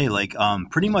to say, like,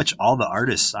 pretty much all the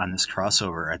artists on this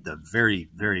crossover are at the very,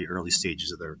 very early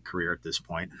stages of their career at this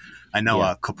point. I know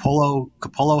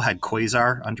Capullo had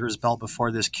Quasar under his belt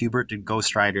before this. Kubert did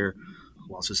Ghost Rider.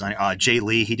 Who else was on? Jay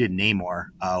Lee, he did Namor.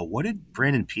 What did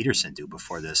Brandon Peterson do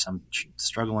before this? I'm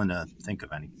struggling to think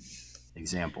of any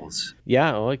examples.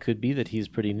 Yeah, well, it could be that he's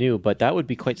pretty new, but that would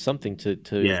be quite something to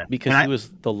because he was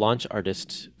the launch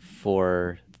artist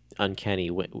for Uncanny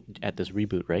at this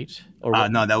reboot, right?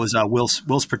 No, that was Will's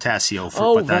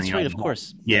Portasio. That's right, of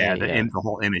course. The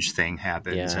whole Image thing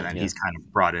happens, and then he's kind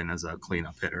of brought in as a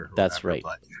cleanup hitter. That's whatever.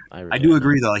 right. But I do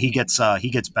agree, though. He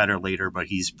gets better later, but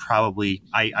he's probably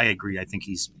I agree. I think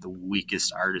he's the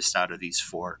weakest artist out of these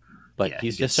 4. But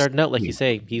he's just starting out, like you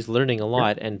say. He's learning a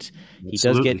lot, and he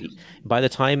does get. By the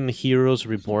time Heroes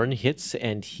Reborn hits,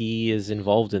 and he is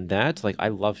involved in that, like I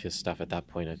love his stuff at that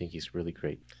point. I think he's really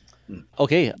great.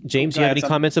 Okay, James, do you have any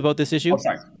comments about this issue?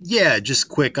 Yeah, just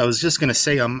quick. I was just going to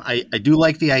say, I do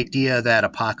like the idea that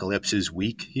Apocalypse is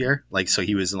weak here. Like, so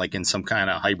he was like in some kind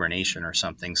of hibernation or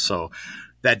something. So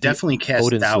That definitely cast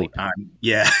Odin doubt sleep. on,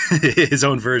 his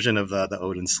own version of the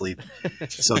Odin sleep.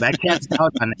 So that casts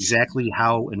doubt on exactly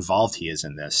how involved he is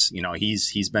in this. You know,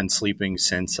 he's been sleeping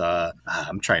since,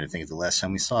 I'm trying to think of the last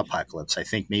time we saw Apocalypse. I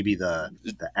think maybe the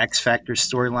X Factor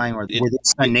storyline where they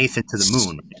send Nathan to the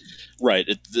moon. Right.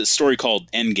 The story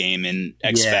called Endgame in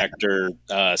X Factor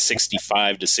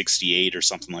 65 to 68 or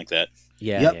something like that.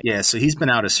 Yeah. So he's been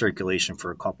out of circulation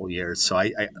for a couple years. So I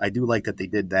do like that they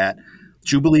did that.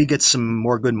 Jubilee gets some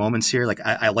more good moments here. Like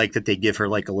I like that they give her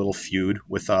like a little feud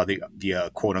with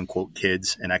the quote unquote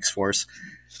kids in X-Force.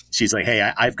 She's like, hey,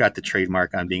 I've got the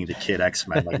trademark on being the kid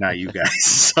X-Men, like not you guys.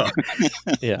 So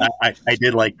I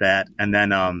did like that. And then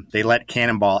they let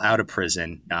Cannonball out of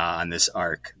prison on this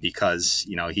arc because,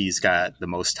 you know, he's got the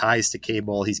most ties to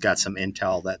Cable. He's got some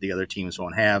intel that the other teams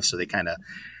won't have. So they kind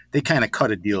of cut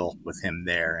a deal with him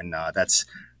there. And that's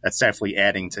definitely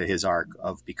adding to his arc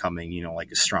of becoming, you know,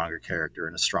 like a stronger character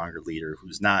and a stronger leader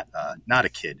who's not a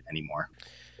kid anymore.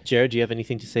 Jared, do you have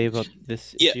anything to say about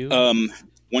this issue?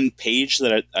 One page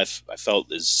that I felt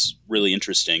is really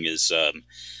interesting is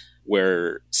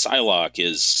where Psylocke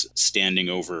is standing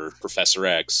over Professor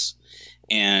X,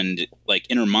 and like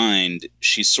in her mind,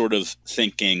 she's sort of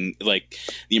thinking, like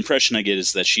the impression I get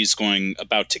is that she's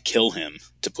about to kill him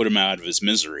to put him out of his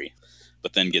misery,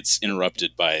 but then gets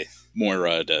interrupted by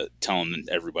Moira to tell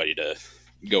everybody to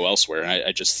go elsewhere. And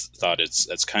I just thought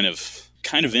that's kind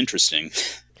of interesting.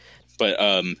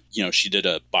 But you know, she did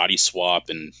a body swap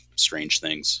and strange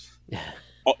things.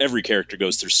 Every character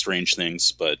goes through strange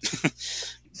things, but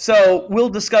So we'll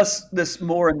discuss this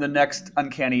more in the next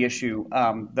Uncanny issue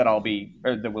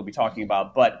that we'll be talking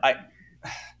about. But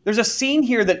there's a scene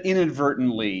here that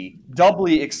inadvertently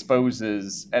doubly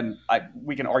exposes, and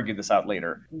we can argue this out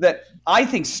later, that I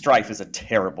think Strife is a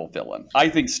terrible villain. I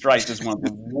think Strife is one of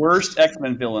the worst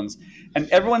X-Men villains. And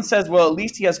everyone says, well, at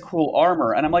least he has cool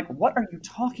armor. And I'm like, what are you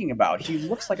talking about? He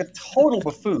looks like a total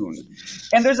buffoon.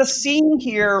 And there's a scene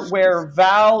here where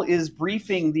Val is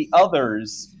briefing the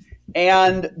others,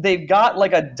 and they've got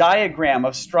like a diagram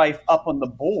of Strife up on the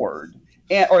board.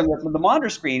 Or the monitor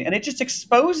screen, and it just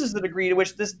exposes the degree to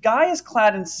which this guy is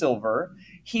clad in silver.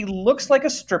 He looks like a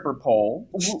stripper pole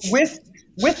with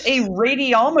a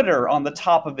radiometer on the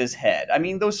top of his head. I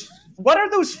mean, what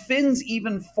are those fins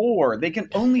even for? They can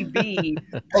only be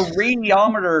a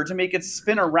radiometer to make it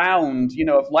spin around, you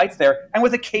know, if light's there, and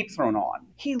with a cape thrown on.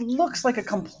 He looks like a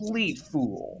complete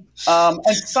fool.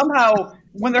 And somehow,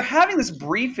 when they're having this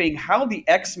briefing, how the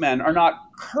X-Men are not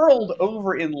curled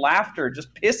over in laughter,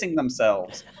 just pissing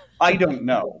themselves, I don't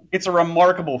know. It's a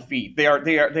remarkable feat. They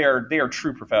are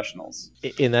true professionals.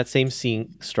 In that same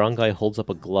scene, Strong Guy holds up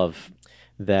a glove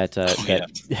that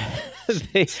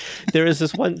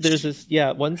there's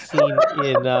one scene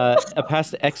in a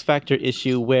past X Factor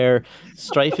issue where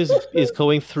Strife is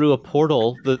going through a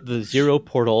portal, the Zero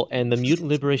portal, and the Mutant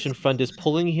Liberation Front is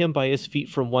pulling him by his feet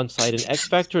from one side, and X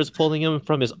Factor is pulling him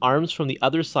from his arms from the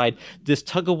other side. This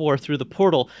tug of war through the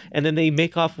portal, and then they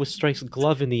make off with Strife's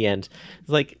glove in the end. It's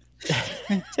like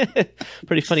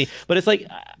pretty funny, but it's like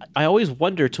I always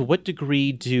wonder, to what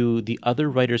degree do the other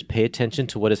writers pay attention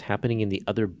to what is happening in the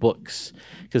other books,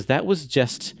 because that was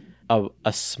just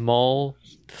a small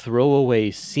throwaway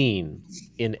scene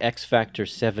in X Factor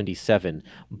 77,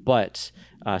 but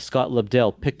Scott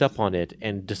Lobdell picked up on it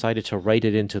and decided to write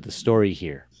it into the story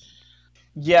here.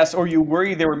 Yes, or you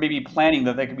worry they were maybe planning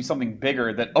that there could be something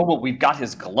bigger, that, oh, well, we've got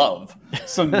his glove.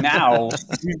 So now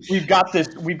we've got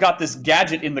this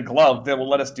gadget in the glove that will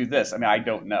let us do this. I mean, I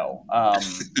don't know.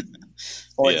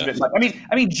 It's a bit much.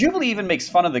 I mean, Jubilee even makes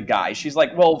fun of the guy. She's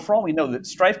like, well, for all we know, that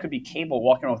Strife could be Cable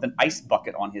walking around with an ice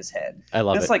bucket on his head. I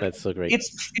love it. Like, that's so great.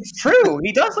 It's true.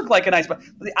 He does look like an ice bucket.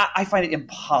 I find it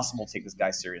impossible to take this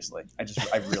guy seriously.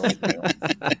 I really do.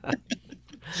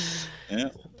 Yeah.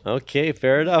 Okay,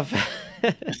 fair enough.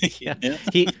 Yeah.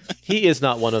 He is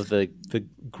not one of the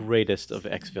greatest of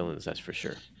X villains, that's for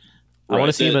sure. I want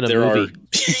to see him in a movie.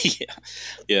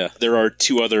 There are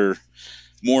two other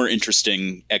more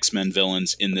interesting X-Men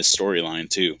villains in this storyline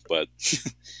too, but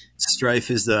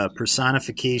Strife is the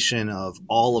personification of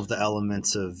all of the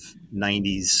elements of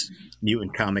 90s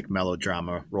mutant comic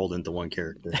melodrama rolled into one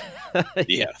character.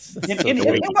 Yes. In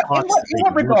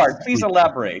what regard? Please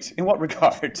elaborate. In what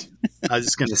regard? I was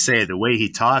just going to say, the way he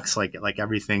talks, like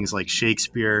everything's like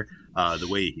Shakespeare, the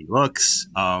way he looks,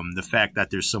 the fact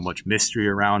that there's so much mystery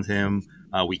around him.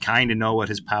 We kind of know what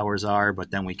his powers are,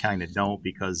 but then we kind of don't,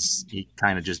 because he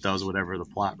kind of just does whatever the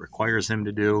plot requires him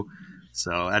to do.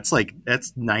 So that's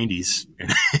 90s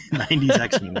 90s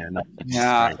X-Men.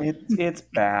 Yeah, it's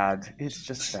bad. It's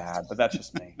just bad, but that's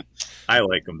just me. I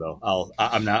like them though.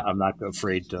 I'm not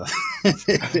afraid to.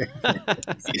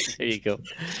 There you go.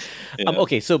 Yeah.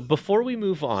 Okay, so before we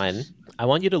move on, I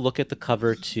want you to look at the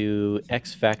cover to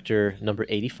X Factor number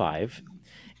 85.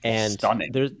 And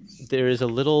Stunning. there is a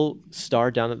little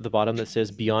star down at the bottom that says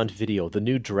Beyond Video, the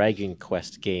new Dragon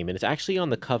Quest game. And it's actually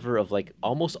on the cover of like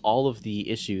almost all of the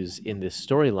issues in this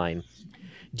storyline.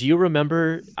 Do you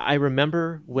remember? I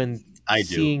remember when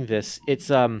seeing this.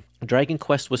 It's Dragon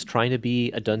Quest was trying to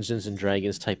be a Dungeons and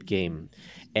Dragons type game.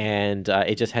 And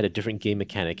it just had a different game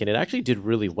mechanic. And it actually did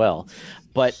really well.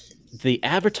 But the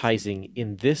advertising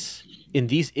in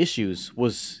these issues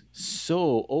was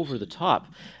so over the top.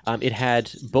 It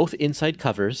had both inside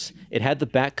covers, it had the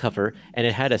back cover, and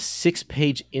it had a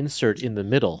 6-page insert in the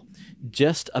middle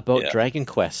just about Dragon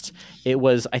Quest.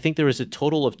 I think there was a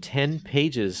total of 10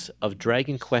 pages of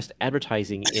Dragon Quest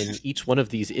advertising in each one of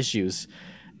these issues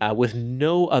with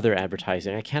no other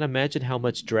advertising. I can't imagine how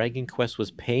much Dragon Quest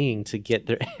was paying to get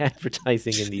their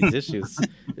advertising in these issues.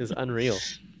 It's unreal.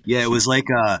 Yeah, it was like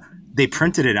they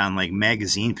printed it on like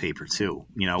magazine paper too,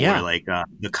 where like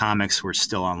the comics were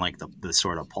still on like the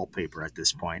sort of pulp paper at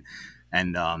this point.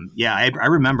 And I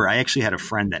remember I actually had a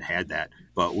friend that had that,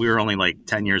 but we were only like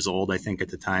 10 years old, I think, at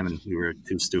the time, and we were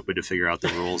too stupid to figure out the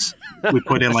rules. We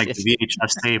put in like the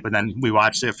VHS tape, and then we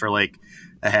watched it for like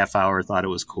a half hour, thought it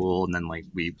was cool, and then like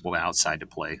we went outside to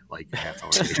play like a half hour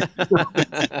later.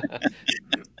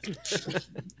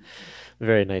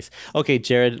 Very nice. Okay,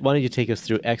 Jared, why don't you take us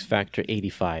through X Factor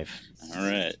 85? All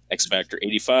right. X Factor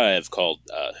 85 called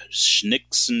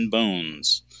Schnicks and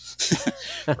Bones.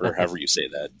 Or however you say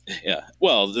that. Yeah.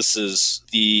 Well, this is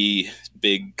the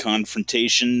big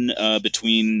confrontation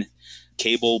between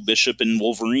Cable, Bishop, and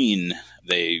Wolverine.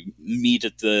 They meet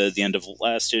at the end of the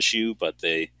last issue, but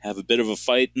they have a bit of a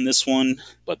fight in this one.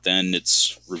 But then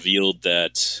it's revealed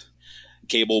that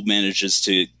Cable manages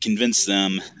to convince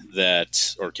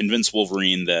convince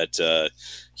Wolverine that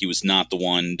he was not the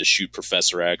one to shoot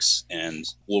Professor X, and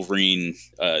Wolverine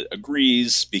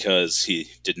agrees because he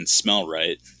didn't smell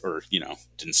right, or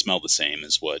didn't smell the same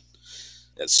as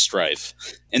Strife.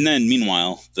 And then,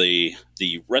 meanwhile, the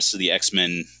rest of the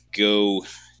X-Men go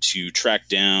to track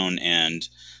down and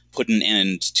put an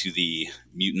end to the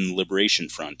Mutant Liberation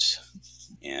Front,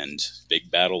 and big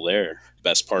battle there.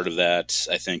 Best part of that,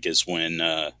 I think, is when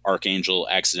Archangel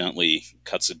accidentally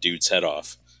cuts a dude's head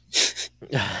off.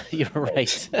 You're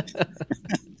right.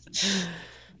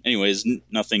 Anyways,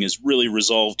 nothing is really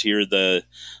resolved here. The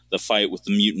fight with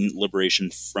the Mutant Liberation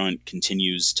Front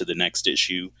continues to the next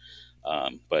issue.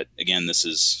 But again, this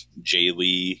is Jay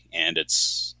Lee, and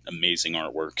it's amazing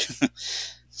artwork.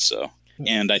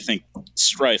 And I think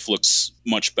Strife looks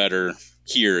much better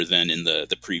here than in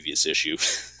the previous issue.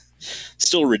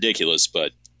 Still ridiculous,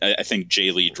 but I think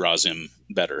Jay Lee draws him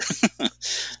better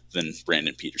than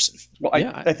Brandon Peterson. Well,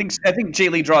 I think Jay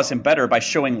Lee draws him better by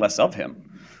showing less of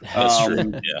him. That's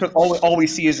true. Yeah. All we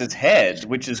see is his head,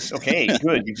 which is okay.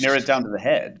 Good, you've narrowed it down to the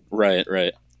head.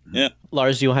 Right. Yeah.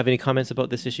 Lars, do you have any comments about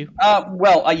this issue?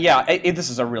 This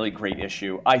is a really great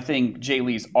issue. I think Jay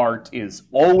Lee's art is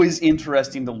always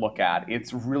interesting to look at.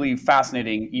 It's really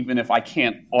fascinating, even if I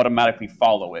can't automatically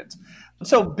follow it.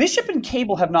 So Bishop and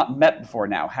Cable have not met before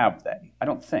now, have they? I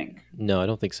don't think. No, I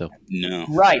don't think so. No.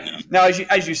 Right. No. Now,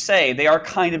 as you say, they are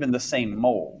kind of in the same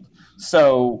mold.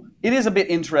 So it is a bit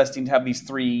interesting to have these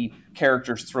three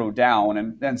characters throw down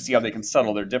and see how they can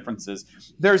settle their differences.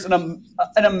 There's an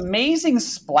amazing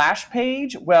splash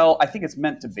page, well, I think it's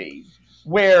meant to be,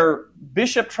 where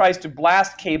Bishop tries to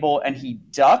blast Cable and he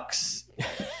ducks.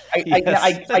 I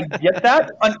get that.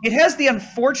 It has the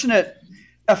unfortunate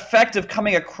effect of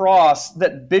coming across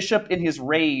that Bishop, in his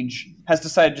rage, has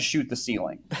decided to shoot the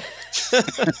ceiling.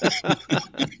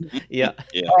 Yeah.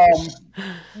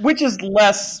 Which is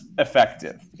less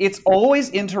effective. It's always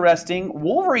interesting.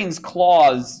 Wolverine's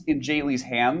claws in Jay Lee's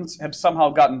hands have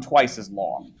somehow gotten twice as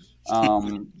long.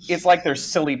 It's like they're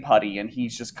silly putty, and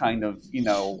he's just kind of,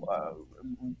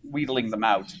 wheedling them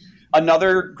out.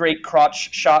 Another great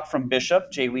crotch shot from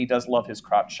Bishop. Jay Lee does love his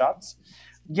crotch shots.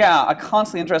 Yeah, a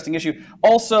constantly interesting issue.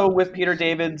 Also with Peter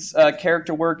David's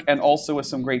character work, and also with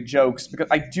some great jokes, because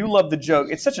I do love the joke.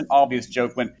 It's such an obvious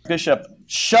joke when Bishop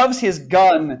shoves his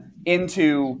gun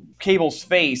into Cable's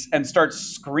face and starts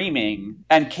screaming,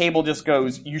 and Cable just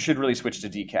goes, "You should really switch to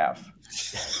decaf."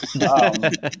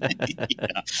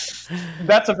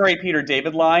 That's a very Peter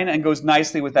David line, and goes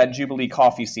nicely with that Jubilee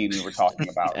coffee scene we were talking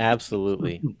about.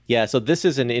 Absolutely. Yeah, so this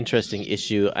is an interesting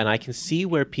issue, and I can see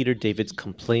where Peter David's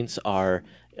complaints are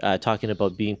talking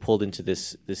about being pulled into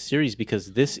this series,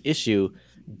 because this issue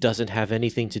doesn't have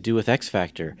anything to do with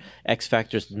X-Factor.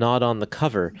 X-Factor's not on the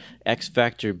cover.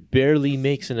 X-Factor barely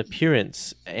makes an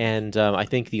appearance. And I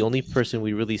think the only person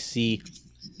we really see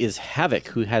is Havoc,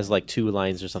 who has like 2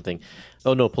 lines or something.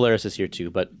 Oh no, Polaris is here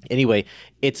too. But anyway,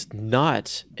 it's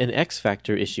not an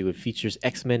X-Factor issue. It features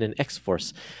X-Men and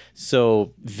X-Force.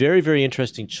 So very, very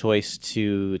interesting choice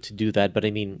to do that. But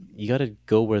I mean, you got to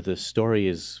go where the story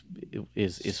is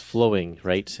flowing,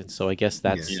 right? And so I guess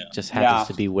that's just happens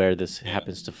to be where this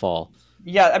happens to fall.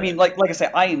 Yeah, I mean, like I say,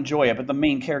 I enjoy it, but the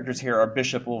main characters here are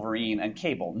Bishop, Wolverine, and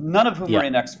Cable, none of whom are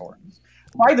in X-Force.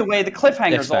 By the way, the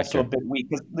cliffhanger is also a bit weak.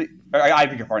 I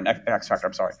beg your pardon, X-Factor,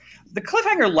 I'm sorry. The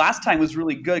cliffhanger last time was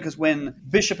really good because when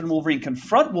Bishop and Wolverine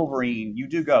confront Wolverine, you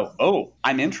do go, oh,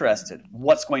 I'm interested.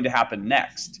 What's going to happen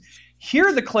next?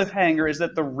 Here, the cliffhanger is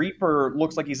that the Reaper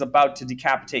looks like he's about to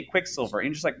decapitate Quicksilver. And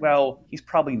you're just like, well, he's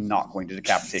probably not going to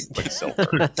decapitate Quicksilver.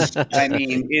 I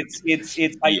mean,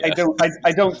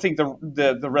 I don't think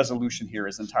the resolution here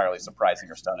is entirely surprising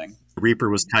or stunning.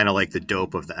 Reaper was kind of like the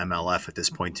dope of the MLF at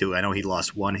this point, too. I know he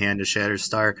lost one hand to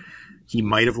Shatterstar. He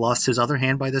might have lost his other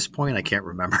hand by this point. I can't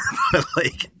remember. But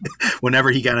like, whenever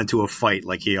he got into a fight,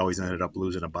 like he always ended up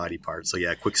losing a body part. So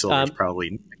yeah, Quicksilver's probably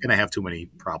going to have too many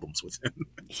problems with him.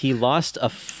 He lost a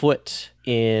foot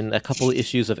in a couple of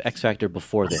issues of X-Factor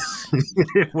before this.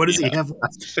 What does he have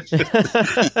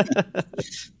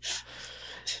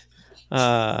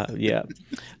left? Yeah.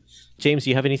 James,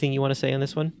 do you have anything you want to say on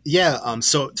this one? Yeah.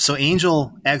 So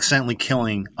Angel accidentally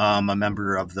killing a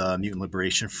member of the Mutant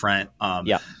Liberation Front.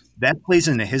 That plays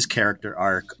into his character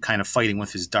arc, kind of fighting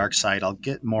with his dark side. I'll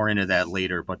get more into that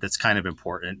later, but that's kind of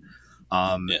important.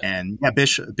 And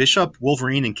Bishop,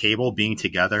 Wolverine, and Cable being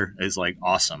together is like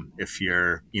awesome. If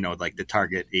you're, like the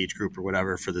target age group or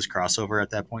whatever for this crossover at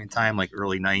that point in time, like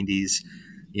early 90s,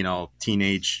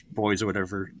 teenage boys or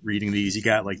whatever reading these, you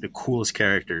got like the coolest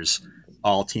characters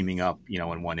all teaming up,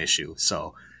 in one issue.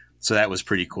 So that was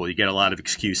pretty cool. You get a lot of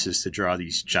excuses to draw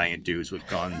these giant dudes with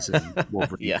guns and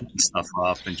Wolverine and stuff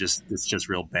up, and it's just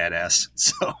real badass.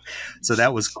 So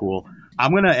that was cool.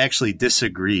 I'm gonna actually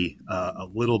disagree a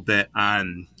little bit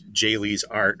on Jay Lee's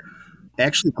art.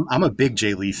 Actually, I'm a big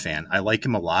Jay Lee fan. I like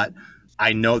him a lot.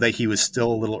 I know that he was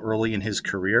still a little early in his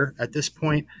career at this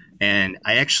point, and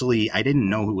I didn't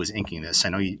know who was inking this. I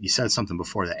know you said something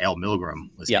before that Al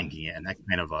Milgram was inking it, and that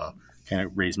kind of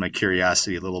raised my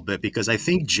curiosity a little bit, because I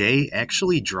think Jay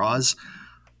actually draws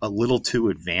a little too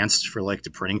advanced for like the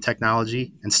printing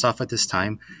technology and stuff at this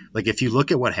time. Like if you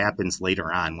look at what happens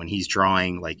later on when he's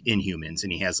drawing like Inhumans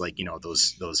and he has like,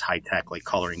 those high tech like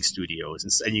coloring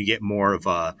studios, and you get more of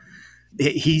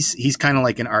he's kind of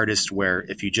like an artist where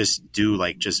if you just do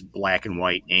like just black and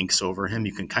white inks over him,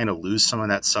 you can kind of lose some of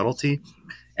that subtlety.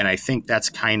 And I think that's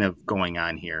kind of going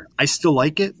on here. I still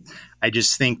like it. I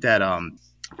just think that,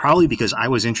 probably because I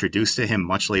was introduced to him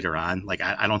much later on. Like,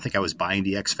 I don't think I was buying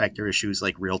the X-Factor issues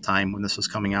like real time when this was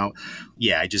coming out.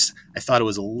 Yeah, I thought it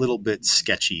was a little bit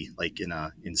sketchy, like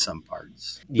in some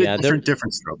parts. Yeah,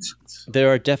 different strokes. There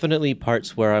are definitely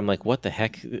parts where I'm like, what the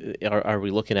heck are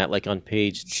we looking at? Like on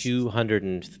page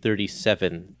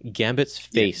 237, Gambit's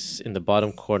face in the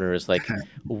bottom corner is like,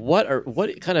 what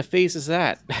kind of face is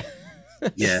that?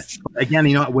 Yeah. Again,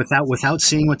 without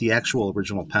seeing what the actual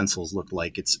original pencils looked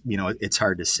like, it's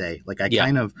hard to say. Like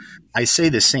I say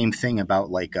the same thing about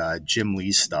like Jim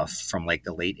Lee's stuff from like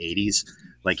the late 80s.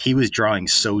 Like he was drawing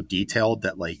so detailed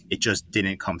that like it just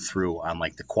didn't come through on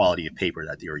like the quality of paper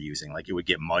that they were using. Like it would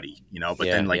get muddy, but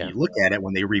then you look at it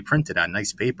when they reprinted on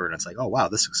nice paper and it's like, oh wow,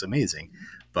 this looks amazing.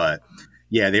 But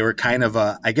yeah, they were kind of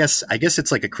I guess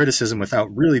it's like a criticism without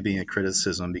really being a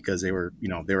criticism, because they were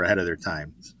ahead of their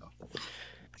time. So.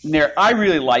 I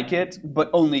really like it, but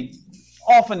only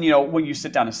often, when you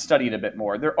sit down and study it a bit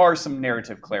more, there are some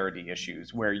narrative clarity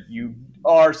issues where you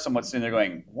are somewhat sitting there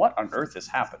going, what on earth is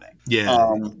happening? Yeah.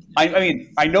 I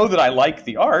mean, I know that I like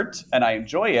the art and I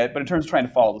enjoy it, but in terms of trying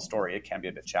to follow the story, it can be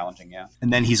a bit challenging, yeah.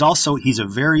 And then he's a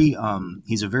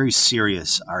very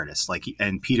serious artist. Like,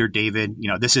 and Peter David,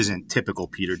 this isn't typical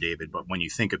Peter David, but when you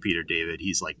think of Peter David,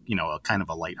 he's like, a kind of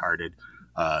a lighthearted,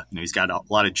 he's got a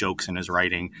lot of jokes in his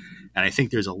writing. And I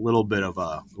think there's a little bit of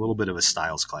a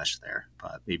styles clash there,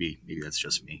 but maybe that's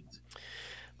just me.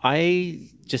 I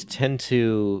just tend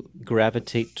to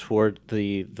gravitate toward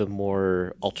the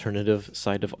more alternative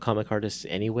side of comic artists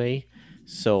anyway.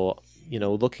 So,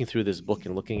 looking through this book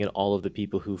and looking at all of the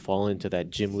people who fall into that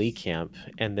Jim Lee camp,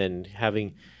 and then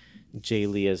having Jay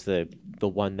Lee as the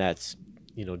one that's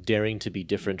daring to be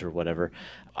different or whatever.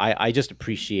 I just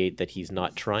appreciate that he's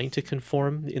not trying to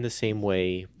conform in the same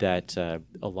way that a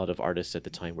lot of artists at the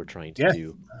time were trying to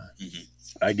do.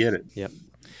 I get it. Yep.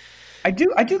 I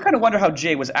do kind of wonder how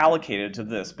Jay was allocated to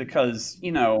this because,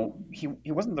 he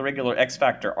wasn't the regular X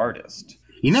Factor artist.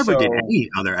 He never did any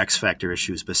other X Factor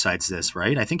issues besides this,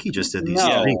 right? I think he just did these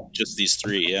three. Just these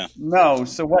three, yeah. No,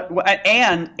 so what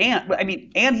and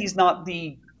he's not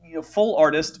the full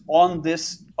artist on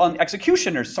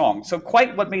X-Cutioner's song. So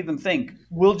quite what made them think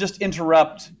we'll just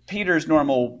interrupt Peter's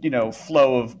normal,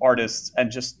 flow of artists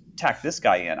and just tack this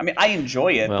guy in. I mean, I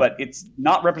enjoy it, but it's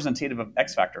not representative of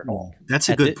X Factor at all. That's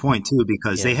a good point too,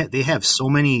 because they have so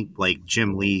many like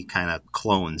Jim Lee kind of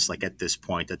clones like at this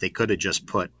point that they could have just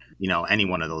put any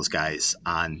one of those guys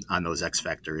on those X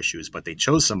Factor issues, but they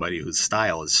chose somebody whose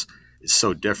style is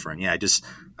so different. Yeah,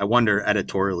 I wonder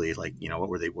editorially, like what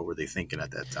were they thinking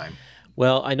at that time?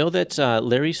 Well, I know that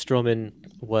Larry Stroman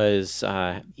was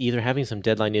either having some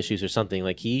deadline issues or something.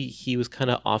 Like he was kind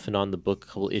of off and on the book a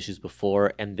couple issues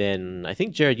before, and then I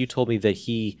think Jared, you told me that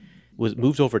he was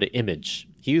moved over to Image.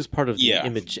 He was part of the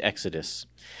Image exodus,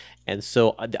 and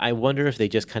so I wonder if they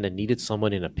just kind of needed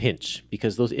someone in a pinch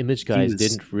because those Image guys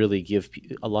didn't really give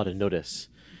a lot of notice.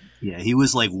 Yeah, he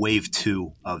was like wave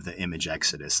 2 of the Image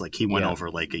exodus. Like he went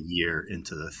over like a year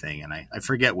into the thing, and I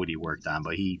forget what he worked on,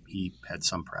 but he had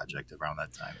some project around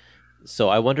that time. So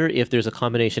I wonder if there's a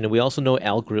combination, and we also know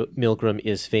Al Milgrom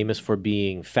is famous for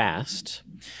being fast.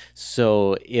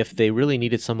 So if they really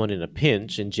needed someone in a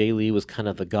pinch, and Jay Lee was kind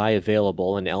of the guy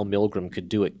available, and Al Milgrom could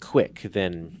do it quick,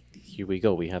 then here we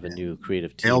go. We have a new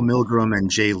creative team. Al Milgrom and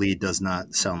Jay Lee does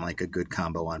not sound like a good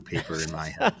combo on paper in my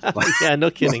head. Yeah, no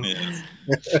kidding.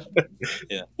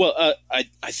 Yeah. Well,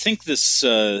 I think this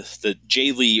the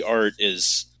Jay Lee art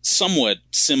is somewhat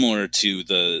similar to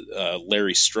the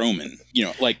Larry Stroman.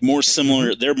 Like more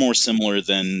similar. They're more similar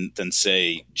than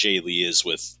say Jay Lee is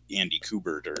with Andy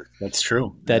Kubert. That's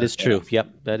true. That is true.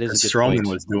 Yep, that is. Stroman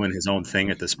was doing his own thing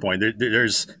at this point.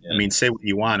 There's, I mean, say what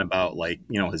you want about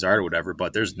his art or whatever,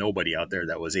 but there's nobody out there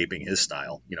that was aping his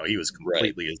style. He was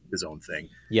completely his own thing.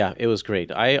 Yeah, it was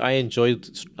great. I enjoyed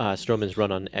Stroman's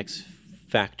run on X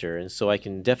Factor, and so I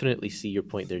can definitely see your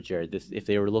point there, Jared. If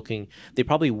they were looking, they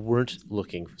probably weren't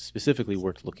looking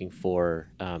for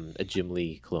a Jim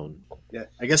Lee clone. Yeah,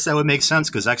 I guess that would make sense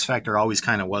because X Factor always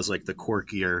kind of was like the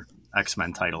quirkier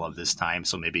X-Men title of this time,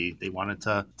 so maybe they wanted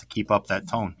to keep up that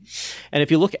tone. And if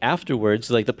you look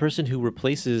afterwards, like the person who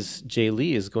replaces Jay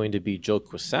Lee is going to be Joe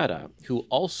Quesada, who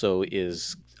also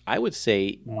is, I would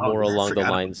say, more along the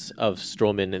lines of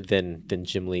Stroman than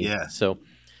Jim Lee. Yeah. So,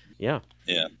 yeah.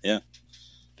 Yeah.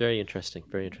 Very interesting.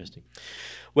 Very interesting.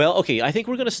 Well, okay, I think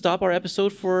we're going to stop our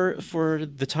episode for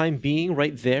the time being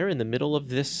right there in the middle of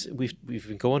this. We've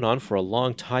been going on for a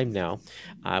long time now.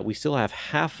 We still have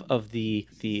half of the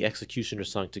X-Cutioner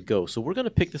song to go. So we're going to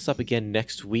pick this up again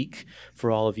next week for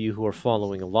all of you who are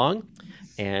following along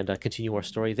and continue our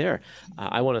story there.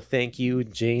 I want to thank you,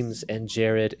 James and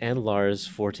Jared and Lars,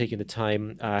 for taking the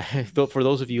time. For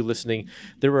those of you listening,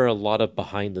 there were a lot of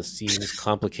behind-the-scenes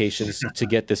complications to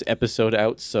get this episode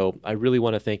out. So I really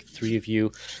want to thank the three of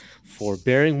you for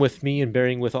bearing with me and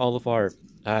bearing with all of our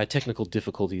technical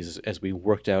difficulties as we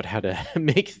worked out how to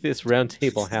make this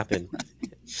roundtable happen.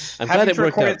 I'm glad it worked out. Having to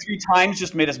record it 3 times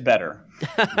just made us better.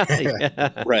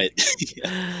 Yeah. Right.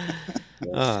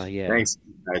 Yeah. Thanks,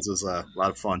 guys. It was a lot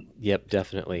of fun. Yep,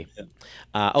 definitely.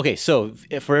 Okay, so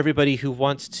for everybody who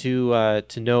wants to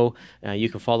know, you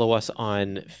can follow us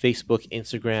on Facebook,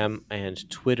 Instagram, and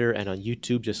Twitter, and on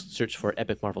YouTube. Just search for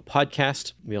Epic Marvel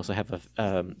Podcast. We also have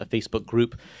a Facebook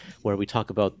group where we talk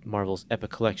about Marvel's Epic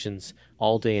collections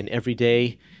all day and every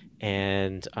day.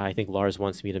 And I think Lars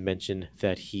wants me to mention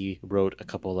that he wrote a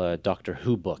couple Doctor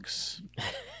Who books.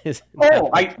 I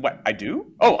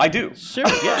do? Oh, I do. Sure,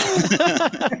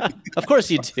 yeah. Of course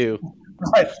you do.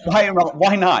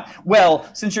 Why not? Well,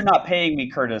 since you're not paying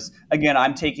me, Kurtis, again,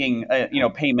 I'm taking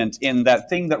payment in that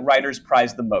thing that writers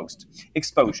prize the most: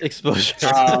 exposure.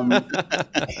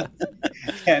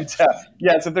 And so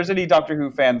if there's any Doctor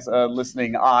Who fans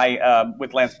listening, I,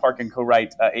 with Lance Parkin,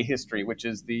 co-write A History, which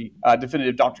is the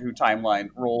definitive Doctor Who timeline,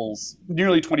 rolls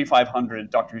nearly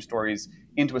 2,500 Doctor Who stories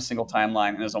into a single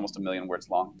timeline and is almost 1 million words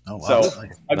long. Oh, wow. So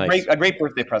a great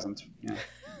birthday present. Yeah.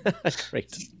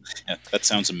 Great. Yeah, that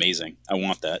sounds amazing. I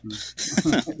want that.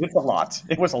 It's a lot.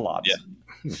 It was a lot.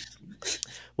 Yeah.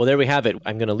 Well, there we have it.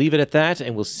 I'm going to leave it at that,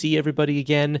 and we'll see everybody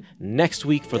again next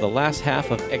week for the last half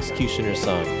of X-Cutioner's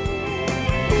song.